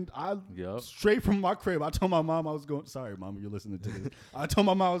went and Yup. straight from my crib. I told my mom I was going. Sorry, mom, you're listening to this. I told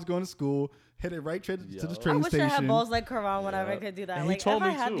my mom I was going to school. Hit it right to the Yo. I train wish station. I had balls like Karan whenever I Yeah. could do that. And he like, told if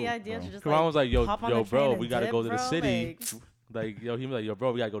me I had too, the idea bro. to just Karan was like, yo, hop on the bro, train we and gotta dip, go to the bro, city. like- Like, yo, he was like, yo,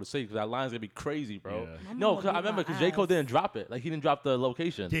 bro, we gotta go to the city because that line's gonna be crazy, bro. Yeah. No, Mama cause I beat remember my because J. Cole ass. didn't drop it. Like, he didn't drop the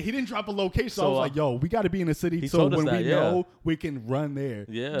location. Yeah, he didn't drop a location. So I So, was like, yo, we got to be in the city he so told us when that, we yeah. know we can run there.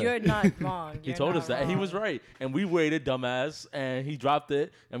 Yeah. You're not wrong. He You're told not us that. And he was wrong. right. And we waited, dumbass. And he dropped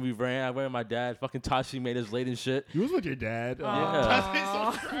it. And we ran. I ran with my dad. Fucking Tashi made us late and shit. You was with your dad.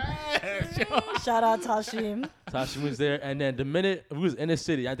 Yeah. That's so trash. Shout out Tashim. Tashi was there. And then the minute we was in the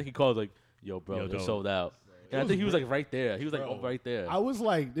city, I think he called like, yo, bro, Yo, they dope. sold out. And I think he was like right there. He was like, Bro, oh, right there. I was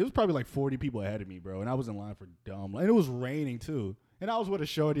like, there was probably like 40 people ahead of me, bro, and I was in line for dumb. And it was raining too. And I was with a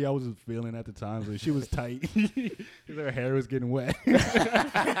shorty I was feeling at the time, so she was tight. Her hair was getting wet.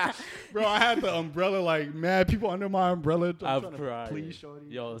 Bro, I had the umbrella, like, mad people under my umbrella. I'm trying to cried. please, shorty.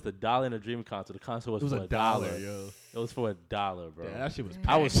 Yo, it was the $1 in a Dream concert. The concert was It was for $1, yo. It was for $1, bro. Yeah, that shit was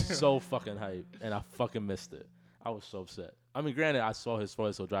I was so fucking hyped, and I fucking missed it. I was so upset. I mean, granted, I saw his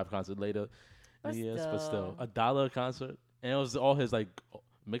Forest Hill Drive concert later. But Yes, still. but still, $1 a concert, and it was all his like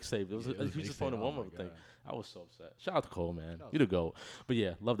mixtape. It was, Yeah, it was he was just mixtape. playing the Oh warm my up thing. God. I was so upset. Shout out to Cole, man. You the GOAT. But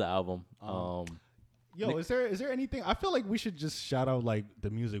yeah, love the album. Yo, is there anything? I feel like we should just shout out like the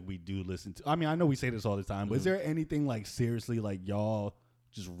music we do listen to. I mean, I know we say this all the time, but is there anything like seriously like y'all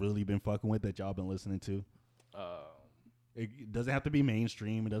just really been fucking with that y'all been listening to? It doesn't have to be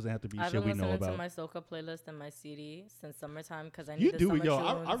mainstream. It doesn't have to be I've shit been we know listening to about. my soca playlist and my CD since summertime because I need You the do summer it, yo.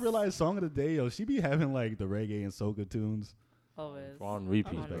 I tunes. realized song of the day, yo. She be having like the reggae and soca tunes. Always. on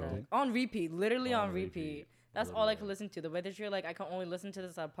repeat, On bro. deck. On repeat, literally On on repeat. repeat. That's all I can listen to. The way that you're like, I can only listen to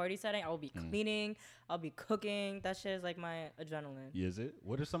this at a party setting. I will be cleaning. I'll be cooking. That shit is like my adrenaline. Yeah, is it?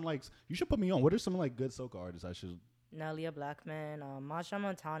 What are some like? You should put me on. What are some like good soca artists I should? Nelia Blackman, Masha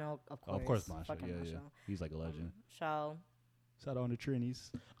Montano, of course. Oh, of course, Masha. Fucking Yeah, Masha. yeah. He's like a legend. Shao. Shout out on the Trinis.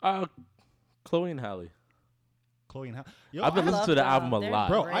 Chloe and Halle. Chloe and Yo, I've been I listening love to the them. album a They're lot.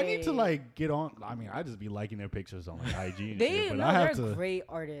 Bro, I need to great. like get on. I mean, I just be liking their pictures on like IG and They shit, but no, I have they're to. great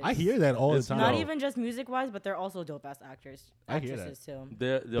artists. I hear that all It's the time. Not Yo. even just music wise, but they're also dope ass actors. I hear that. Actresses too.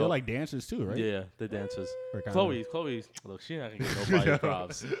 They're They're like dancers too, right? Yeah, they're dancers. Or kinda- Chloe, look, she not gonna get nobody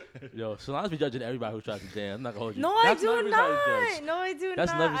props. Yo, Solange be judging everybody who tries to dance. I'm not gonna hold you. No, I That's do everybody judge. not. No, I do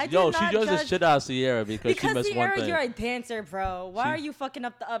That's not. never. I do Yo, she not judges the judge- shit out of Sierra because she missed one Sierra, thing. you're a dancer, bro. Why She- are you fucking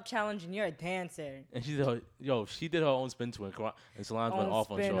up the up challenge and you're a dancer? And she did she did her own spin to it, and Solange went off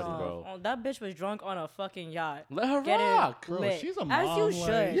on spin Shorty, off. bro. Oh, that bitch was drunk on a fucking yacht. Let her Get rock. it Bro, lit. she's a As mom, you like-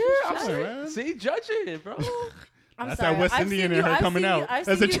 should. Yeah, Shut I'm up, man. see, judge it, bro. I'm That's sorry. that West I've Indian seen in her I've coming seen out. I've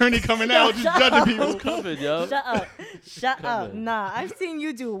As seen attorney coming out, just judging people. Covered, yo. Shut up. Shut up. Come on. Nah, I've seen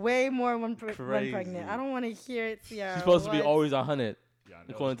you do way more when Crazy. pregnant. I don't want to hear it, Sierra. She's supposed to be What? always 100. Yeah, I know,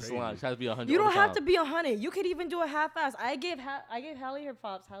 According it's to crazy. Solange, she has to be 100. You all don't the have time. to be 100. You could even do a half-ass. I gave Hallie her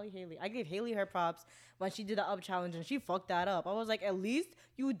props. Haley. I gave Haley her props when she did the up challenge and she fucked that up. I was like, at least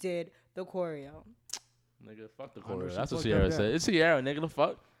you did the choreo. Nigga, fuck the I know choreo. she That's what fucked Sierra up said. that. It's Sierra, nigga. The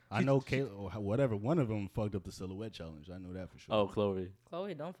fuck. I know Kayla or whatever. One of them fucked up the silhouette challenge. I know that for sure. Oh, Chloe.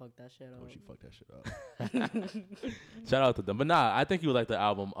 Chloe, don't fuck that shit Oh, up. she fucked that shit up. Shout out to them. But nah, I think you would like the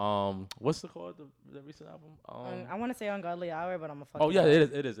album. What's the called? The recent album? I want to say Ungodly Hour, but I'm a fuck. Oh yeah,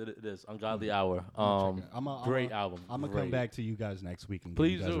 it is. Ungodly Hour. Great album. I'm gonna Great. come back to you guys next week and give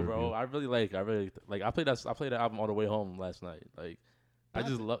Please you guys do, a bro. review. I really like. I played the album on the way home last night. Like, I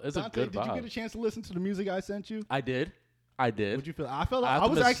just love. It's a Dante, good did you vibe. get a chance to listen to the music I sent you? I did. What'd you feel? I felt I have I to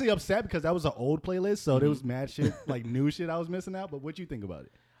was miss- actually upset because that was an old playlist, so there was mad shit, like new shit I was missing out. But what'd you think about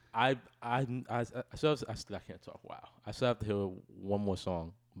it? I can't talk. Wow. I still have to hear one more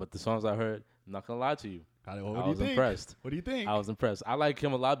song. But the songs I heard, I'm not gonna lie to you. I was impressed. What do you think? I was impressed. I like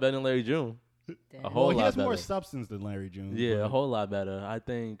him a lot better than Larry June. Damn. A whole lot he has better. more substance than Larry June. Yeah, a whole lot better. I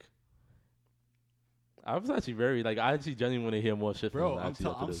think. I was actually I actually genuinely want to hear more shit from him.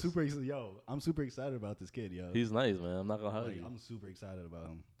 I'm super excited about this kid, yo. He's nice, man. I'm not gonna hug you. I'm super excited about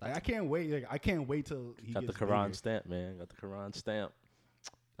him. Like, I can't wait. Like, I can't wait till he got gets the Quran bigger. stamp, man. Got the Quran stamp.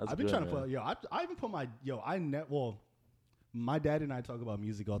 I've been trying to put. I even put my. My dad and I talk about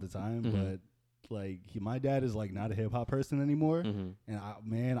music all the time, but my dad is like not a hip hop person anymore. And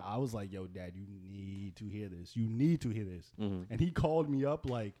I was like, yo, Dad, you need to hear this. You need to hear this. And he called me up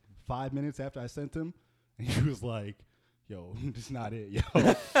like 5 minutes after I sent him. And he was like, yo, this is not it, yo.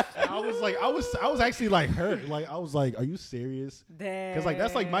 I was like, I was actually like hurt. Like, I was like, are you serious? Because like,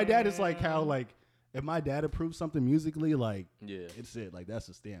 that's like, my dad is like how like, if my dad approves something musically, like, it's it. Like, that's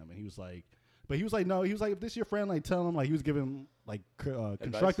a stamp. And he was like, no, he was like, if this your friend, like, tell him, like, he was giving like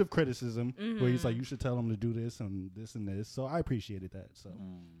constructive criticism where he's like, you should tell him to do this and this and this. So I appreciated that. So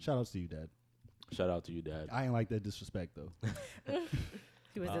shout outs to you, Dad. Shout out to you, Dad. I ain't like that disrespect though.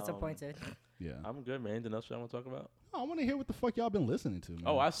 He was disappointed. Yeah, I'm good, man. Anything else y'all want to talk about? I want to hear what the fuck y'all been listening to, man.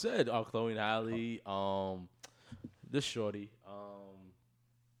 Oh, I said Chloe and Halle, this shorty,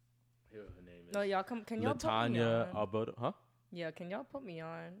 here her name is. No, y'all can y'all put me Latanya on? Alberto, huh? Yeah, can y'all put me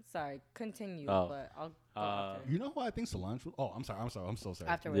on? Sorry, continue, Oh. but I'll go after. You know who I think Solange was? Oh, I'm sorry. I'm so sorry.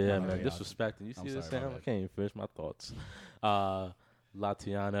 Afterwards. Yeah, Okay, man, yeah. disrespecting. You I'm see this, sorry, Sam? my I bad. can't even finish my thoughts.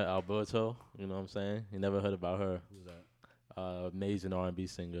 Latiana Alberto, you know what I'm saying? You never heard about her. Who's that? Amazing R&B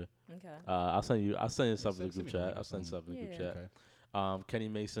singer. Okay. I'll send you something in the send group me chat. the I'll send link. something in the group Yeah. chat. Okay. Kenny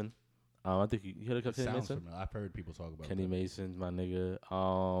Mason. I think you heard of Kenny Sounds Mason? familiar. I've heard people talk about Kenny that. Mason's my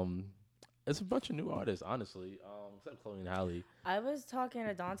nigga. It's a bunch of new artists, honestly. Except Chloe and Halle. I was talking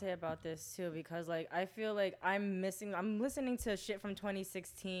to Dante about this too because like I feel like I'm listening to shit from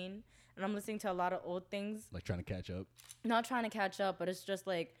 2016 and I'm listening to a lot of old things. Like trying to catch up. Not trying to catch up, but it's just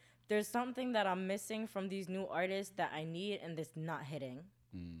like there's something that I'm missing from these new artists that I need and it's not hitting.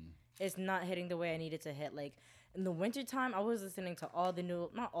 It's not hitting the way I need it to hit. Like in the wintertime, I was listening to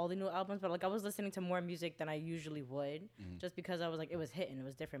not all the new albums, but like I was listening to more music than I usually would just because I was like, it was hitting, it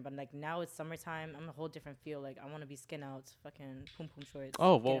was different. But like now it's summertime, I'm a whole different feel. Like I want to be skin outs, fucking poom poom shorts.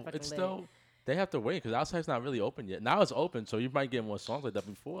 Oh, getting well, fucking it's lit. still... They have to wait because outside's not really open yet. Now it's open, so you might get more songs like that.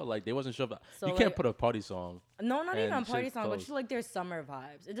 Before, like, they wasn't sure about... So, you can't like- put a party song. No, not even and a party shit song, but close. just like there's summer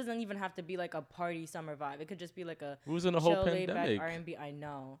vibes. It doesn't even have to be like a party summer vibe. It could just be like a We was in a whole chill, laid back pandemic. R&B. I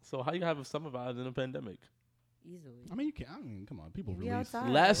know, So how you have a summer vibe in a pandemic? easily. I mean, you can. I mean, come on. People We release. outside.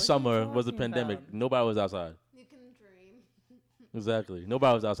 What Last you summer was a talking pandemic. about? Nobody was outside. You can dream. Exactly.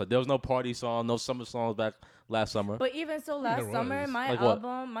 Nobody was outside. There was no party song, no summer songs back last summer. But even so, last There summer, was. Like what?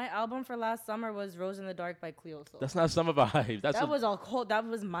 my album for last summer was "Rose in the Dark" by Cleo Soul. That's not summer vibe. That's That a, was all cold. That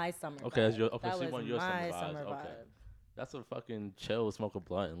was my summer. Okay, vibe. that's your- okay, That so you was want your summer my vibes. summer Okay. vibe. that's a fucking chill, smoke a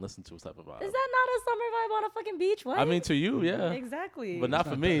blunt, and listen to type of vibe. Is that not a summer vibe on a fucking beach? What? I mean, to you, yeah. exactly. But not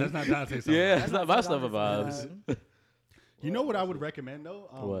for me. That's not Dante's summer Yeah, vibe. it's not my That's summer not vibes. vibe. You know what I would recommend though?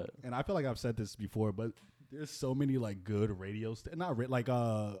 What? And I feel like I've said this before, but there's so many like good radio,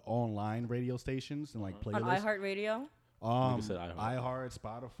 online radio stations and like On playlists. iHeartRadio. Nigga said iHeart. iHeart,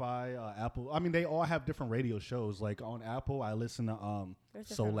 Spotify, Apple. I mean, they all have different radio shows. Like on Apple, I listen to There's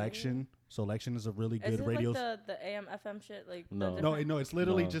different Selection. Selection is a really Is good it radio. like the AM FM shit? Like the No. No, different- it's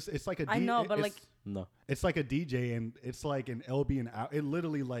literally No. just it's like a. I know, but like No. it's like a DJ and it's like it'll be an hour. It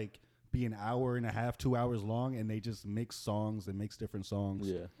literally like be an hour and a half, 2 hours long, and they just mix songs and mix different songs.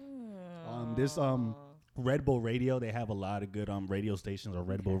 Yeah. This Red Bull Radio, they have a lot of good radio stations or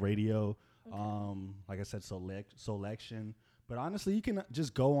Red Bull Radio. Like I said, Selection. But honestly, you can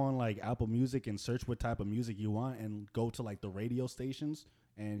just go on like Apple Music and search what type of music you want and go to like the radio stations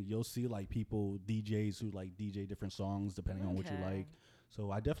and you'll see like DJs who like DJ different songs depending on what you Okay. like. So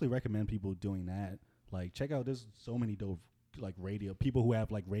I definitely recommend people doing that. Like check out, there's so many dope like people who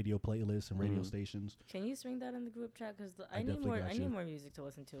have like radio playlists and radio stations. Can you swing that in the group chat? Because I need definitely more. got I you. need more music to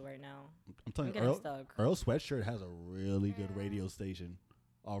listen to right now. I'm telling I'm you, getting Earl, stuck. Earl Sweatshirt has a really good radio station,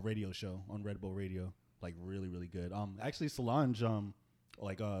 radio show on Red Bull Radio. Like really, really good. Actually, Solange,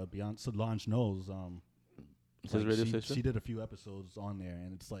 beyond Solange knows, It's his like, radio she, station? she did a few episodes on there,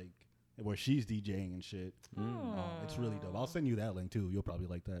 and it's like where she's DJing and shit. It's really dope. I'll send you that link too. You'll probably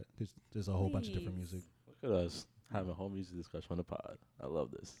like that. There's a whole bunch of different Please. music. Look at us having a whole music discussion on the pod. I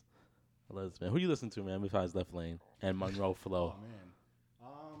love this. Man. Who you listen to, man, besides Left Lane and Monroe Flow? Oh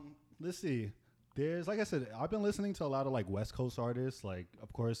man. Let's see. There's like I said, I've been listening to a lot of like West Coast artists, like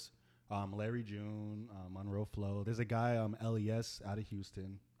of course, Larry June, Monroe Flow. There's a guy, LES out of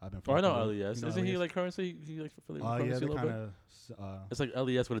Houston. I've been. Oh, I know fucking with. LES. You know Isn't he LES? like currency? He like affiliated with Yeah, currency they a little kind bit. of. It's like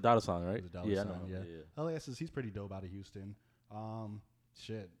LES with a dollar sign, right? With a dollar Yeah, I sign, know. yeah. LAS he's pretty dope out of Houston.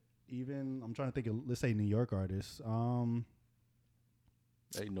 Shit. Even I'm trying to think of, let's say, New York artists.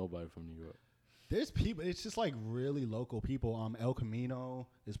 Ain't nobody from New York. There's people. It's just like really local people. El Camino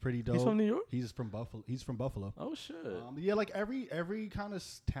is pretty dope. He's from New York. He's from Buffalo. He's from Buffalo. Oh shit. Yeah, like every kind of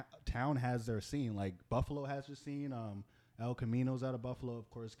town has their scene. Like Buffalo has their scene. El Camino's out of Buffalo, of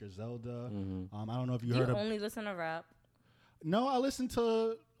course. Griselda. I don't know if you heard of. You only listen to rap. No, I listen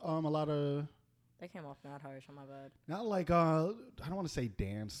to a lot of. That came off mad harsh on my bad. Not like I don't want to say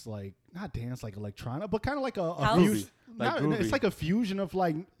dance, like not dance like electronic, but kind of like a groovy. It's like a fusion of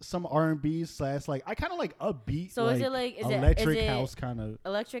like some R&B / like I kind of like upbeat. So like, is it like electric house kind of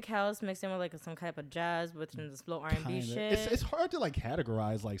electric house mixed in with like some type of jazz with some slow R&B shit? It's hard to like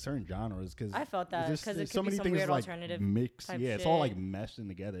categorize like certain genres because I felt that because it could so be many some things weird like alternative mixed. type It's shit. all like meshed in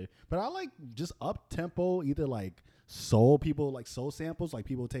together. But I like just up tempo, either like soul people like soul samples, like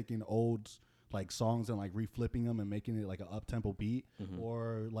people taking old like songs and like reflipping them and making it like an up tempo beat,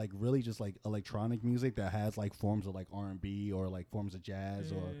 or like really just like electronic music that has like forms of like R&B or like forms of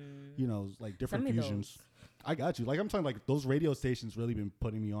jazz or you know like different fusions. I got you. Like I'm talking like those radio stations really been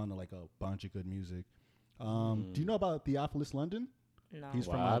putting me on to like a bunch of good music. Do you know about Theophilus London? No. He's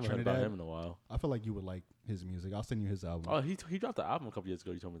from I haven't heard Trinidad. about him in a while. I feel like you would like his music. I'll send you his album. Oh, he dropped the album a couple years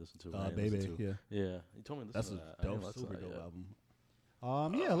ago. You told me to listen to. Baby, yeah. Yeah, you told me to That's listen a to that. I didn't dope, listen to super that dope yet. album.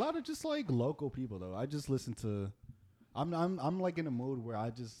 Yeah, a lot of just like local people though. I just listen to. I'm like in a mood where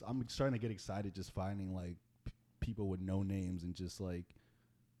I'm starting to get excited just finding like people with no names and just like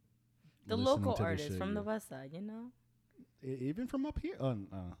the listening local to their artists shit, from the yeah. West Side, you know. Even from up here,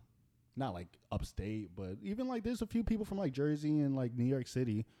 not like upstate, but even like there's a few people from like Jersey and like New York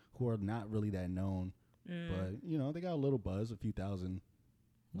City who are not really that known, but you know they got a little buzz, a few thousand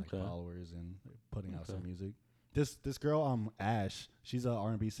like followers, and they're putting out some music. This girl, Ash, she's an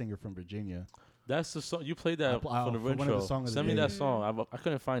R&B singer from Virginia. That's the song you played that for the one intro. of the songs of Send the me day. that song. I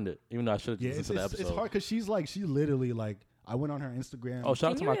couldn't find it, even though I should have listened to the episode. It's hard because she literally like I went on her Instagram. Oh,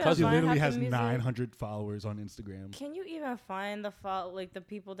 shout out to my She cousin. literally has music? 900 followers on Instagram. Can you even find like the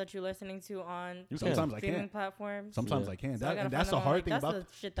people that you're listening to on Sometimes I streaming can't. platforms? Sometimes I can. So I gotta And that's find the them hard on, thing like, about.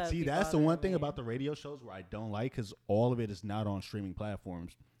 that's the shit that See, be that's the one bothering thing me. about the radio shows where I don't like because all of it is not on streaming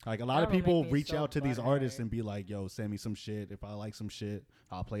platforms. Like a lot That of would make people me reach so out to these butthurt. artists and be like, "Yo, send me some shit. If I like some shit,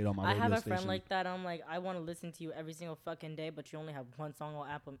 I'll play it on my I radio have a station." friend like that. I'm like, I want to listen to you every single fucking day, but you only have one song on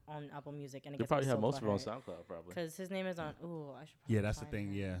Apple Music, and it They gets probably me have so most of it on butthurt. SoundCloud, probably. Because his name is on. Ooh, I should. Yeah, that's the probably thing.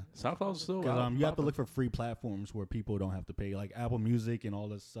 find Yeah. him. SoundCloud's still Because out, you have to popping. look for free platforms where people don't have to pay, like Apple Music and all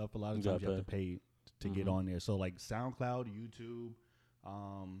this stuff. A lot of You times you gotta have to pay to get on there. So like SoundCloud, YouTube,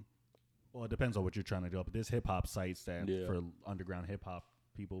 well, it depends on what you're trying to do. But there's hip hop sites that for underground hip hop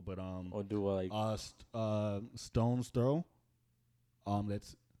people. But Or do like Stone's Throw.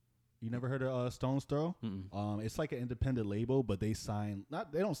 That's you never heard of Stone's Throw? It's like an independent label, but they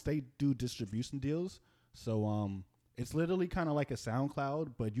do distribution deals. So it's literally kind of like a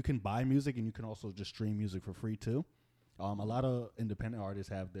SoundCloud, but you can buy music and you can also just stream music for free too. A lot of independent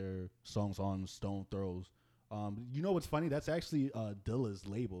artists have their songs on Stone Throws. You know what's funny? That's actually Dilla's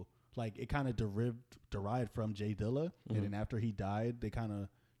label. Like it kind of derived from Jay Dilla, and then after he died, they kind of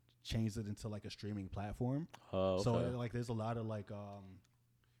changed it into like a streaming platform. okay. So like there's a lot of like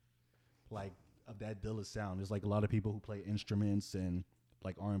of that Dilla sound. There's like a lot of people who play instruments and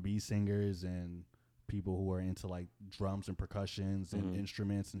like R&B singers and people who are into like drums and percussions and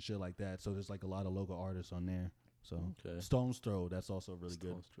instruments and shit like that. So there's like a lot of local artists on there. So Stone's Throw, that's also really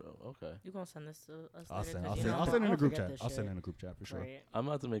Stone's Throw. Okay. You gonna send this to us? I'll later? send 'Cause, it you know, I'll send it in I'll a group forget chat. this I'll send it shit. in a group chat for sure. Right. I'm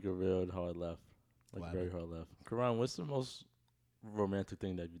about to make a real hard left. Like Wow. very hard left. Karan, what's the most romantic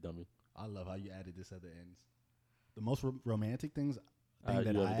thing that you've done me? I love how you added this at the end. The most romantic thing that you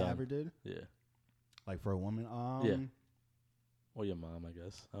ever I done. ever did, Yeah. like for a woman. Yeah. Or your mom, I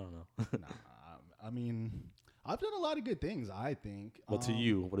guess. I don't know. Nah, I mean, I've done a lot of good things, I think. But to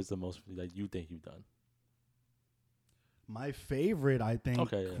you, what is the most like you think you've done? My favorite, I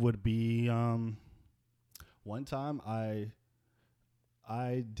think, would be one time I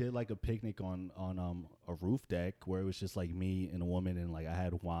did like a picnic on a roof deck where it was just like me and a woman, and like I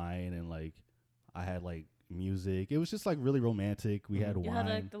had wine and like I had like music. It was just like really romantic. We had You wine. had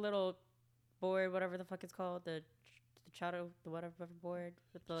like the little board, whatever the fuck it's called, the chowder, the whatever board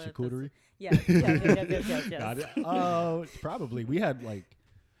with the Charcuterie? Yeah, yes. Got it. Probably. We had like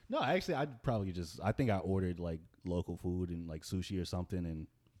no, actually I think I ordered like local food and like sushi or something and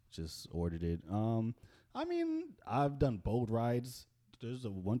just ordered it. I mean, I've done boat rides. There's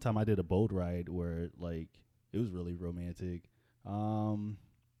one time I did a boat ride where like it was really romantic.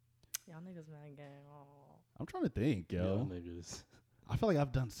 Y'all niggas mad gang. Oh. I'm trying to think, yo. Y'all niggas. I feel like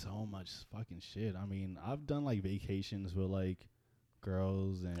I've done so much fucking shit. I mean, I've done like vacations with like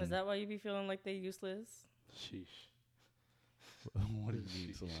girls and. Is that why you be feeling like they useless? Sheesh. What do you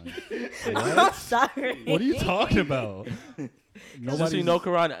mean, Solange? I'm sorry. What are you talking about? Just so you know,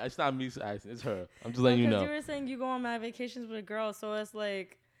 Karan, it's not me asking. It's her. I'm just letting you know. You were saying you go on mad vacations with girls, so it's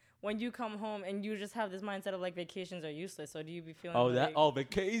like when you come home and you just have this mindset of like vacations are useless. So do you be feeling?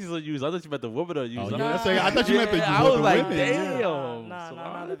 Vacations are used. I thought you meant the women are used. Oh, yeah, I thought you meant the I was like, women. damn.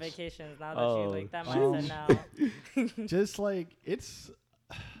 Nah, the vacations. Now that you like that mindset now. Just like it's.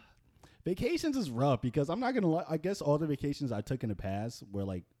 Vacations is rough because I'm not gonna lie. I guess all the vacations I took in the past were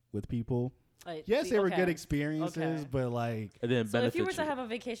like with people. Yes, they were good experiences, but like. And then so if you were to have a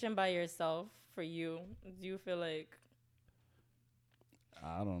vacation by yourself, for you, do you feel like?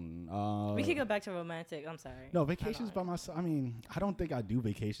 I don't know. We can go back to romantic. I'm sorry. No, vacations by myself. I mean, I don't think I do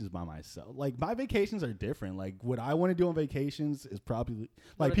vacations by myself. Like, my vacations are different. Like, what I want to do on vacations is probably,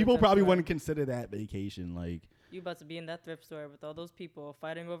 like, people probably wouldn't consider that vacation. Like, you about to be in that thrift store with all those people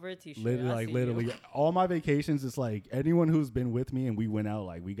fighting over a t-shirt. Literally, all my vacations is like, anyone who's been with me and we went out,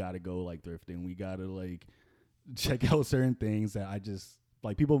 like, we got to go, like, thrifting. We got to, like, check out certain things that I just,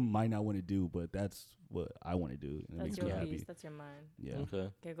 like, people might not want to do, but that's what I want to do. And that's it makes your me piece. happy. That's your mind. Yeah.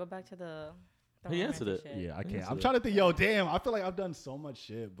 Okay, go back to the he answered it. Shit. Yeah, I can't. I'm trying to think. Yo, damn. I feel like I've done so much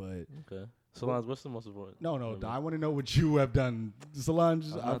shit, but okay. Solange, what's the most important? No. I want to know what you have done, Solange.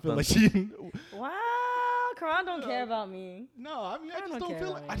 I feel like she. Wow, Karan don't care about me. No, I mean I just don't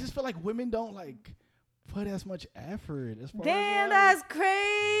feel. I just feel like women don't like put as much effort. As far Damn, as, that's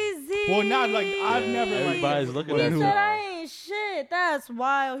crazy. Well, not like I've never. Everybody's looking at He who. said I ain't shit. That's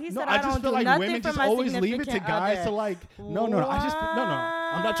wild. He said I I just don't feel do like nothing women for just my always leave it to significant guys other. to like. No. I just no.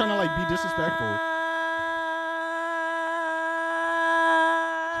 I'm not trying to like be disrespectful.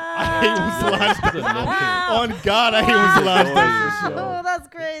 I hate when Solange. On God, I hate when Solange does this. Oh, that's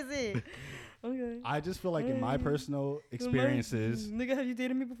crazy. Okay. I just feel like in my personal experiences, nigga, have you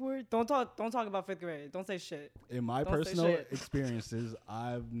dated me before? Don't talk about 5th grade. Don't say shit. In my personal experiences,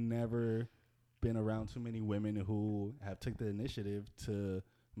 I've never been around too many women who have took the initiative to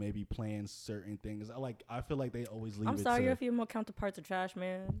maybe plan certain things. I feel like they always leave. I'm sorry, your female counterparts are trash,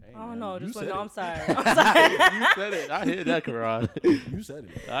 man. Hey, I don't man, know. Just you no, said I'm it. sorry. I'm sorry. You said it. I hear that, Karan. You said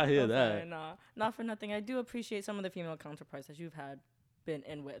it. I hear that. Sorry, nah, not for nothing. I do appreciate some of the female counterparts that you've been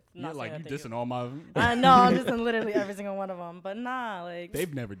in with. You're like you dissing all my. I know, I'm dissing literally every single one of them. But nah, like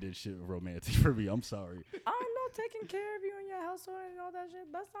they've never did shit romantic for me. I'm sorry. I know, taking care of you and your household and all that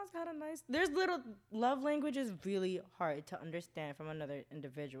shit. That sounds kind of nice. There's little love language is really hard to understand from another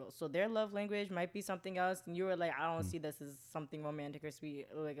individual. So their love language might be something else, and you were like, I don't see this as something romantic or sweet,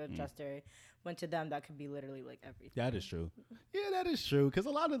 or like a gesture. When to them, that could be literally like everything. That is true. Yeah, that is true. Because a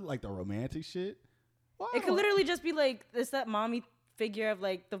lot of like the romantic shit, it could literally just be like it's that mommy figure of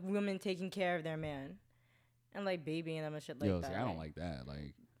like the woman taking care of their man and like babying them and shit like that. See, I don't like that.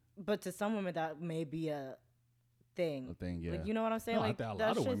 Like, but to some women that may be a thing. A thing, yeah. Like, you know what I'm saying? No, like I think a that's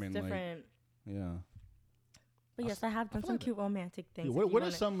lot of just women, different. Like, yeah. But yes, I have done some cute romantic things. Yeah, what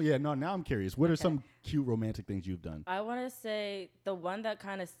are some? Yeah, no. Now I'm curious. What are some cute romantic things you've done? I want to say the one that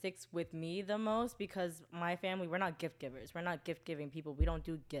kind of sticks with me the most because my family, we're not gift givers. We're not gift giving people. We don't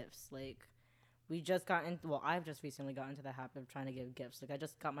do gifts. Like. We just got into, I've just recently got into the habit of trying to give gifts. Like, I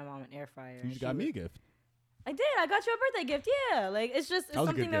just got my mom an air fryer. You just got me a gift. I did. I got you a birthday gift. Yeah. Like, it's just, it's that was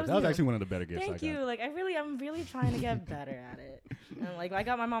something a good gift. That was actually one of the better gifts. Thank you. Like, I'm really trying to get better at it. And, like, I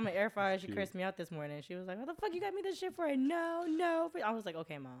got my mom an air fryer. She cursed me out this morning. She was like, what the fuck you got me this shit for? No. I was like,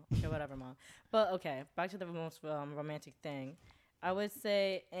 okay, mom. Okay, whatever, mom. But, okay, back to the most romantic thing. I would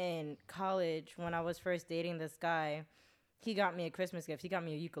say in college, when I was first dating this guy, he got me a Christmas gift. He got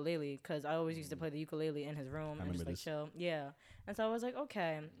me a ukulele because I always used to play the ukulele in his room and just like chill. Yeah. And so I was like,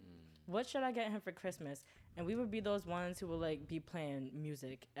 okay, what should I get him for Christmas? And we would be those ones who would like be playing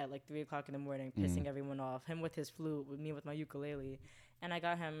music at like 3 o'clock in the morning, pissing everyone off. Him with his flute, with me with my ukulele. And I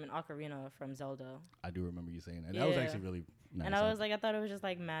got him an ocarina from Zelda. I do remember you saying that. That was actually really nice. And I was like, I thought it was just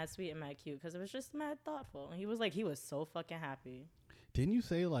like mad sweet and mad cute because it was just mad thoughtful. And he was so fucking happy. Didn't you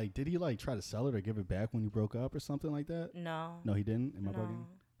say, like, did he, like, try to sell it or give it back when you broke up or something like that? No. No, he didn't? Am I bugging?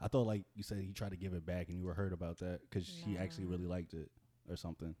 I thought, like, you said he tried to give it back and you were hurt about that because he actually really liked it or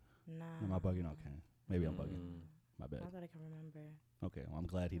something. No. Am I bugging? Okay. Maybe I'm bugging. My bad. Not that I can remember. Okay, well, I'm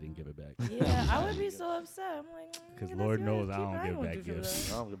glad he didn't give it back. Yeah, I would be so upset. I'm like, because Lord knows I don't give back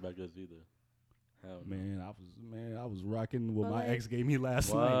gifts. I don't give back gifts either. Hell Man, I was rocking what my ex gave me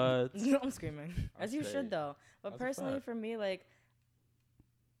last night. I'm screaming. As you should, though. But personally, for me, like,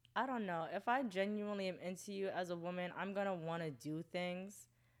 I don't know. If I genuinely am into you as a woman, I'm going to want to do things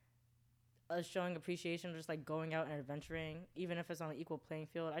showing appreciation, just like going out and adventuring, even if it's on an equal playing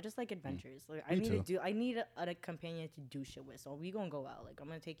field. I just like adventures. Like I need a companion to do shit with. So we gonna go out. Like I'm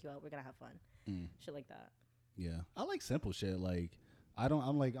gonna take you out. We're gonna have fun. Shit like that. Yeah, I like simple shit. Like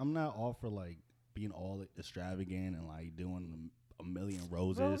I'm not all for like being all extravagant and like doing a million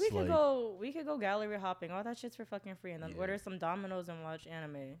roses. Bro, we could go gallery hopping. All that shit's for fucking free, and then order some Domino's and watch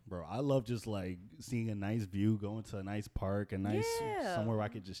anime. Bro, I love just like seeing a nice view, going to a nice park, a nice somewhere where I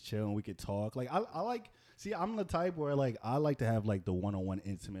could just chill and we could talk. Like I like. See, I'm the type where like I like to have like the one-on-one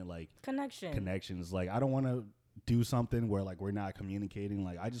intimate like connections. Like I don't want to do something where like we're not communicating.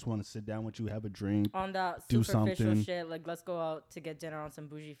 Like I just want to sit down with you, have a drink, on that do superficial something. shit. Like let's go out to get dinner on some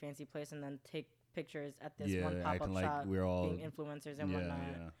bougie fancy place and then take pictures at this one pop-up like shop, we're all being influencers and whatnot.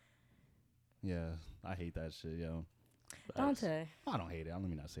 Yeah, I hate that shit, yo. Dante. I don't hate it. Let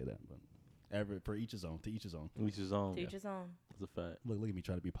me not say that, but for each his own. To each his own. Each his own. To each his own. That's a fact. Look at me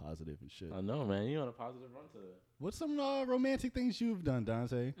trying to be positive and shit. I know, man. You on a positive run today. What's some romantic things you've done,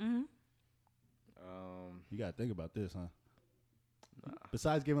 Dante? Mm-hmm. You gotta think about this, huh? Nah.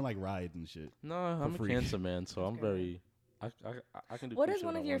 Besides giving like rides and shit. No, I'm a Cancer man, so I'm very. I can do. What is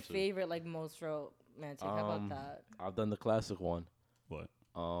one of your favorite, like most romantic? How about that? I've done the classic one. What?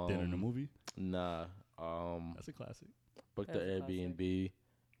 Dinner in a movie? Nah. That's a classic. Booked the Airbnb.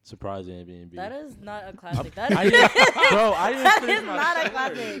 Surprise Airbnb. That is not a classic. Bro, I didn't finish my not story. a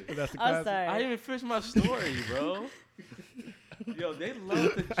classic. That's a I'm classic. sorry. I didn't even finish my story, bro. Yo, they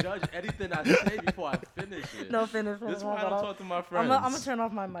love to judge anything I say before I finish it. No, finish. This is why I don't talk to my friends. I'm gonna turn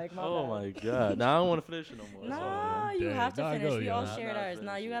off my mic. My God. Now I don't want to finish it no more. Nah, you have to finish. We all shared ours.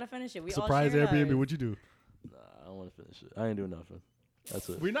 Nah, you gotta finish it. We Surprise all shared Airbnb. ours. What'd you do? Nah, I don't want to finish it. I ain't doing nothing. That's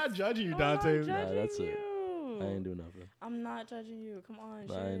it. We're not judging you, Dante. Nah, that's it. I ain't doing nothing. I'm not judging you. Come on,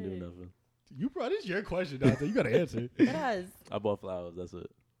 Nah, I ain't doing nothing. You brought this your question, Dante. You gotta answer. It has. I bought flowers. That's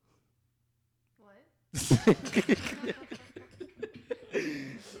it. What?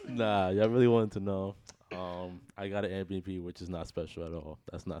 Nah, y'all really wanted to know. I got an Airbnb, which is not special at all.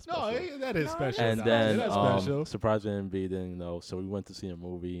 That's not special. No, that is special. And then special. surprise Airbnb didn't know, so we went to see a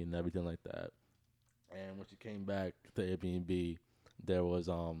movie and everything like that. And when she came back to Airbnb, there was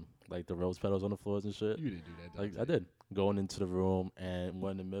like the rose petals on the floors and shit. You didn't do that, Like I did. Going into the room, and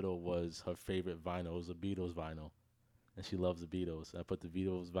one in the middle was her favorite vinyl. It was a Beatles vinyl, and she loves the Beatles. I put the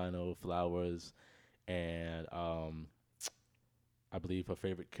Beatles vinyl, flowers, and I believe her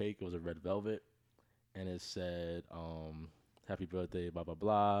favorite cake was a red velvet, and it said "Happy Birthday," blah blah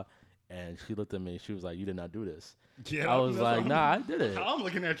blah. And she looked at me. She was like, "You did not do this." Yeah, I was like, "Nah, I did it." I'm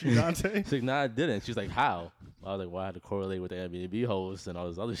looking at you, Dante. She's like, "Nah, I didn't." She's like, "How?" I was like, "Well, I had to correlate with the Airbnb host and all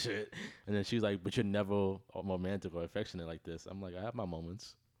this other shit." And then she was like, "But you're never romantic or affectionate like this." I'm like, "I have my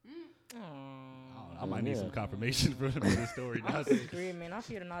moments." I might need some confirmation for the story. I'm screaming. I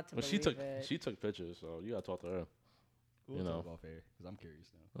feel not to But believe it. she took pictures, so you gotta talk to her. We'll talk about fair, because I'm curious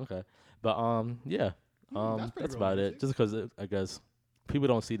now. Okay, but yeah, that's about it. Just because I guess people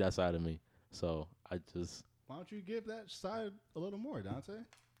don't see that side of me, so I just. Why don't you give that side a little more, Dante?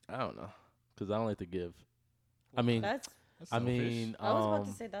 I don't know, because I don't like to give. I mean, That's I mean, I was about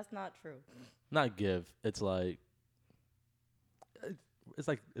to say that's not true. not give. It's like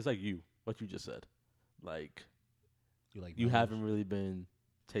you. What you just said, like you haven't really been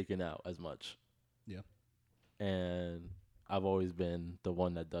taken out as much. Yeah. And I've always been the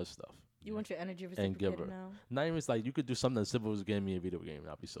one that does stuff. You want your energy And give reciprocated her. now? Not even it's like you could do something as simple as getting me a video game and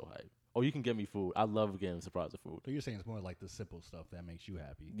I'll be so hyped. Or you can get me food. I love getting surprise of food. So you're saying it's more like the simple stuff that makes you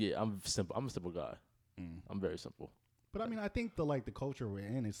happy. Yeah, I'm simple. I'm a simple guy. I'm very simple. But I mean, I think the culture we're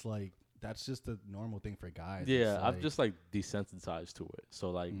in, it's like that's just a normal thing for guys. Yeah, It's I've like, just like desensitized to it.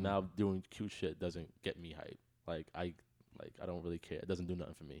 So like now doing cute shit doesn't get me hyped. Like I don't really care. It doesn't do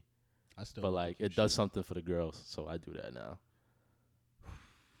nothing for me. But like it does something for the girls, so I do that now.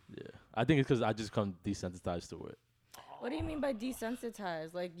 Yeah, I think it's because I just come desensitized to it. What do you mean by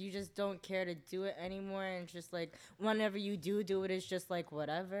desensitized? Like you just don't care to do it anymore, and it's just like whenever you do it, it's just like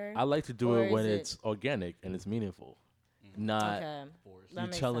whatever. I like to do Or it when is it's organic and it's meaningful, not okay. you That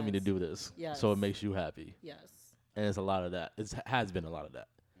makes telling me to sense. do this, Yes. so it makes you happy. Yes. And it's a lot of that. It has been a lot of that.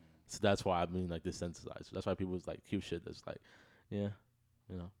 So that's why I mean like desensitized. That's why people was like cute shit. That's like, yeah,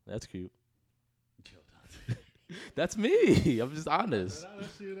 that's cute. That's me. I'm just honest.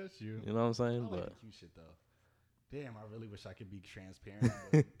 That's you. That's you. You know what I'm saying? I like But the cute shit though. Damn, I really wish I could be transparent.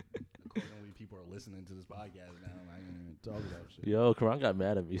 But accordingly, people are listening to this podcast now. And I ain't even talk about shit. yo, Karan got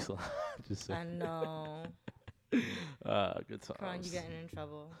mad at me, so just I saying. know. Good times. Karan, you getting in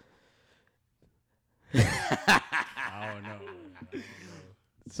trouble? I don't know.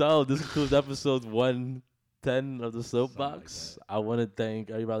 So this concludes episode 1 10 of the Soapbox. I want to thank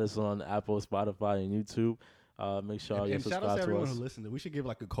everybody listening on Apple, Spotify, and YouTube. Make sure you and shout out subscribe to to everyone us. who listened. We should give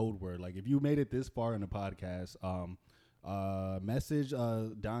like a code word. Like if you made it this far in the podcast, message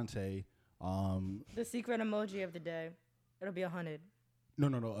Dante. The secret emoji of the day. It'll be 100.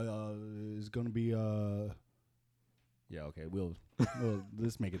 No. It's gonna be yeah. Okay, we'll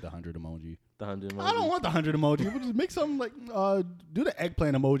let's make it the 100 emoji. The 100 emoji. I don't want the 100 emoji. We'll just make something like do the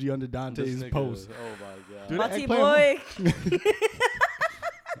eggplant emoji under Dante's post. Oh my god. Do the Mati eggplant boy.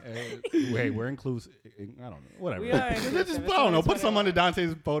 Hey, we're inclusive. I don't know. Whatever. We are inclusive. I don't know. Put some under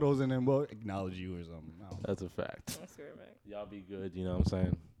Dante's photos and then we'll acknowledge you or something. I don't know. That's a fact. That's good, man. Y'all be good. You know what I'm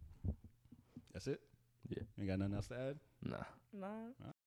saying? That's it? Yeah. You got nothing else to add? Nah. Nah.